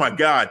 Oh my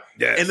God.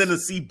 Yes. And then to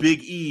see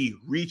Big E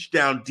reach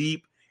down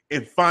deep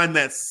and find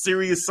that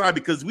serious side,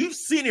 because we've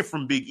seen it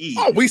from Big E.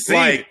 Oh, we see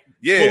it.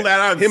 Yeah, pull that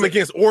out him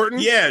against Orton.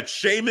 Yeah,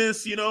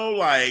 Sheamus, he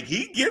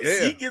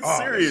gets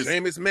serious.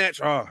 Sheamus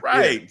match.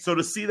 Right. Yeah. So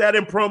to see that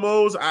in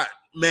promos,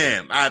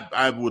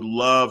 I would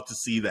love to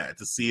see that.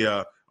 To see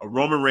a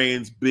Roman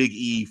Reigns Big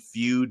E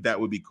feud,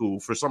 that would be cool.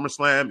 For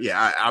SummerSlam,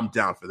 yeah, I'm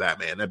down for that,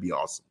 man. That'd be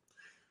awesome.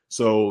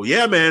 So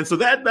yeah, man. So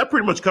that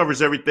pretty much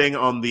covers everything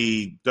on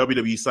the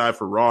WWE side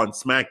for Raw and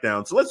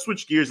SmackDown. So let's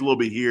switch gears a little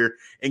bit here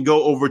and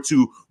go over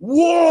to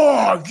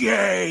War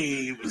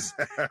Games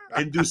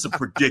and do some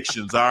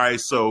predictions. All right.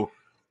 So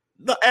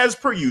as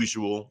per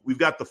usual, we've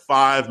got the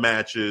 5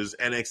 matches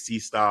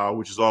NXT style,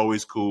 which is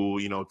always cool,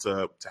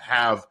 to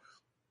have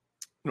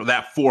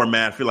that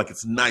format. I feel like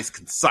it's a nice,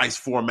 concise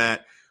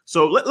format.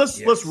 So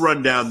let's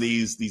run down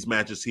these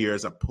matches here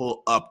as I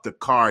pull up the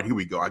card. Here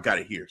we go. I got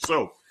it here.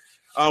 So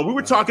we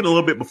were talking a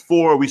little bit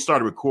before we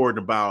started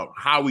recording about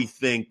how we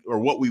think or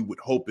what we would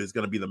hope is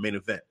going to be the main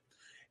event.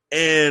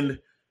 And,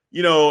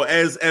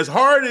 as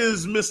hard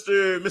as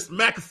Mr.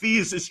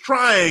 McAfee is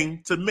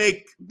trying to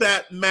make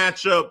that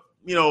matchup,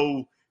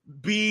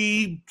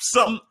 be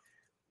something.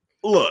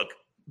 Look,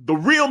 the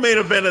real main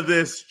event of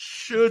this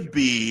should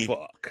be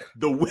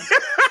the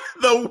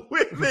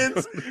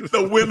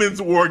women's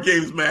War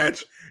Games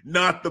match,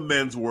 not the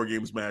men's War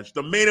Games match.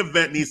 The main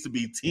event needs to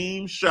be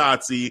Team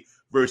Shotzi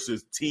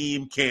versus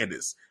Team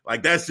Candice.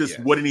 That's just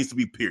what it needs to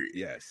be, period.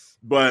 Yes.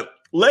 But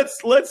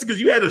let's because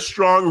you had a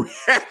strong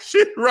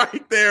reaction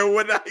right there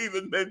when I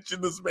even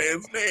mentioned this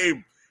man's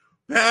name,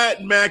 Pat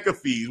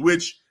McAfee,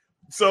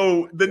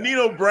 so the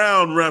Nino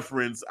Brown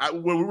reference,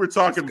 when we were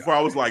talking before,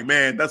 I was like,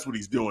 man, that's what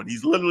he's doing.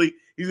 He's got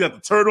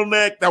the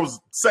turtleneck. That was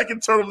the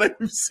second turtleneck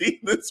we've seen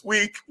this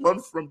week. One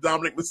from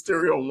Dominic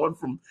Mysterio and one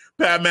from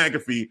Pat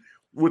McAfee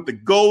with the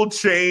gold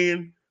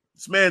chain.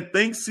 This man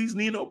thinks he's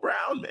Nino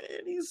Brown,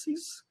 man.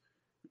 He's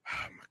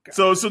oh my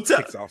God. So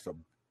kicks off a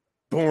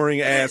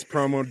boring ass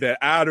promo that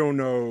I don't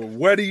know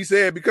what he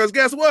said, because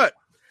guess what?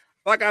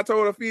 Like I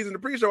told Hafiz in the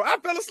pre-show, I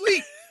fell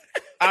asleep.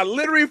 I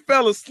literally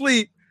fell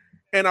asleep,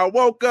 and I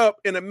woke up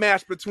in a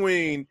match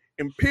between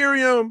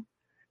Imperium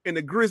and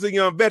the Grizzly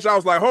Young Vets. I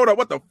was like, hold up,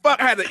 what the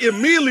fuck? I had to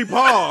immediately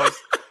pause.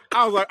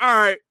 I was like, all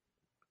right,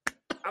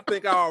 I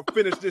think I'll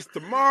finish this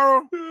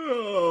tomorrow.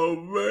 Oh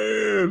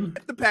man.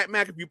 The Pat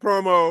McAfee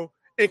promo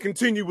and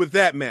continue with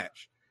that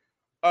match.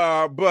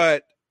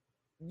 But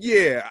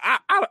yeah, I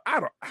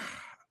don't.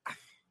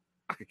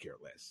 I could care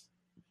less.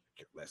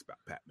 Care less about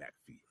Pat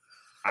McAfee.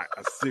 I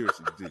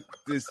seriously do.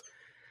 This,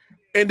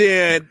 and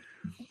then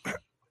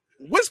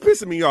what's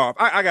pissing me off?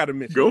 I got to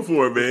mention. Go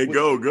for it, man.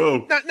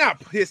 Go.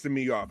 Not pissing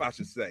me off, I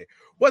should say.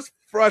 What's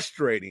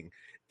frustrating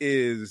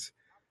is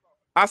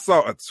I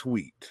saw a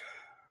tweet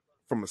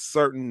from a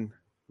certain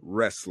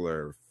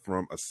wrestler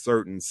from a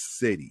certain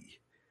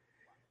city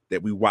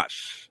that we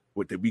watch,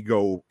 that we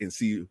go and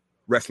see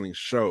wrestling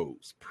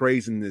shows,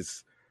 praising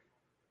this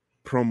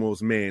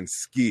promos man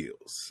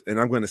skills. And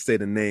I'm going to say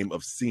the name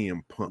of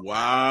CM Punk.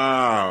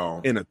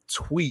 Wow. In a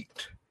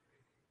tweet,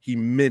 he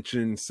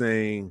mentioned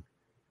saying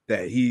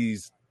that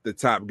he's the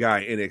top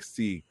guy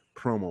NXT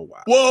promo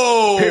wise.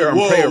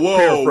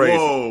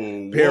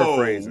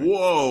 Paraphrasing.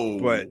 Whoa.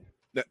 But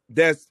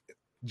that's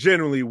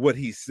generally what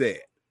he said.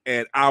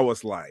 And I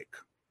was like,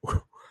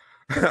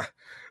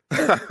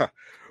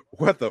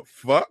 what the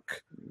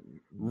fuck?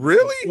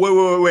 Really?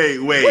 Wait.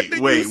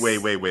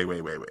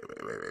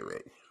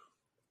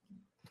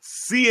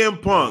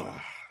 CM Punk,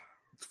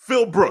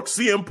 Phil Brooks,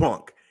 CM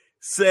Punk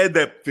said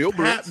that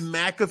Pat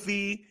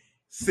McAfee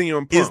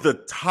CM Punk is the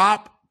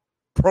top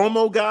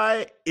promo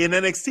guy in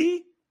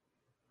NXT?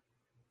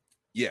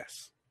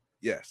 Yes.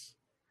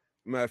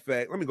 Matter of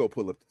fact, let me go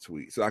pull up the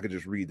tweet so I can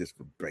just read this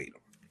verbatim.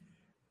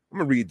 I'm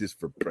gonna read this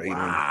verbatim.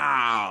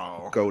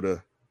 Wow. Go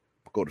to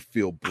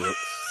Phil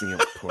Brooks, CM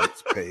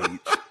Punk's page.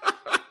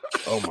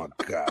 Oh my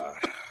God.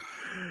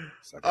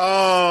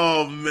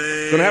 Oh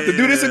man. Gonna have to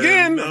do this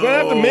again. No. I'm gonna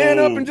have to man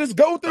up and just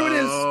go through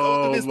this.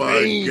 Go through this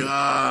pain. Oh my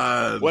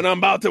God. What I'm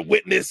about to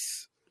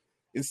witness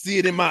and see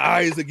it in my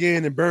eyes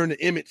again and burn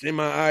the image in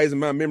my eyes and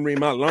my memory,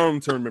 my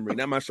long-term memory,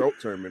 not my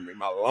short-term memory,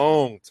 my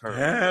long-term.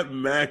 Pat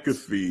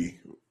McAfee.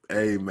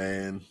 Hey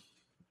man.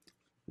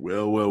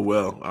 Well.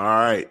 All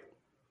right.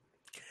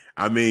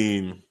 I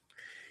mean,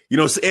 you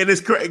know, and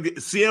it's correct.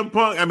 CM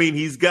Punk, I mean,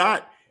 he's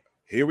got.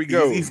 Here we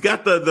go. He's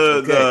got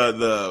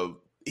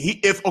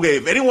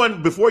if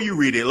anyone, before you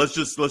read it, let's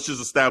just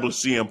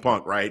establish CM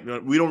Punk, right?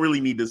 We don't really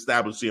need to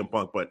establish CM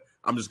Punk, but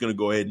I'm just going to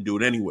go ahead and do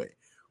it anyway.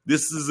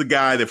 This is a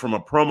guy that from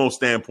a promo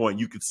standpoint,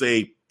 you could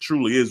say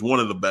truly is one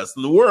of the best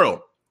in the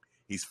world.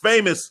 He's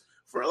famous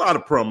for a lot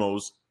of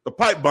promos. The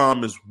pipe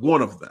bomb is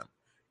one of them.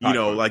 You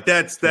know, like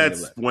that's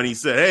when he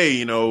said, hey,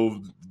 you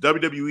know,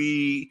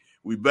 WWE,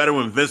 we better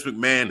when Vince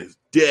McMahon is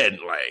dead.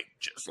 Like,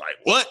 just like,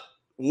 what?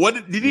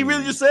 What did he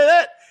really just say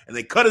that? And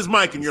they cut his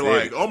mic, and you're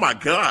like, "Oh my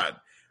God,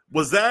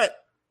 was that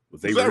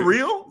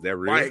real? Is that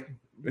real? Like,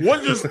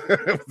 what just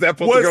was that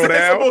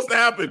supposed to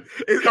happen?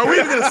 Are we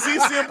going to see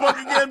CM Punk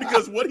again?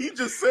 Because what he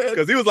just said,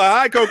 because he was like,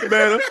 "Hi, Coca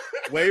Man,"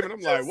 waving.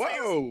 I'm like,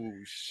 "Whoa,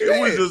 shit!"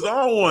 It was his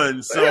own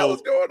one. So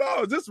what's going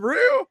on? Is this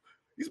real?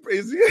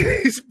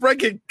 He's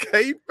breaking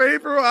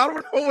kayfabe. I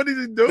don't know what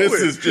he's doing. This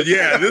is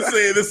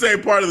this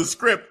ain't part of the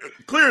script.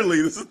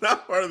 Clearly, this is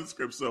not part of the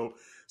script. So,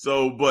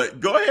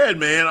 but go ahead,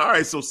 man. All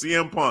right, so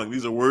CM Punk.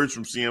 These are words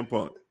from CM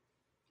Punk.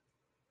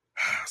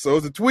 So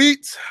the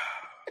tweets.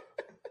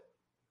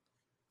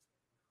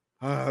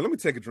 Let me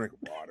take a drink of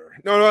water.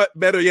 No,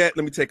 better yet,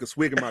 let me take a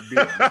swig of my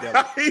beer.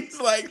 He's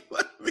like,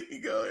 let me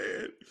go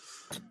ahead.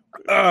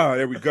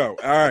 There we go.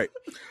 All right.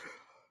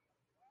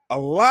 A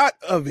lot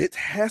of it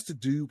has to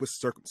do with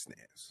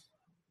circumstance,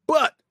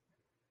 but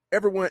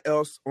everyone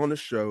else on the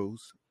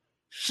shows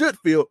should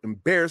feel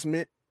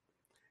embarrassment,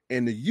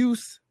 and the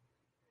youth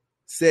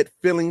said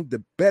feeling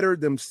to better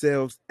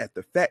themselves at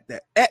the fact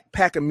that at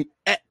Pat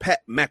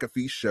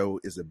McAfee's show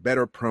is a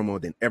better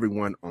promo than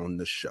everyone on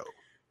the show.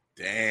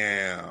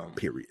 Damn.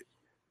 Period.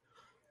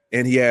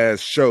 And he has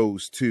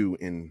shows too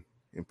in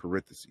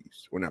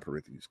parentheses. Well, not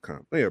parentheses.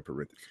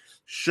 Parentheses.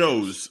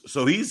 Shows.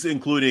 So he's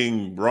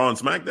including Raw and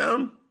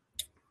SmackDown?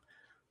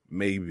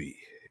 Maybe.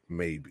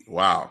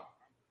 Wow.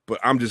 But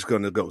I'm just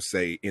gonna go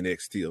say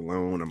NXT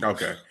alone.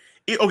 Okay,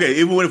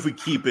 even if we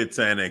keep it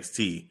to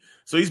NXT.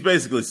 So he's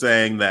basically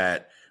saying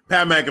that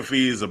Pat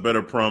McAfee is a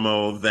better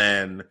promo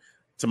than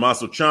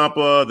Tommaso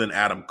Ciampa, than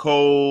Adam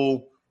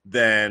Cole,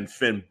 than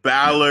Finn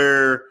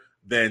Balor,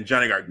 than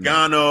Johnny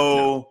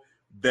Gargano,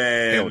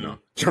 than... Hell no.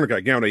 Johnny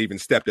Gargano even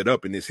stepped it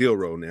up in this heel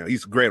role now.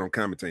 He's great on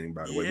commentating,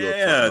 by the way.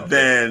 Yeah,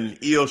 then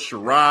Io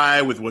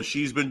Shirai with what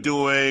she's been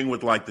doing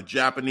with like the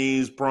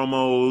Japanese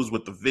promos,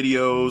 with the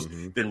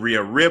videos, then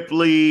Rhea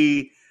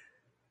Ripley.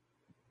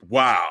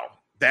 Wow,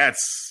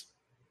 that's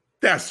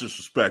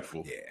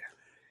disrespectful. Yeah.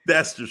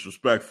 That's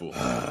disrespectful.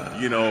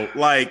 You know,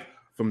 like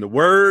from the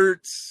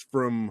words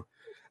from,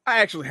 I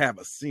actually have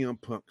a CM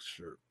Punk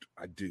shirt.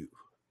 I do.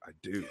 A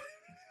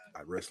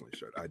wrestling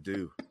shirt. I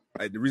do.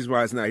 The reason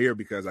why it's not here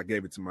because I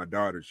gave it to my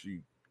daughter. She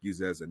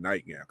used it as a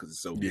nightgown because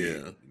it's so big.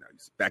 You know,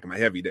 it's back in my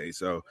heavy days.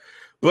 So,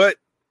 but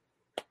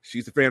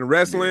she's a fan of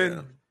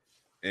wrestling,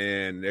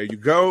 and there you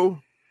go.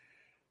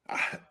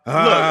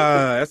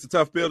 That's a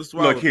tough pill to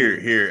swallow. Look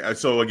here.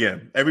 So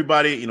again,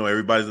 everybody's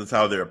entitled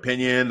to their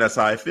opinion. That's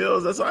how it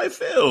feels.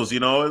 You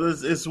know,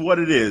 it's what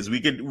it is.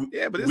 But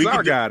it's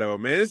our guy though,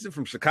 man. This is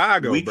from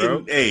Chicago,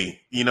 bro.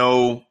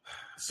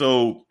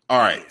 So all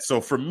right.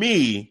 So for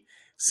me,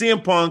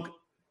 CM Punk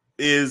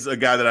is a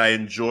guy that I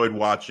enjoyed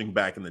watching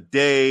back in the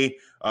day.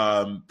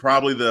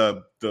 Probably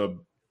the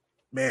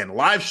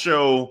live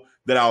show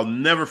that I'll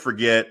never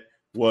forget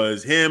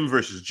was him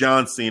versus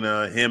John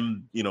Cena,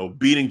 him, you know,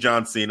 beating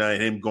John Cena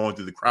and him going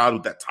through the crowd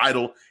with that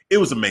title. It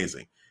was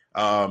amazing.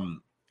 But,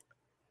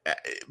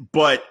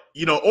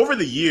 you know, over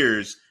the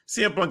years,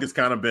 CM Punk has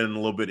kind of been a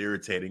little bit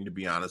irritating, to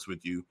be honest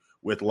with you,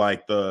 with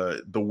like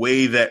the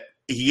way that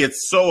he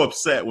gets so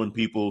upset when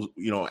people,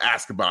 you know,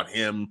 ask about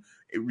him,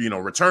 you know,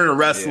 returning to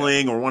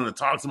wrestling or wanting to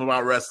talk to him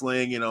about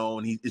wrestling, you know,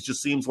 and it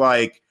just seems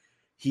like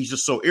he's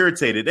just so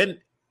irritated. And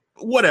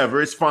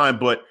whatever, it's fine.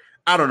 But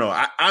I don't know.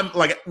 I'm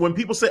like, when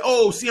people say,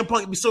 "Oh, CM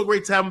Punk, it'd be so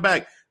great to have him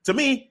back," to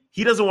me,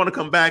 he doesn't want to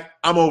come back.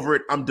 I'm over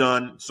it. I'm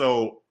done.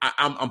 So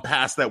I'm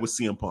past that with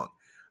CM Punk.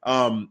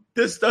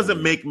 This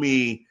doesn't make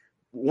me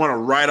want to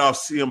write off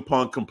CM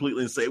Punk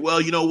completely and say,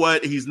 well, you know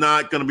what? He's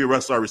not going to be a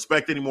wrestler I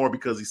respect anymore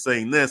because he's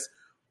saying this.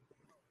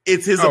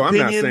 It's his opinion.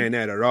 I'm not saying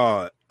that at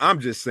all. I'm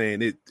just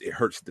saying it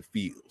hurts the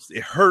feels.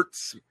 It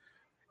hurts.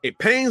 It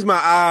pains my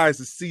eyes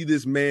to see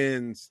this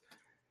man's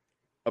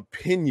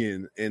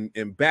opinion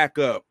and back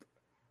up,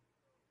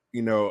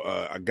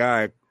 a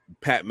guy,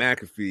 Pat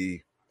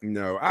McAfee.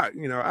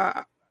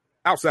 I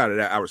outside of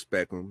that, I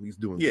respect him. He's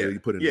doing good. He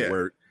put in the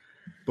work.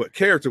 But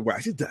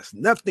character-wise, he does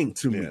nothing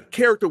to me.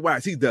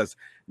 Character-wise, he does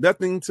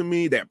nothing to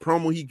me. That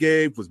promo he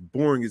gave was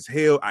boring as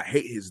hell. I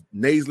hate his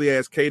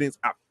nasally-ass cadence.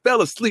 I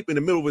fell asleep in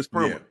the middle of his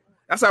promo. Yeah.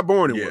 That's how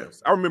boring it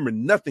was. I remember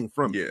nothing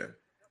from it.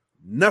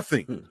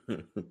 Nothing.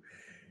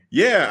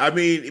 Yeah, I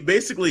mean,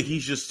 basically,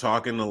 he's just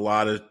talking a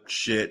lot of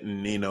shit,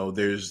 and,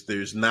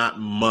 there's not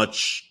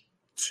much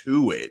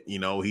to it.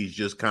 He's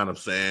just kind of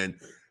saying,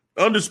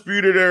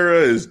 Undisputed Era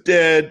is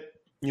dead.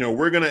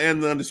 We're going to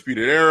end the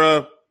Undisputed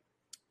Era.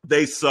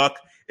 They suck.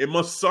 It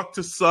must suck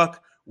to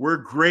suck. We're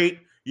great.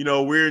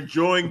 We're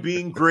enjoying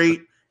being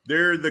great.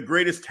 They're the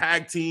greatest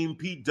tag team.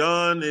 Pete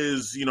Dunne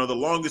is, the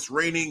longest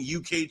reigning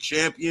UK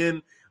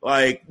champion.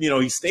 Like,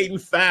 he's stating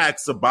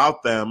facts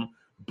about them,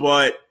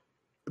 but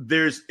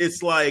we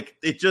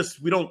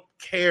don't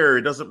care.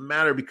 It doesn't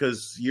matter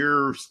because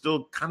you're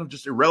still kind of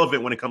just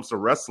irrelevant when it comes to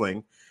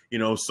wrestling,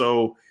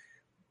 so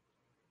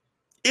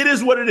it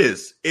is what it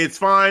is. It's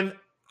fine.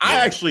 I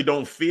actually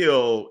don't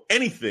feel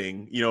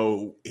anything,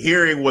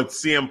 hearing what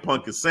CM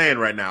Punk is saying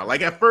right now.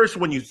 Like at first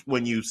when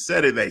you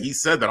said it, that he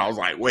said that, I was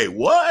like, wait,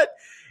 what?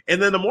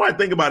 And then the more I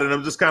think about it,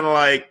 I'm just kind of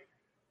like,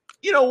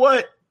 you know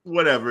what?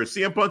 Whatever.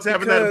 CM Punk's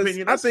having that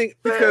opinion. I think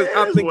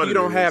you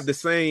don't have the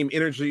same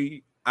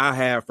energy I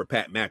have for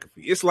Pat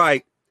McAfee. It's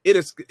like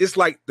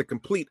the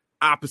complete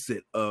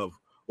opposite of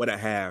what I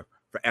have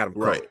for Adam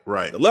Cole.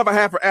 Right. The love I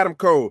have for Adam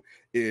Cole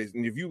is,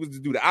 and if you was to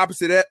do the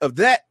opposite of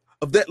that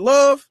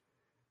love,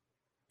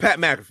 Pat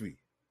McAfee.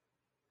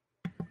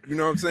 You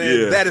know what I'm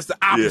saying? Yeah. That is the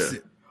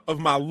opposite of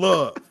my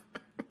love.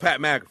 Pat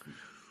McAfee.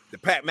 The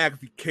Pat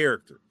McAfee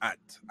character. I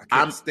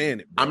can't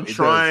stand it.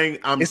 Bro.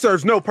 It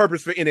serves no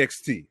purpose for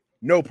NXT.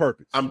 No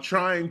purpose. I'm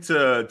trying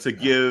to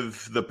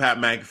give the Pat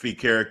McAfee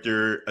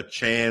character a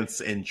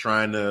chance and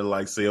trying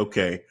to say,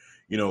 okay,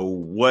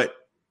 what?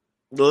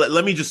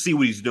 Let me just see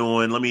what he's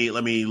doing. Let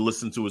me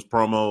listen to his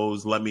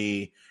promos. Let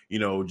me,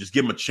 just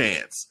give him a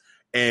chance.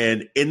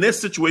 And in this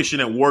situation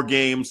at War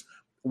Games,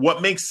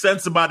 what makes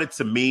sense about it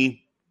to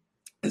me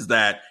is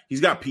that he's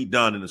got Pete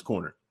Dunne in his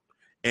corner,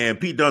 and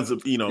Pete Dunne's,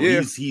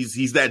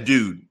 he's that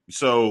dude.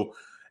 So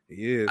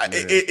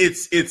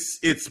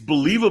it's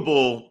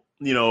believable,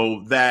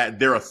 that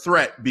they're a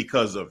threat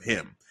because of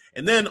him.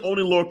 And then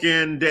Oney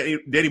Lorcan,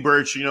 Danny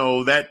Burch,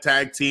 that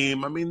tag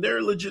team. I mean, they're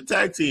a legit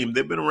tag team.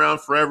 They've been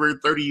around forever,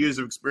 30 years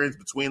of experience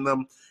between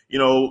them.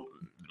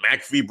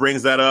 McAfee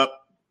brings that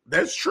up.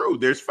 That's true.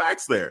 There's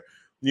facts there.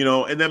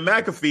 And then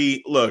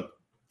McAfee, look.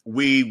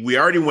 We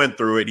already went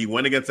through it. He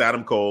went against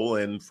Adam Cole,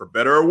 and for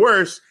better or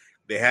worse,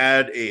 they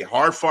had a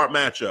hard-fought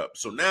matchup.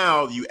 So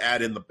now you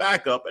add in the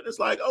backup, and it's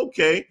like,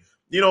 okay,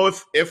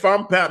 if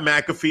I'm Pat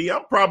McAfee,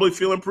 I'm probably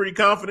feeling pretty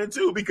confident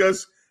too,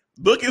 because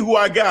look at who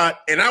I got,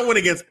 and I went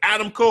against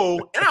Adam Cole,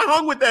 and I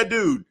hung with that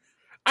dude.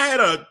 I had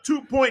a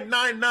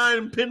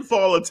 2.99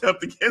 pinfall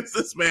attempt against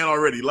this man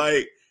already.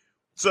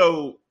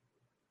 So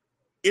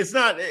it's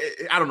not,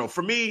 I don't know.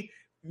 For me,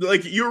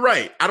 you're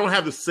right. I don't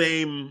have the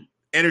same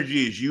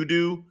energy as you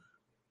do,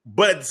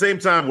 but at the same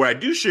time, what I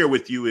do share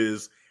with you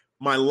is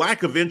my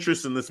lack of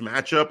interest in this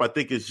matchup. I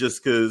think is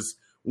just because,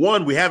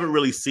 one, we haven't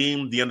really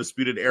seen the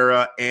Undisputed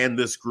Era and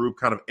this group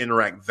kind of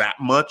interact that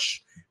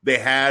much. They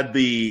had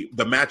the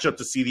matchup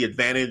to see the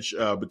advantage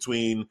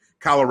between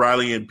Kyle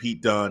O'Reilly and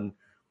Pete Dunne.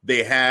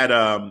 They had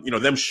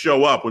them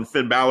show up when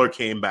Finn Balor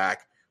came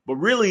back, but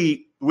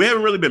really we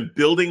haven't really been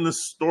building the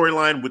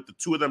storyline with the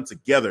two of them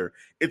together.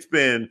 It's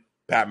been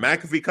Pat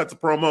McAfee cuts a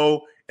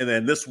promo. And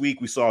then this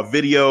week we saw a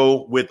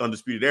video with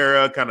Undisputed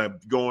Era kind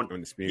of going.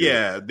 Undisputed.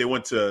 Yeah, they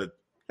went to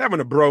having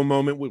a bro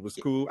moment, which was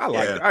cool. I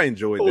liked it. I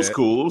enjoyed it. It was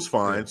cool. It was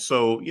fine. Yeah.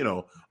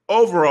 So,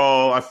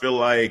 overall, I feel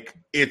like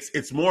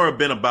it's more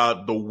been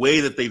about the way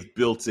that they've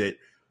built it.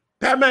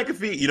 Pat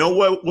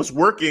McAfee, what's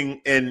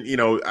working, and,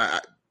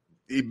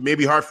 it may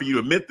be hard for you to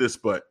admit this,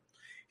 but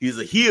he's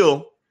a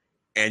heel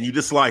and you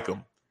dislike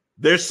him.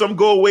 There's some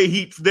go away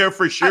heat there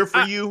for sure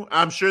for you.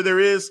 I'm sure there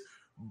is.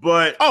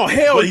 But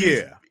hell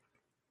yeah.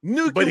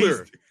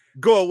 Nuclear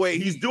go away.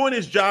 He's doing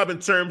his job in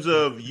terms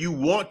of you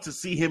want to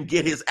see him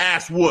get his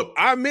ass whooped.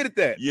 I admitted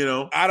that.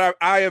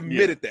 I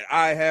admitted that.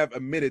 I have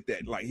admitted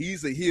that.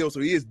 He's a heel, so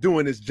he is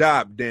doing his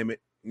job, damn it.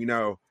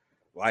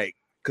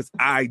 Because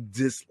I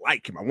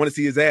dislike him. I want to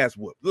see his ass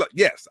whooped. Look,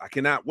 yes, I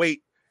cannot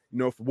wait,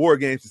 for War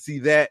Games to see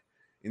that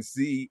and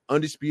see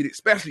Undisputed,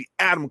 especially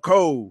Adam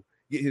Cole,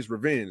 get his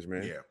revenge,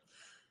 man. Yeah.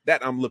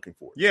 That I'm looking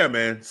for. Yeah,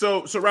 man.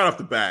 So right off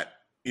the bat,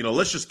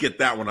 let's just get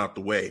that one out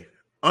the way.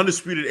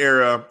 Undisputed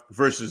Era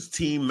versus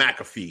Team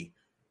McAfee.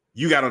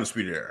 You got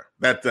Undisputed Era.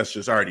 That's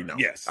just, I already know.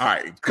 Yes. All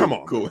right. Come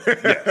on. Cool.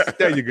 Yes.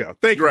 There you go.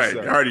 Thank you. Right.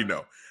 Sir. I already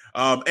know.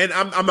 And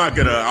I'm not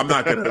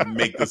gonna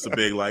make this a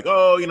big like,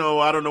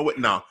 I don't know what.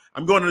 No,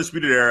 I'm going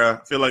Undisputed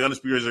Era. I feel like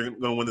Undisputed Era are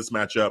going to win this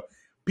matchup.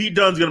 Pete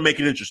Dunne's going to make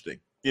it interesting,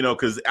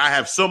 because I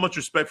have so much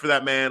respect for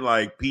that man.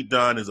 Like, Pete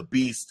Dunne is a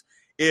beast.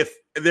 If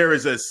there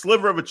is a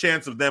sliver of a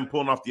chance of them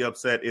pulling off the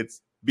upset,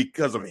 it's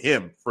because of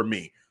him for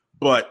me.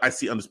 But I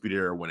see Undisputed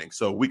Era winning,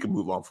 so we can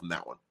move on from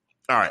that one.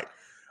 All right.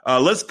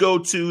 Let's go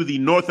to the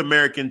North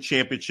American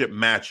Championship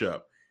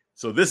matchup.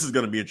 So this is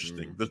going to be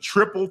interesting. The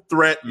triple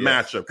threat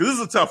matchup, because this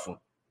is a tough one.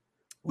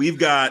 We've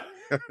got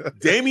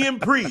Damian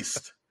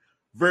Priest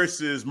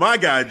versus my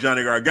guy,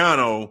 Johnny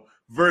Gargano,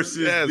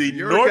 versus the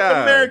North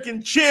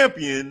American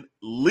champion,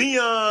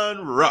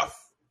 Leon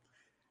Ruff.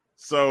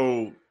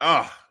 So,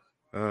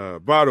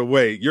 by the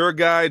way, your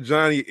guy,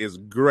 Johnny, is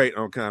great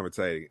on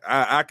commentating.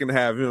 I can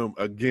have him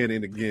again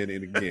and again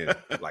and again,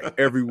 like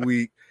every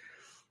week.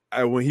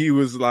 When he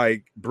was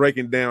like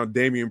breaking down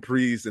Damian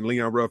Priest and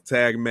Leon Ruff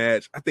tag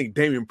match, I think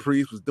Damian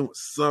Priest was doing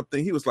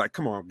something. He was like,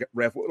 "Come on,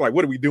 ref! Like,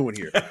 what are we doing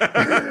here?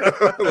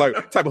 Like,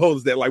 what type of hold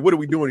is that? Like, what are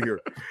we doing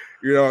here?"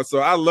 So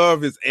I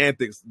love his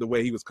antics, the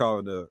way he was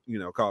calling the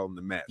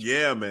match.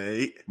 Yeah,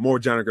 man. More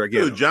Johnny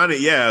Gargano. Dude, Johnny,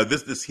 yeah,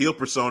 this heel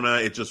persona,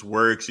 it just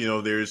works.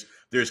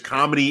 There's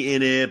comedy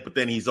in it, but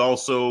then he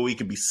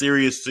can be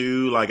serious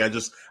too. Like,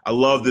 I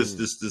love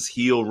this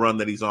heel run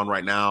that he's on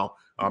right now.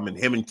 And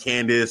him and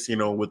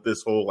Candice, with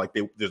this whole, like,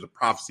 there's a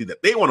prophecy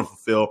that they want to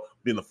fulfill,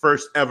 being the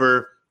first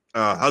ever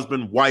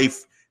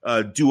husband-wife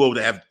duo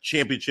to have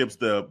championships,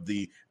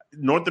 the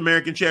North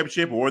American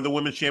Championship or the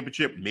Women's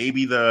Championship,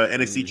 maybe the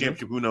NXT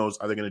Championship. Who knows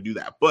how they're going to do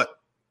that? But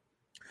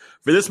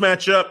for this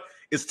matchup,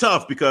 it's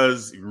tough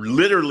because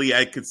literally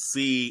I could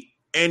see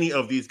any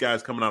of these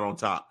guys coming out on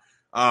top.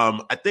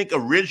 I think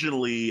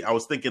originally I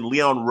was thinking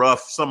Leon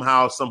Ruff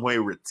somehow, some way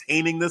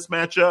retaining this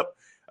matchup.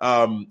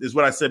 Is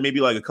what I said maybe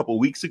like a couple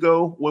weeks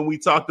ago when we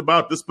talked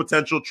about this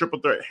potential triple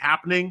threat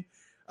happening.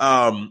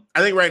 I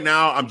think right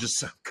now I'm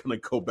just going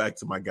to go back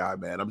to my guy,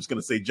 man. I'm just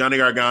going to say Johnny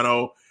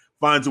Gargano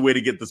finds a way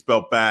to get this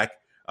belt back.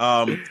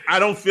 I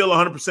don't feel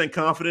 100%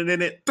 confident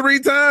in it. 3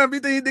 times? You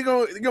think they're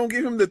gonna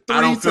give him the 3 times?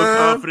 I don't feel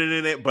confident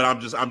in it, but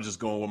I'm just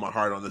going with my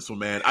heart on this one,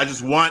 man. I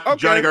just want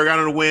Johnny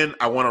Gargano to win.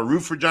 I want to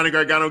root for Johnny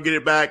Gargano to get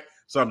it back,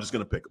 so I'm just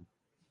going to pick him.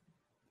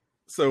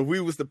 So if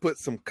we was to put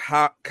some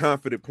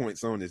confident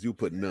points on this, you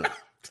put none.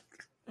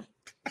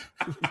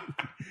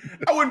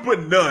 I wouldn't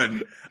put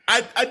none.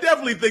 I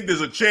definitely think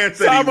there's a chance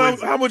that he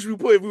wins. How much we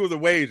put if we was a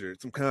wager?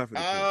 Some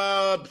confidence.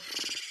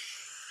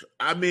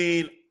 I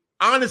mean,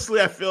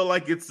 honestly, I feel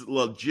like it's a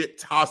legit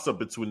toss-up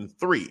between the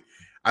 3.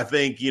 I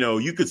think,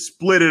 you could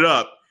split it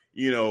up,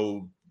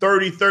 30,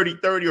 30,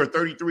 30, or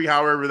 33,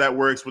 however that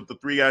works with the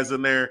 3 guys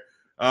in there.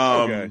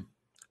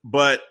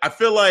 But I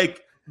feel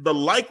like the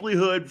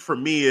likelihood for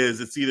me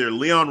is it's either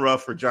Leon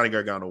Ruff or Johnny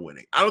Gargano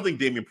winning. I don't think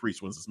Damian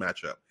Priest wins this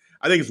matchup.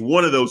 I think it's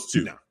one of those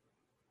two. No.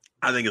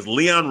 I think it's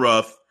Leon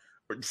Ruff.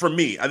 For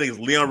me, I think it's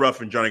Leon Ruff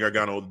and Johnny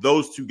Gargano.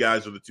 Those 2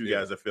 guys are the 2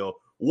 guys I feel.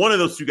 One of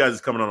those 2 guys is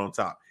coming out on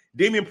top.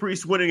 Damian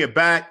Priest winning it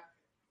back,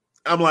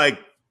 I'm like,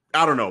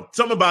 I don't know.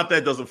 Something about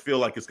that doesn't feel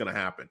like it's going to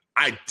happen.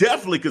 I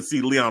definitely could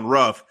see Leon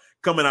Ruff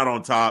coming out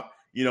on top,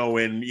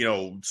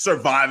 and,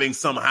 surviving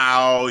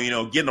somehow,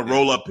 getting a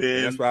roll-up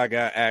pin. That's why I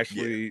got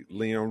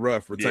Leon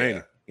Ruff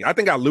retaining. Yeah. I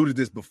think I alluded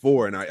this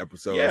before in our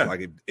episode. Yeah.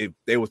 Like, if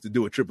they was to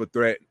do a triple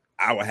threat,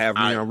 I would have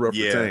Leon Ruff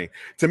retain.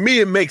 To me,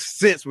 it makes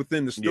sense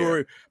within the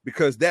story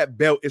because that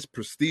belt is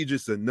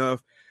prestigious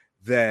enough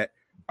that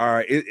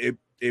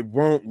it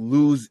won't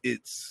lose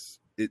its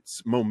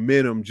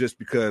momentum just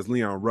because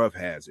Leon Ruff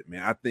has it,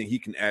 man. I think he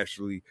can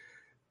actually,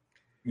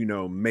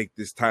 make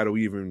this title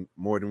even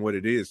more than what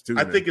it is, too.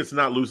 I think it's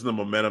not losing the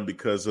momentum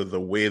because of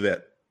the way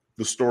that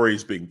the story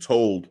is being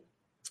told.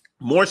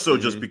 More so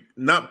just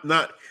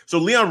not. So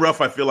Leon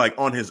Ruff, I feel like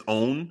on his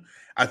own,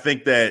 I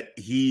think that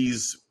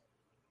he's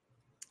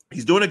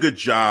doing a good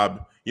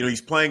job.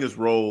 He's playing his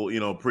role,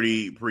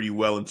 pretty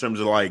well in terms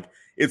of like,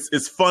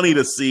 it's funny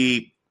to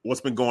see what's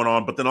been going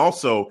on, but then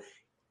also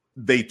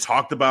they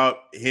talked about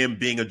him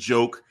being a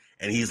joke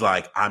and he's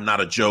like, I'm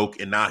not a joke.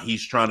 And now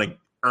he's trying to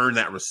earn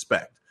that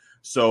respect.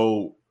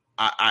 So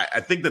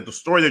I think that the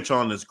story they're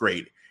telling is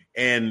great.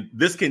 And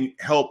this can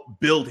help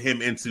build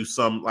him into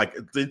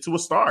into a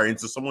star,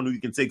 into someone who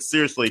you can take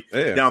seriously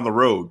down the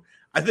road.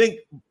 I think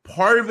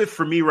part of it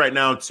for me right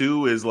now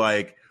too, is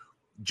like,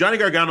 Johnny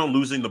Gargano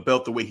losing the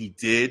belt the way he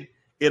did,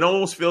 it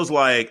almost feels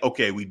like,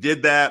 okay, we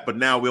did that, but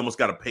now we almost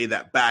got to pay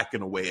that back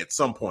in a way at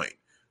some point.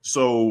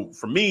 So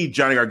for me,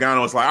 Johnny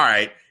Gargano is like, all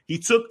right, he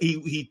took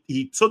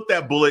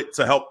that bullet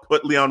to help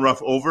put Leon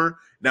Ruff over.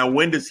 Now,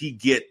 when does he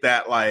get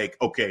that, like,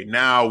 okay,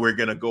 now we're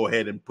going to go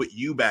ahead and put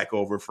you back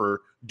over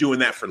for doing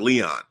that for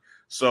Leon?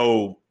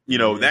 So,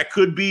 that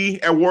could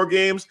be at War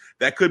Games.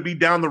 That could be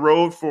down the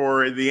road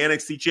for the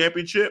NXT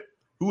Championship.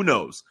 Who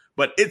knows?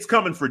 But it's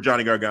coming for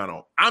Johnny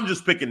Gargano. I'm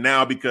just picking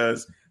now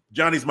because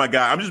Johnny's my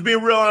guy. I'm just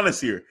being real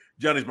honest here.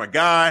 Johnny's my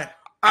guy.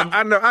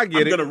 I know, I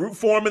get I'm it. gonna root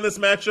for him in this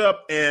matchup,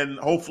 and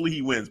hopefully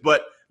he wins.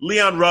 But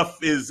Leon Ruff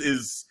is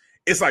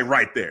it's like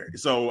right there.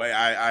 So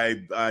I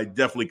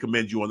definitely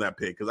commend you on that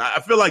pick, because I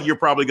feel like you're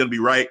probably gonna be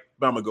right,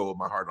 but I'm gonna go with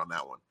my heart on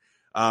that one.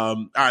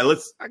 All right,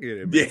 I get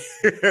it, man.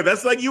 Yeah,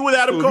 that's like you with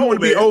Adam If Cole, you want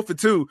to man. be 0 for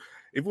 2,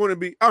 if you want to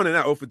be, oh, no,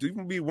 not 0 for 2, you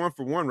can be 1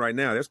 for 1 right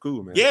now. That's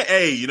cool, man. Yeah,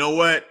 hey, you know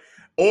what?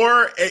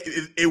 Or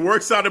it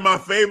works out in my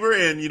favor,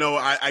 and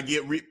I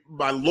get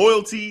my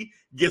loyalty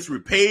gets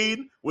repaid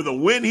with a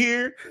win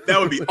here. That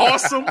would be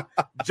awesome.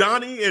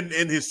 Johnny and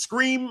his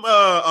Scream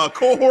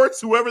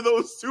cohorts, whoever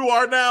those two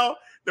are now,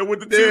 that with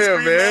the two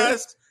Scream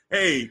masks.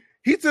 Hey,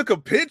 he took a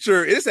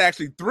picture. It's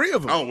actually 3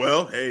 of them. Oh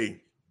well, hey.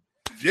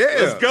 Yeah,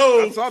 let's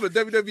go. I saw the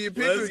WWE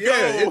picture. Let's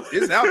go.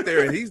 It's out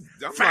there, and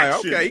I'm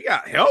like, okay, he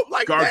got help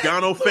like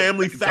Gargano that.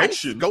 family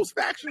faction, Ghost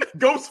faction,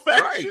 Ghost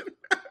faction,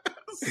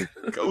 right.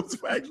 Ghost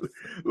faction.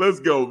 Let's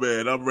go,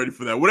 man. I'm ready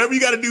for that. Whatever you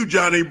got to do,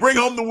 Johnny, bring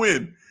home the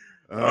win.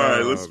 All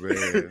right,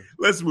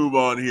 let's move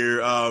on here.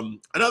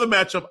 Another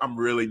matchup I'm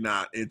really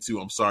not into.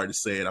 I'm sorry to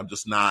say it. I'm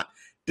just not.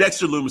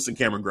 Dexter Lumis and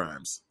Cameron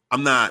Grimes.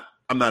 I'm not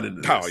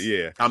into this. Oh,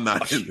 yeah. I'm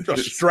not into a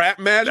this. strap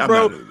match,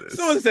 bro. As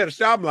soon as I said a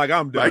shot, I'm like,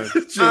 I'm done.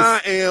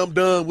 I am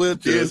done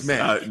with this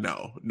match.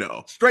 No.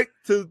 Straight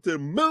to the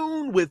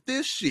moon with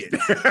this shit.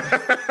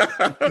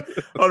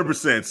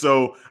 100%.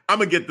 So I'm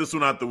going to get this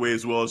one out the way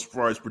as well as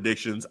far as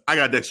predictions. I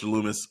got Dexter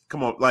Lumis.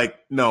 Come on.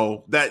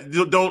 No.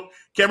 Don't.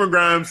 Cameron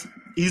Grimes,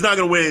 he's not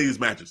going to win any of these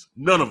matches.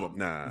 None of them.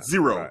 Nah.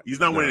 0. Right. He's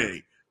not winning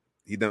any.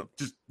 He don't.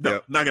 Just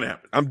not gonna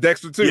happen. I'm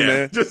Dexter too,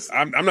 man.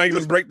 I'm not even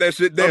gonna break that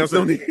shit down.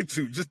 So need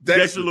to. Just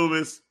Dexter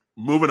Lumis.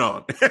 Moving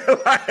on.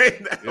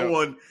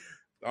 One.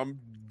 I'm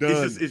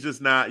done. It's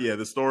just not. Yeah,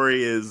 the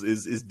story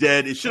is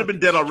dead. It should have been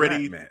dead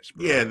already. Match,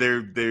 yeah,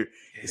 they're.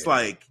 It's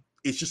like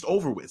it's just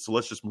over with. So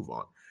let's just move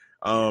on.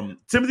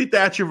 Timothy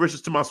Thatcher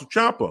versus Tommaso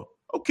Ciampa.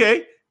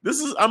 Okay,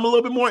 I'm a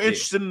little bit more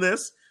interested in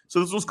this. So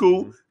this was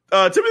cool.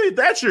 Timothy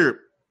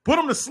Thatcher put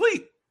him to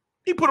sleep.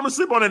 He put him to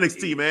sleep on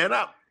NXT, man.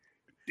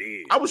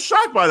 I was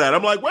shocked by that.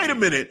 I'm like, wait a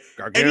minute.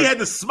 And he had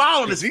the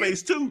smile on his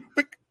face, too.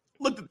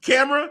 Looked at the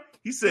camera.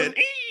 He said,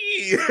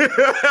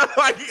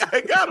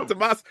 I got him.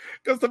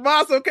 Because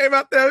Tommaso came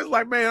out there. He's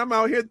like, man, I'm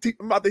out here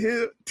teaching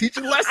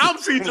lessons. I'm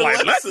teaching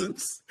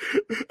lessons.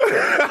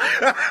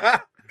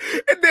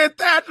 And then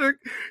Thatcher,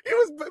 he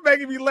was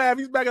making me laugh.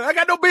 He's back. I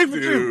got no beef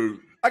with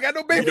you. I got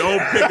no beef with you. You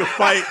don't pick a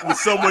fight with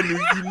someone you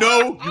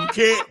know you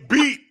can't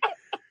beat.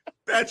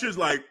 Thatcher's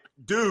like,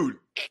 dude,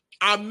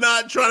 I'm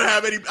not trying to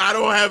I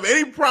don't have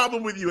any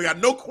problem with you. I got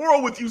no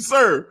quarrel with you,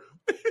 sir.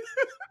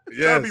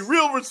 Yeah, gotta be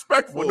real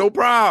respectful. With no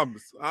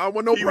problems. I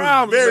want no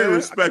problems. Very man.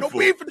 respectful. No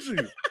beef with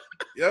you.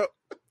 Yep.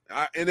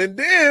 And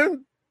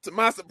then, to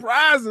my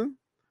surprising,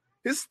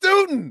 his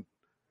student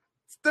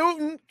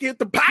get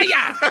the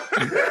paya. Where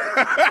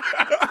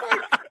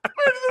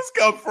did this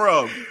come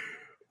from?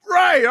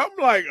 Right. I'm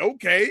like,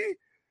 okay.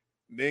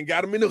 Then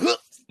got him in the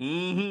hooks.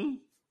 Mm-hmm.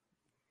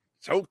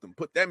 Choked him,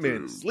 put that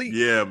man to sleep.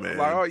 Yeah, man. I'm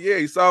like, oh yeah,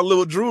 he saw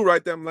little Drew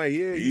right there. I'm like,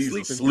 yeah, he's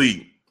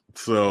asleep.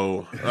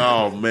 So,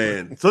 oh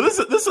man. So this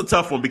is a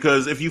tough one,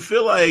 because if you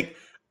feel like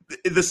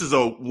this is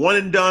a one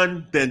and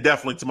done, then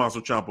definitely Tommaso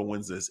Ciampa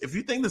wins this. If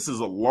you think this is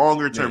a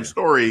longer term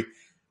story,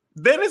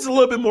 then it's a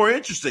little bit more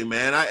interesting,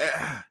 man.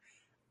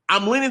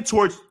 I'm leaning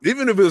towards,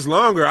 even if it's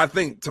longer, I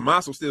think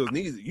Tommaso still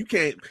needs it. You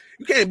can't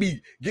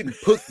be getting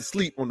put to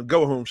sleep on the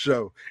go home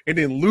show and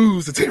then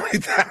lose to Timothy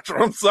Thatcher.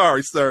 I'm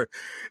sorry, sir.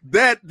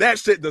 That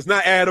shit does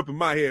not add up in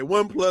my head.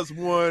 1 +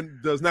 1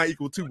 does not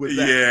equal 2 with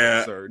that.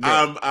 Yeah, sir.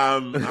 No.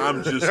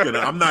 I'm just gonna.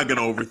 I'm not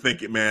gonna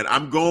overthink it, man.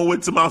 I'm going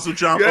with Tommaso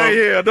Ciampa.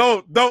 Yeah.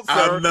 Don't, sir.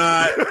 I'm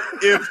not.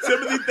 If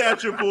Timothy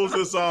Thatcher pulls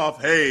this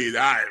off, hey,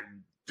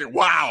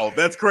 wow,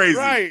 that's crazy.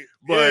 Right.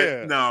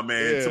 But no,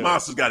 man,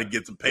 Tommaso's got to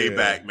get some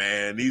payback,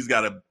 man. He's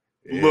got to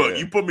look.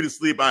 You put me to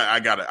sleep.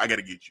 I gotta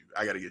get you.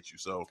 I gotta get you.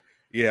 So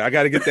yeah, I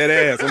gotta get that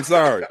ass. I'm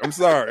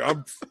sorry.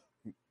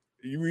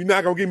 You're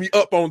not gonna get me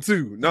up on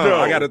 2. No,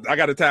 I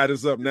gotta tie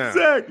this up now.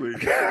 Exactly.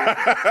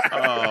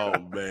 Oh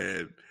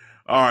man.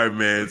 All right,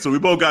 man. So we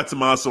both got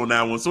Tommaso on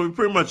that one. So we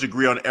pretty much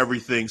agree on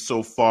everything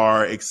so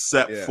far,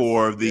 except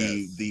for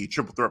the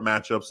triple threat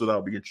matchup. So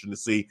that'll be interesting to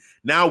see.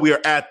 Now we are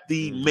at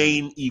the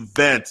main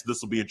event.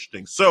 This will be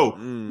interesting. So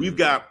we've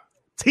got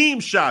Team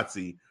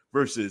Shotzi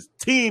versus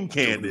Team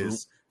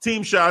Candice.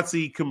 Team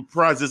Shotzi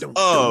comprises of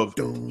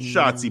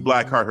Shotzi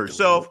Blackheart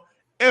herself,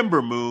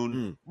 Ember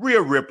Moon,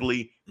 Rhea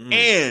Ripley,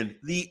 and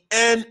the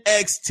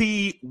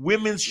NXT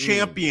Women's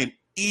Champion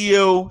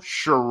Io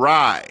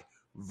Shirai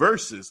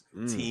versus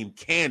Team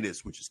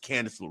Candice, which is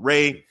Candice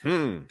LeRae,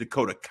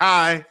 Dakota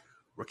Kai,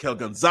 Raquel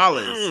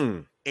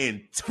Gonzalez,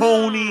 and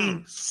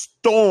Toni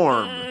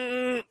Storm.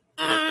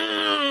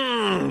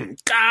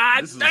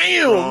 God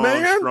damn,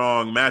 man.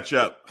 Strong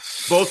matchup.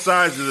 Both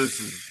sides of this,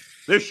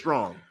 they're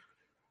strong.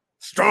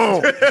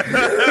 Strong.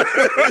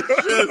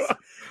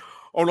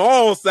 On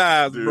all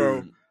sides, dude.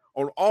 Bro.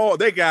 On all,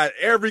 they got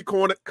every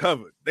corner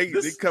covered. They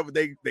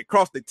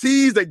cross their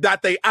T's, they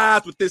dot their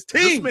I's with this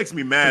team. This makes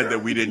me mad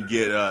that we didn't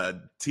get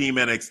Team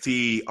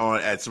NXT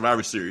on at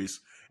Survivor Series.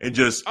 and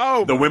just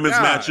the women's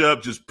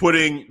matchup, just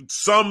putting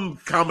some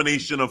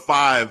combination of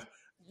 5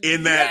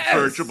 in that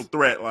for a triple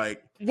threat.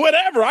 Like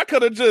whatever. I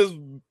could have just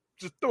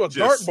threw a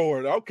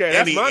dartboard. Okay,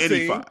 that's my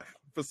team 5.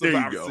 For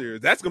Survivor Series.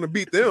 That's going to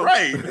beat them.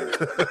 Right.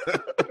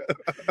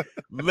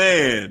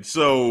 Man,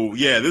 so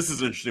yeah, this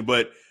is interesting.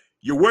 But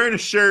you're wearing a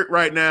shirt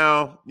right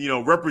now,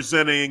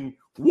 representing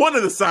one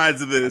of the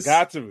sides of this. I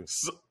got to.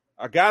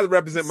 I got to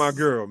represent my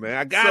girl, man.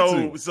 I got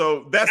to.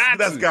 So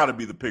that's got to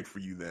be the pick for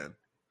you then.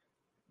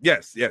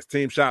 Yes.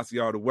 Team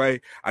Shotzi all the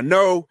way. I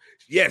know,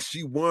 yes,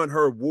 she won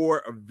her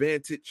War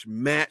Advantage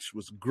match.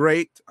 Was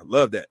great. I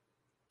love that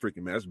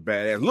freaking match.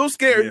 Badass. A little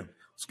scary. Yeah.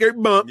 Scary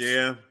bumps.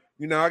 Yeah.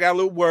 I got a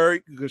little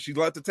worried because she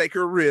loved to take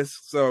her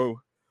risks.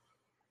 So,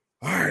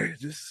 all right,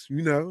 just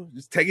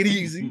take it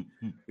easy.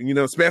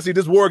 Especially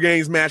this War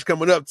Games match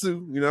coming up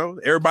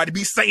too. Everybody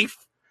be safe.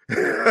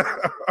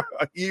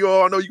 You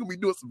all know you're going to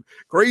be doing some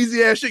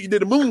crazy ass shit. You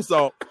did a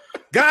moonsault.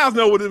 Guys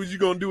know what it was you're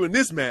going to do in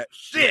this match.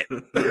 Shit.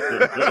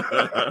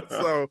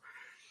 So,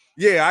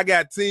 yeah, I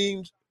got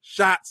Team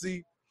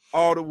Shotzi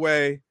all the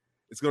way.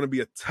 It's going to be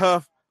a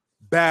tough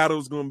battle.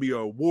 It's going to be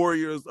a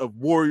Warriors of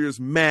Warriors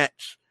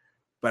match.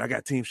 But I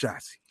got Team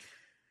Shotzi.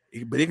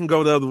 But it can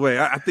go the other way.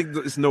 I think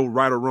it's no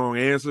right or wrong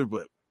answer,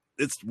 but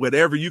it's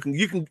whatever. You can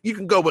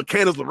go with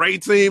Candice LeRae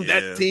team.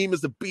 Yeah. That team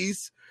is a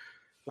beast.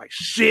 Like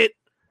shit.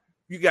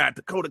 You got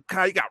Dakota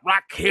Kai. You got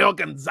Raquel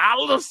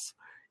Gonzalez.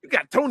 You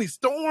got Toni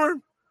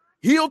Storm.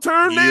 Heel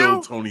turn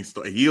now.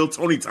 Heel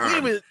Tony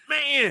time.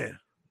 Man.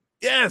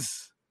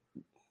 Yes.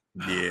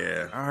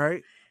 Yeah. All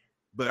right.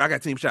 But I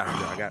got Team Shotzi.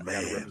 I got to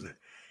represent.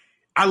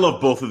 I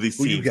love both of these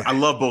teams. I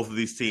love both of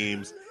these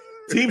teams.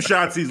 Team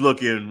Shotzi's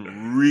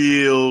looking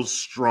real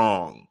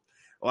strong.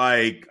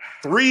 Like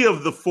 3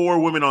 of the 4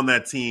 women on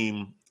that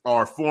team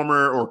are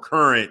former or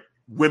current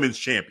women's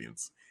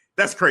champions.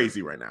 That's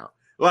crazy right now.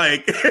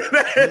 Like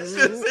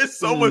it's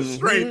so much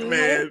strength,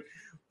 man.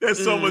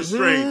 There's so much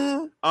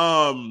strength.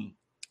 I'm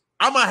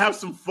gonna have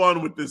some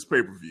fun with this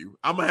pay-per-view.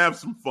 I'm gonna have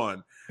some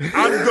fun.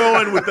 I'm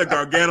going with the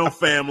Gargano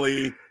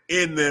family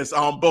in this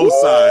on both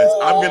sides.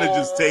 I'm gonna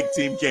just take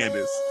Team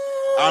Candice.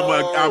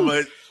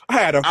 I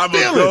had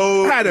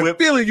a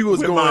feeling you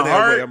was going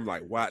that way. I'm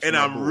like, watch. And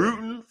I'm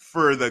rooting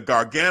for the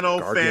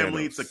Gargano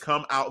family to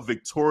come out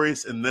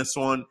victorious in this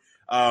one.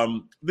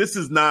 This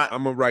is not.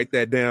 I'm gonna write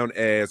that down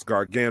as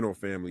Gargano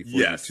family for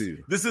you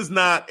too. This is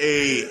not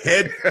a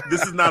head.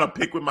 This is not a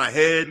pick with my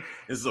head.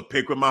 This is a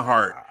pick with my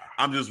heart.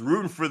 I'm just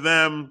rooting for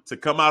them to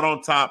come out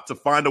on top, to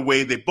find a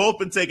way. They've both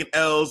been taking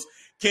L's.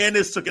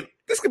 Candice took an.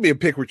 This could be a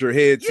pick with your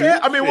head too. Yeah,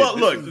 I mean, well,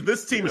 look,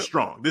 this team is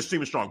strong. This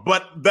team is strong.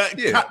 But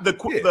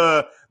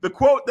the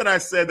quote that I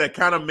said that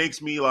kind of makes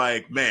me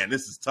like, man,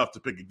 this is tough to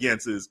pick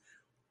against is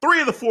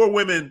 3 of the 4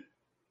 women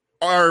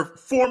are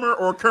former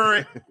or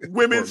current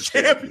women's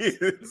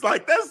champions.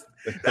 Like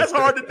that's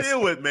hard to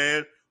deal with,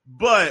 man.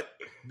 But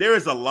there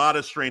is a lot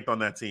of strength on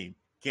that team.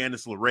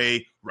 Candice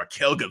LeRae,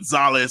 Raquel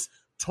Gonzalez,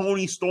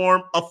 Toni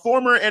Storm, a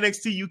former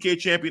NXT UK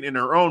champion in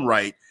her own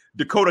right,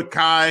 Dakota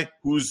Kai,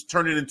 who's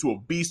turning into a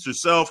beast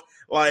herself.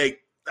 Like,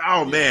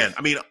 oh man,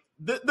 I mean,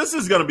 this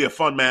is going to be a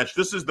fun match.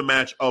 This is the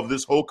match of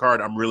this whole card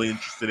I'm really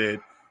interested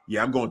in.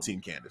 Yeah, I'm going Team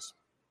Candice.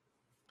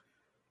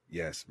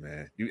 Yes,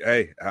 man.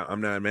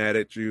 I'm not mad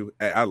at you.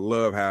 I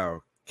love how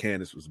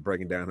Candice was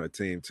breaking down her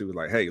team too.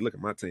 Like, hey, look at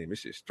my team. This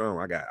shit's strong.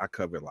 I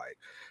covered like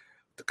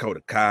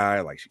Dakota Kai,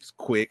 like she's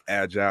quick,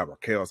 agile.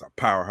 Raquel's a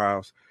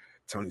powerhouse.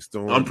 Toni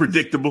Storm,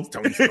 unpredictable.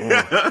 Toni Storm,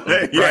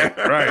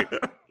 right.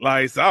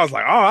 Like, so I was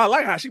like, oh, I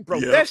like how she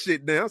broke that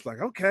shit down. I was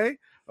like, okay,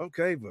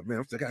 but man,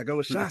 I still gotta go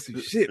with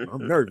Shotzi. Shit,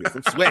 I'm nervous.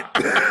 I'm sweating.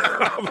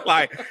 I'm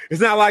like,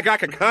 it's not like I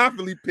can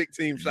confidently pick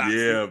Team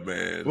Shotzi. Yeah,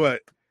 man.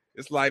 But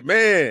it's like,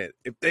 man,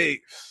 if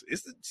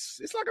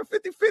it's like a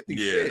 50-50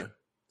 shit.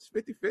 It's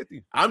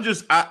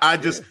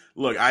 50-50.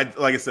 Look,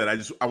 like I said,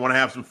 I want to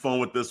have some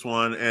fun with this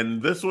one.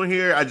 And this one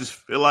here, I just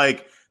feel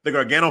like the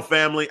Gargano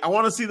family, I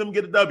want to see them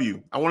get a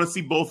W. I want to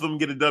see both of them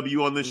get a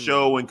W on this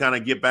show and kind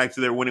of get back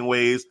to their winning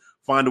ways,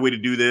 find a way to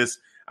do this.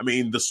 I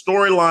mean, the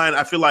storyline,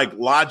 I feel like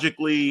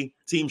logically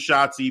Team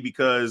Shotzi,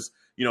 because,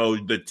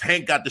 the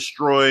tank got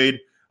destroyed.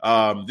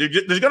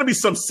 There's going to be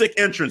some sick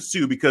entrance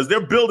too, because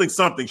they're building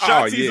something.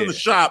 Shotzi's in the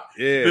shop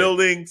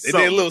building something.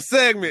 They did a little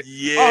segment.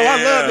 Yeah. Oh,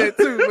 I love that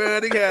too,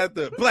 man. They had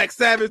the Black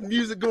Sabbath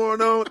music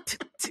going on.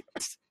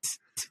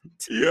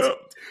 Yep.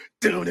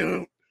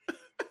 Doo-doo.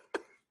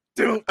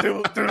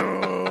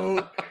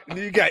 And then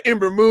you got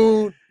Ember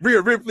Moon,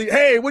 Rhea Ripley.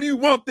 Hey, what do you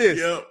want this?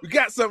 Yep. We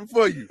got something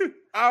for you.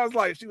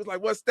 She was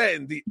like, what's that?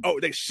 And they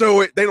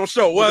show it. They don't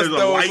show us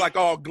though. It's like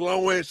all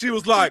glowing. She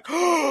was like,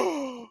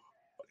 oh,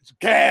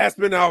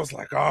 gasping. I was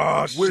like,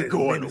 oh, shit. We're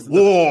going to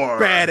war.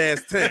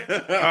 Badass tank.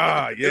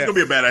 Yeah. It's going to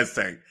be a badass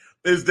tank.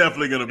 It's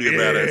definitely going to be a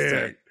badass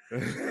tank.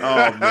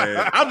 Oh,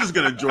 man. I'm just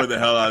going to enjoy the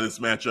hell out of this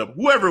matchup.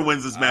 Whoever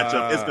wins this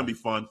matchup, it's going to be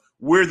fun.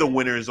 We're the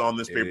winners on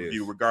this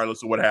pay-per-view,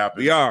 regardless of what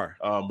happens. We are.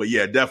 But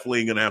yeah,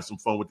 definitely going to have some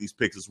fun with these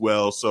picks as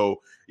well.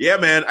 So yeah,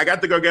 man, I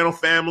got the Gargano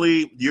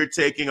family. You're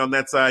taking on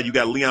that side. You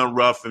got Leon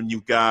Ruff and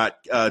you've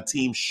got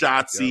Team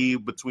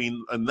Shotzi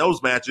between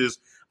those matches.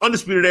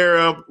 Undisputed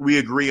Era, we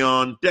agree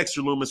on.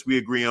 Dexter Lumis, we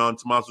agree on.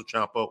 Tommaso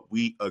Ciampa,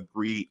 we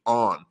agree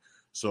on.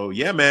 So,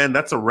 yeah, man,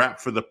 that's a wrap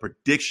for the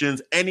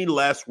predictions. Any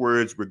last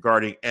words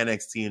regarding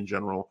NXT in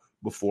general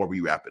before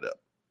we wrap it up?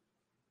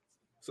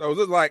 So it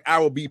looks like I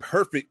will be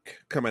perfect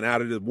coming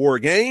out of the War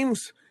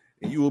Games,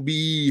 and you will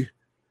be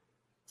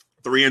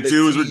 3-2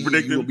 is what you're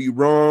predicting. You will be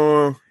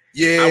wrong.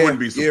 Yeah, I wouldn't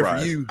be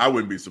surprised. Yeah, I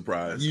wouldn't be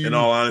surprised. In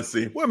all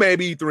honesty, well,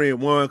 maybe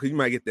 3-1 because you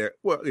might get there.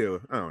 Well, yeah,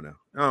 I don't know.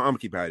 I'm gonna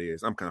keep how it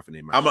is. I'm confident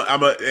in myself.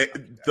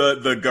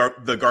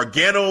 The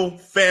Gargano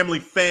family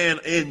fan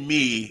in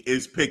me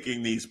is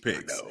picking these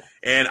picks,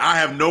 and I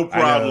have no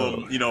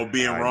problem,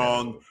 being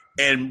wrong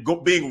and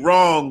being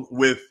wrong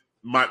with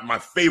my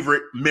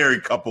favorite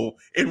married couple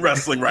in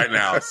wrestling right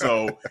now.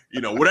 So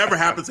whatever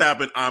happens,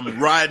 I'm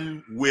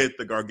riding with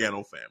the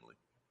Gargano family.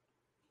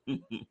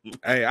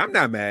 Hey, I'm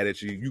not mad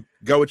at you. You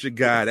go with your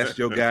guy. That's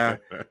your guy.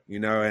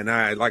 And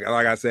I like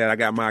I said, I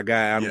got my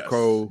guy, Adam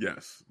Cole.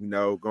 Yes.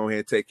 Go ahead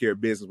and take care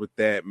of business with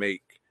that.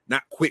 Make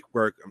not quick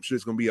work. I'm sure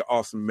it's gonna be an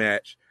awesome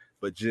match,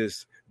 but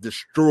just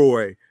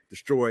destroy.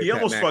 He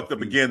almost fucked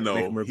up again,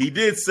 though. He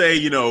did say,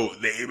 make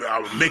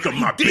him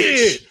my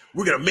bitch.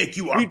 We're gonna make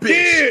you our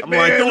bitch. I'm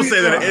like, don't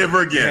say that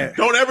ever again. Man.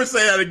 Don't ever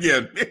say that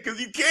again, because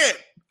you can't.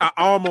 I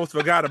almost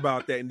forgot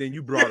about that, and then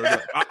you brought it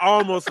up. I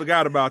almost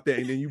forgot about that,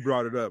 and then you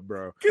brought it up,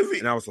 bro.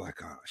 And I was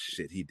like, oh,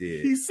 shit, he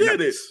did. He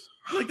said it.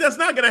 Like, that's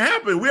not going to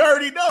happen. We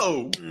already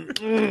know.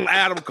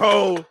 Adam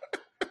Cole.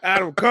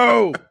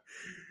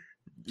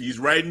 He's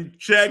writing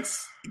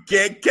checks.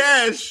 Get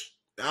cash.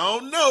 I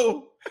don't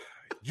know.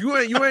 You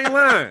ain't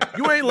lying.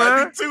 You ain't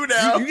lying. Too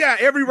now. You got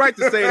every right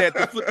to say that,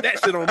 to flip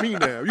that shit on me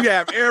now. You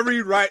have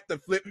every right to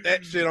flip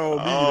that shit on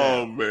me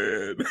now.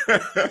 Man.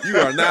 You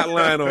are not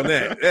lying on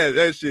that.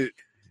 That shit.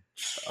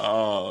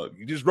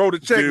 You just wrote a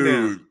check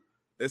now.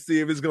 Let's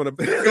see if it's gonna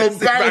be able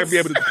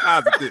to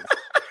deposit this.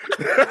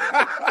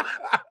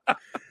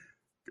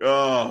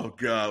 Oh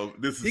God,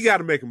 he got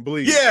to make him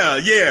bleed. Yeah.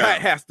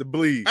 Pat has to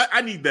bleed.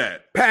 I need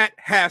that. Pat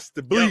has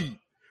to bleed. Yep.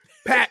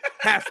 Pat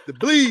has to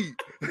bleed.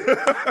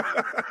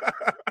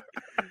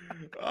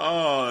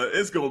 Oh,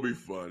 it's gonna be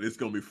fun. It's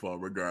gonna be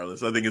fun,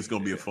 regardless. I think it's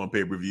gonna be a fun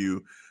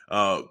pay-per-view.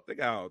 I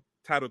think I'll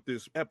title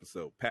this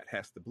episode "Pat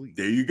Has to Bleed."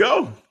 There you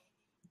go.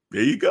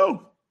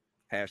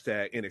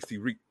 Hashtag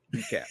NXT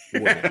recap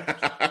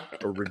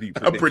or review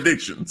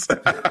predictions.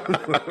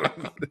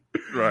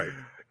 Right.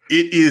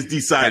 It is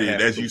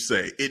decided, as you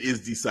say. It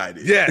is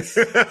decided. Yes,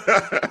 it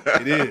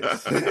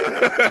is.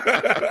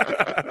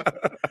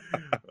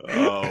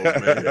 Oh,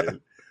 man.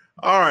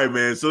 All right,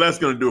 man. So that's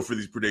going to do it for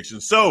these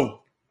predictions.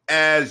 So,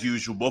 as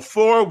usual,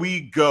 before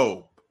we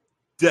go,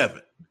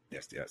 Devin,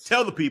 yes,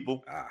 tell the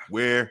people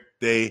where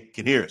they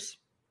can hear us.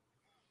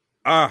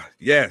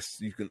 Yes,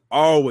 you can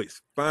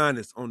always find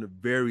us on the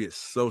various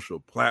social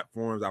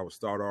platforms. I will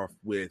start off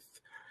with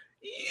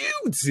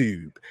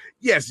YouTube.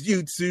 Yes,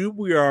 YouTube.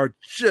 We are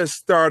just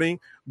starting,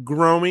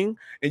 growing,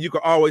 and you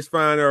can always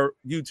find our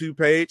YouTube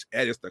page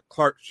at it's the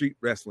Clark Street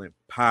Wrestling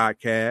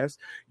Podcast.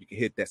 You can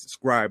hit that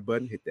subscribe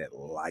button, hit that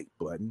like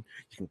button.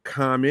 You can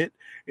comment,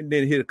 and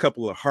then hit a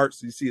couple of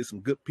hearts. You see some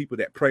good people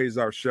that praise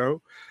our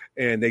show,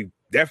 and they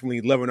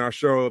definitely loving our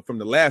show from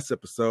the last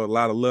episode. A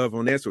lot of love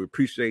on that, so we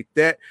appreciate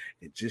that.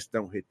 And just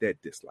don't hit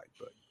that dislike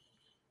button.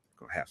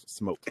 Gonna have some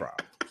smoke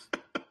problems.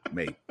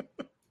 Maybe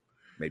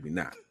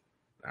not.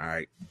 All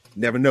right.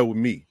 Never know with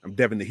me. I'm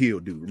Devin the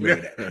Heel dude.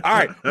 Remember that. All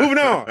right. Moving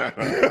on.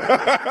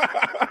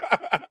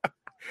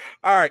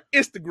 All right.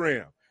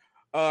 Instagram.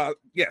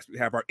 Yes, we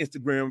have our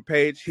Instagram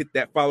page. Hit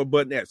that follow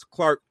button. That's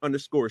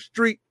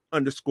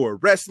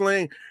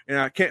Clark_Street_Wrestling. And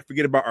I can't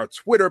forget about our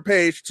Twitter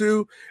page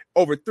too.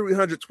 Over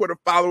 300 Twitter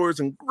followers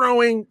and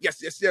growing.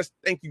 Yes.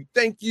 Thank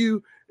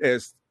you.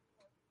 As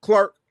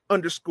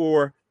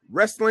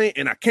Clark_Wrestling.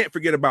 And I can't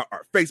forget about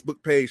our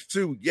Facebook page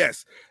too.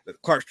 Yes, the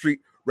Clark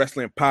Street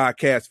Wrestling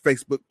Podcast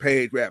Facebook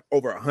page. We have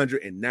over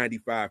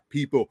 195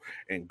 people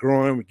and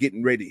growing. We're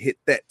getting ready to hit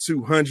that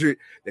 200.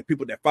 The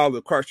people that follow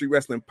the Clark Street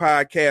Wrestling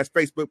Podcast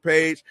Facebook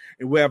page.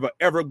 And we have an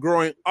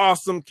ever-growing,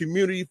 awesome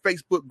community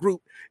Facebook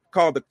group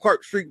called the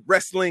Clark Street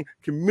Wrestling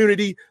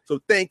Community.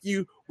 So thank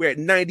you. We're at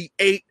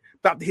 98,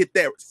 about to hit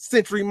that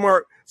century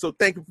mark. So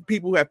thank you for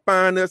people who have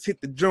found us, hit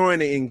the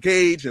join and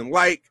engage and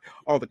like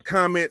all the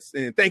comments.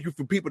 And thank you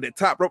for people that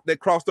top rope that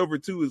crossed over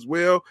too as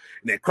well.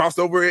 And that crossed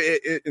over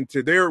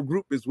into their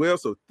group as well.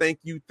 So thank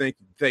you.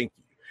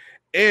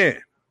 And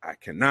I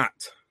cannot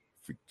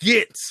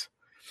forget,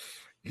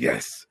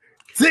 yes,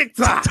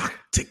 TikTok.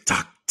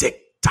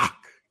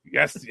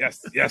 Yes,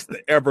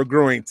 the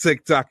ever-growing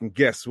TikTok. And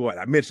guess what?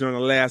 I mentioned on the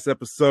last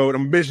episode,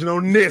 I'm mentioning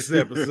on this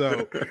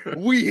episode,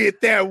 we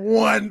hit that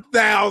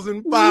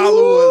 1,000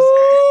 followers.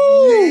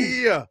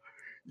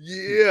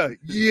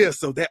 Yeah.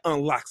 So that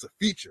unlocks a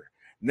feature.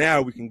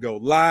 Now we can go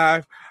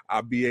live.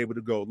 I'll be able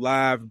to go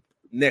live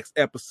next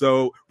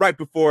episode. Right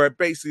before it,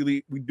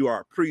 basically, we do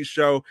our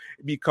pre-show.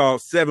 It'd be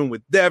called 7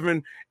 with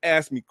Devin.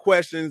 Ask me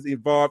questions,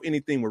 involve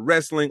anything with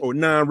wrestling or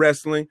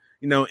non-wrestling,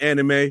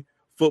 anime,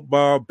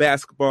 football,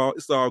 basketball.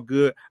 It's all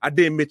good. I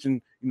did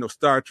mention,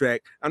 Star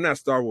Trek. I'm not a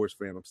Star Wars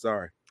fan. I'm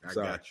sorry. I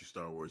got you,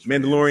 Star Wars.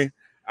 Mandalorian. Fans.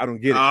 I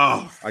don't get it.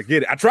 Oh. I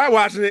get it. I tried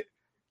watching it.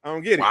 I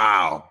don't get it.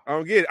 Wow. I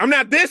don't get it. I'm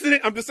not dissing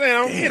it. I'm just saying I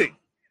don't get it.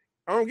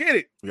 I don't get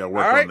it. We gotta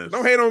work on this.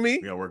 Don't hate on me.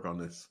 We gotta work on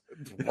this.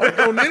 Work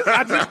on this.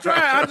 I just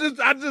tried.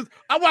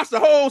 I watched the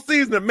whole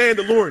season of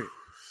Mandalorian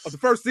of the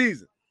first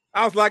season.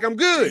 I was like, I'm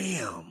good.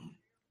 Damn.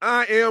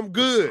 I am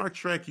good. Star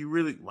Trek, you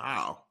really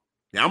wow.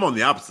 Yeah, I'm on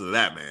the opposite of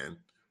that, man.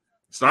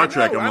 Star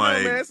Trek,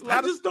 I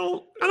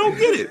don't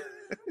get it.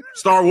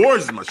 Star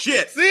Wars is my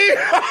shit. See?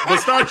 But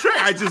Star Trek,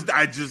 I just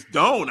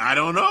don't. I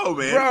don't know,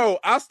 man. Bro,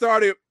 I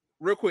started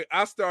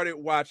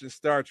watching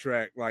Star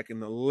Trek like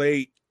in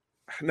the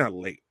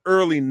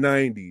early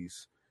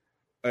 90s.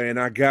 And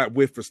I got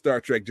with for Star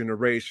Trek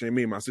Generation.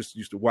 Me and my sister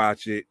used to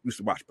watch it. We used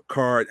to watch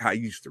Picard, how he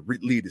used to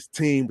lead his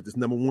team with his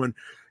number one,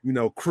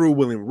 crew,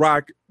 William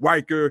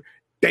Riker,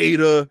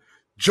 Data,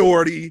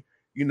 Geordi,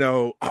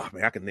 oh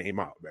man, I can name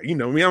all,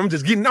 man. I'm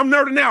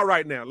nerding out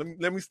right now.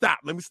 Let me stop.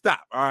 All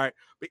right.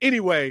 But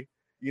anyway,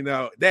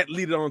 that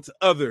led on to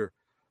other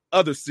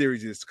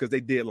series because they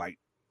did like,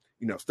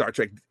 Star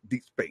Trek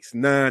Deep Space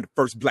Nine, the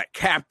first black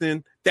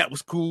captain, that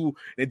was cool.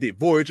 They did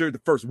Voyager, the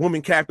first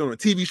woman captain on a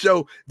TV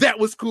show, that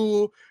was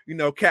cool.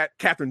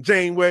 Catherine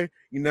Janeway,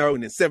 and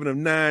then 7 of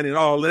 9 and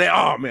all of that.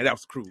 Oh man, that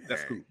was cool.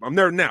 That's cool. I'm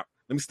nerding out.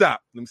 Let me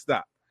stop.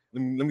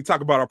 Let me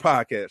talk about our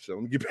podcast show.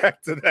 Let me get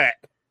back to that.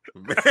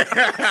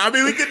 I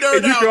mean, we can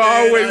nerd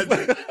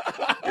out.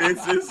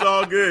 It's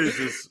all good. It's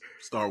just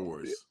Star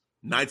Wars.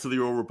 Knights of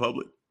the Old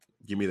Republic.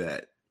 Give me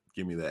that.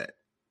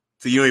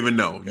 So you don't even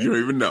know. Okay. You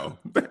don't even know.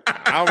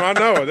 I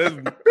know. I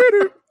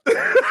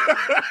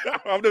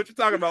know what you're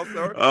talking about,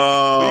 sir.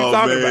 Oh, what are you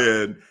talking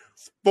about?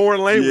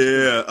 Foreign language.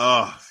 Yeah.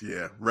 Oh,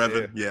 yeah.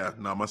 Revan. Yeah.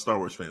 No, my Star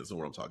Wars fans know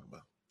what I'm talking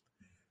about.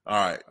 All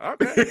right.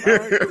 Okay.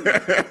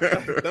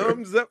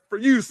 Thumbs up for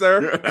you,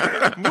 sir.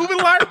 Moving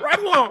right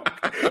along.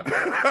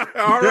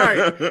 All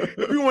right.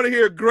 If you want to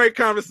hear a great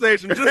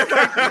conversation just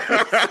like this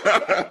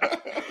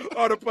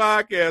on the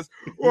podcast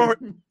or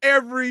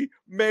every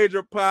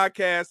major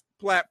podcast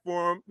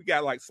platform, we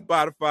got like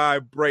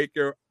Spotify,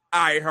 Breaker,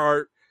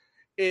 iHeart.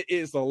 It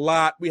is a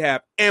lot. We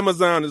have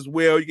Amazon as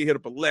well. You can hit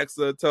up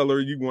Alexa, tell her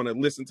you want to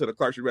listen to the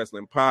Clark Street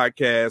Wrestling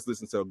podcast,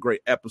 listen to a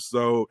great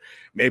episode,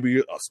 maybe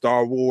a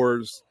Star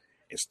Wars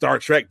and Star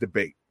Trek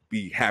debate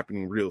be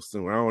happening real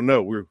soon. I don't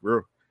know. We're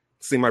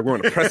seem like we're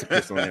on a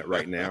precipice on that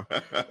right now.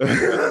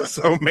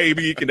 So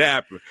maybe it can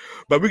happen.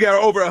 But we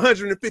got over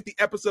 150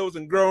 episodes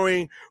and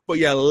growing for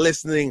your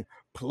listening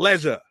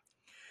pleasure.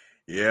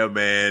 Yeah,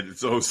 man.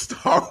 So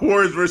Star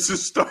Wars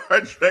versus Star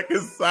Trek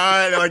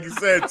aside, like you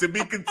said, to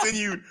be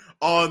continued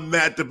on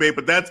that debate.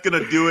 But that's going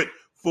to do it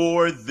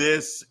for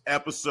this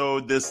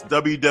episode, this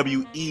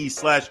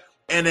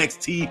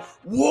WWE/NXT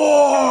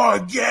War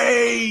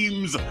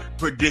Games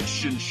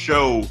prediction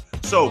show.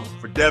 So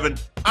for Devin,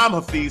 I'm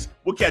Hafiz.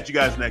 We'll catch you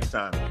guys next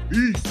time.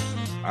 Peace.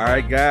 All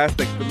right, guys.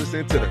 Thanks for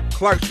listening to the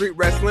Clark Street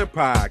Wrestling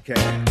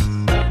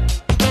Podcast.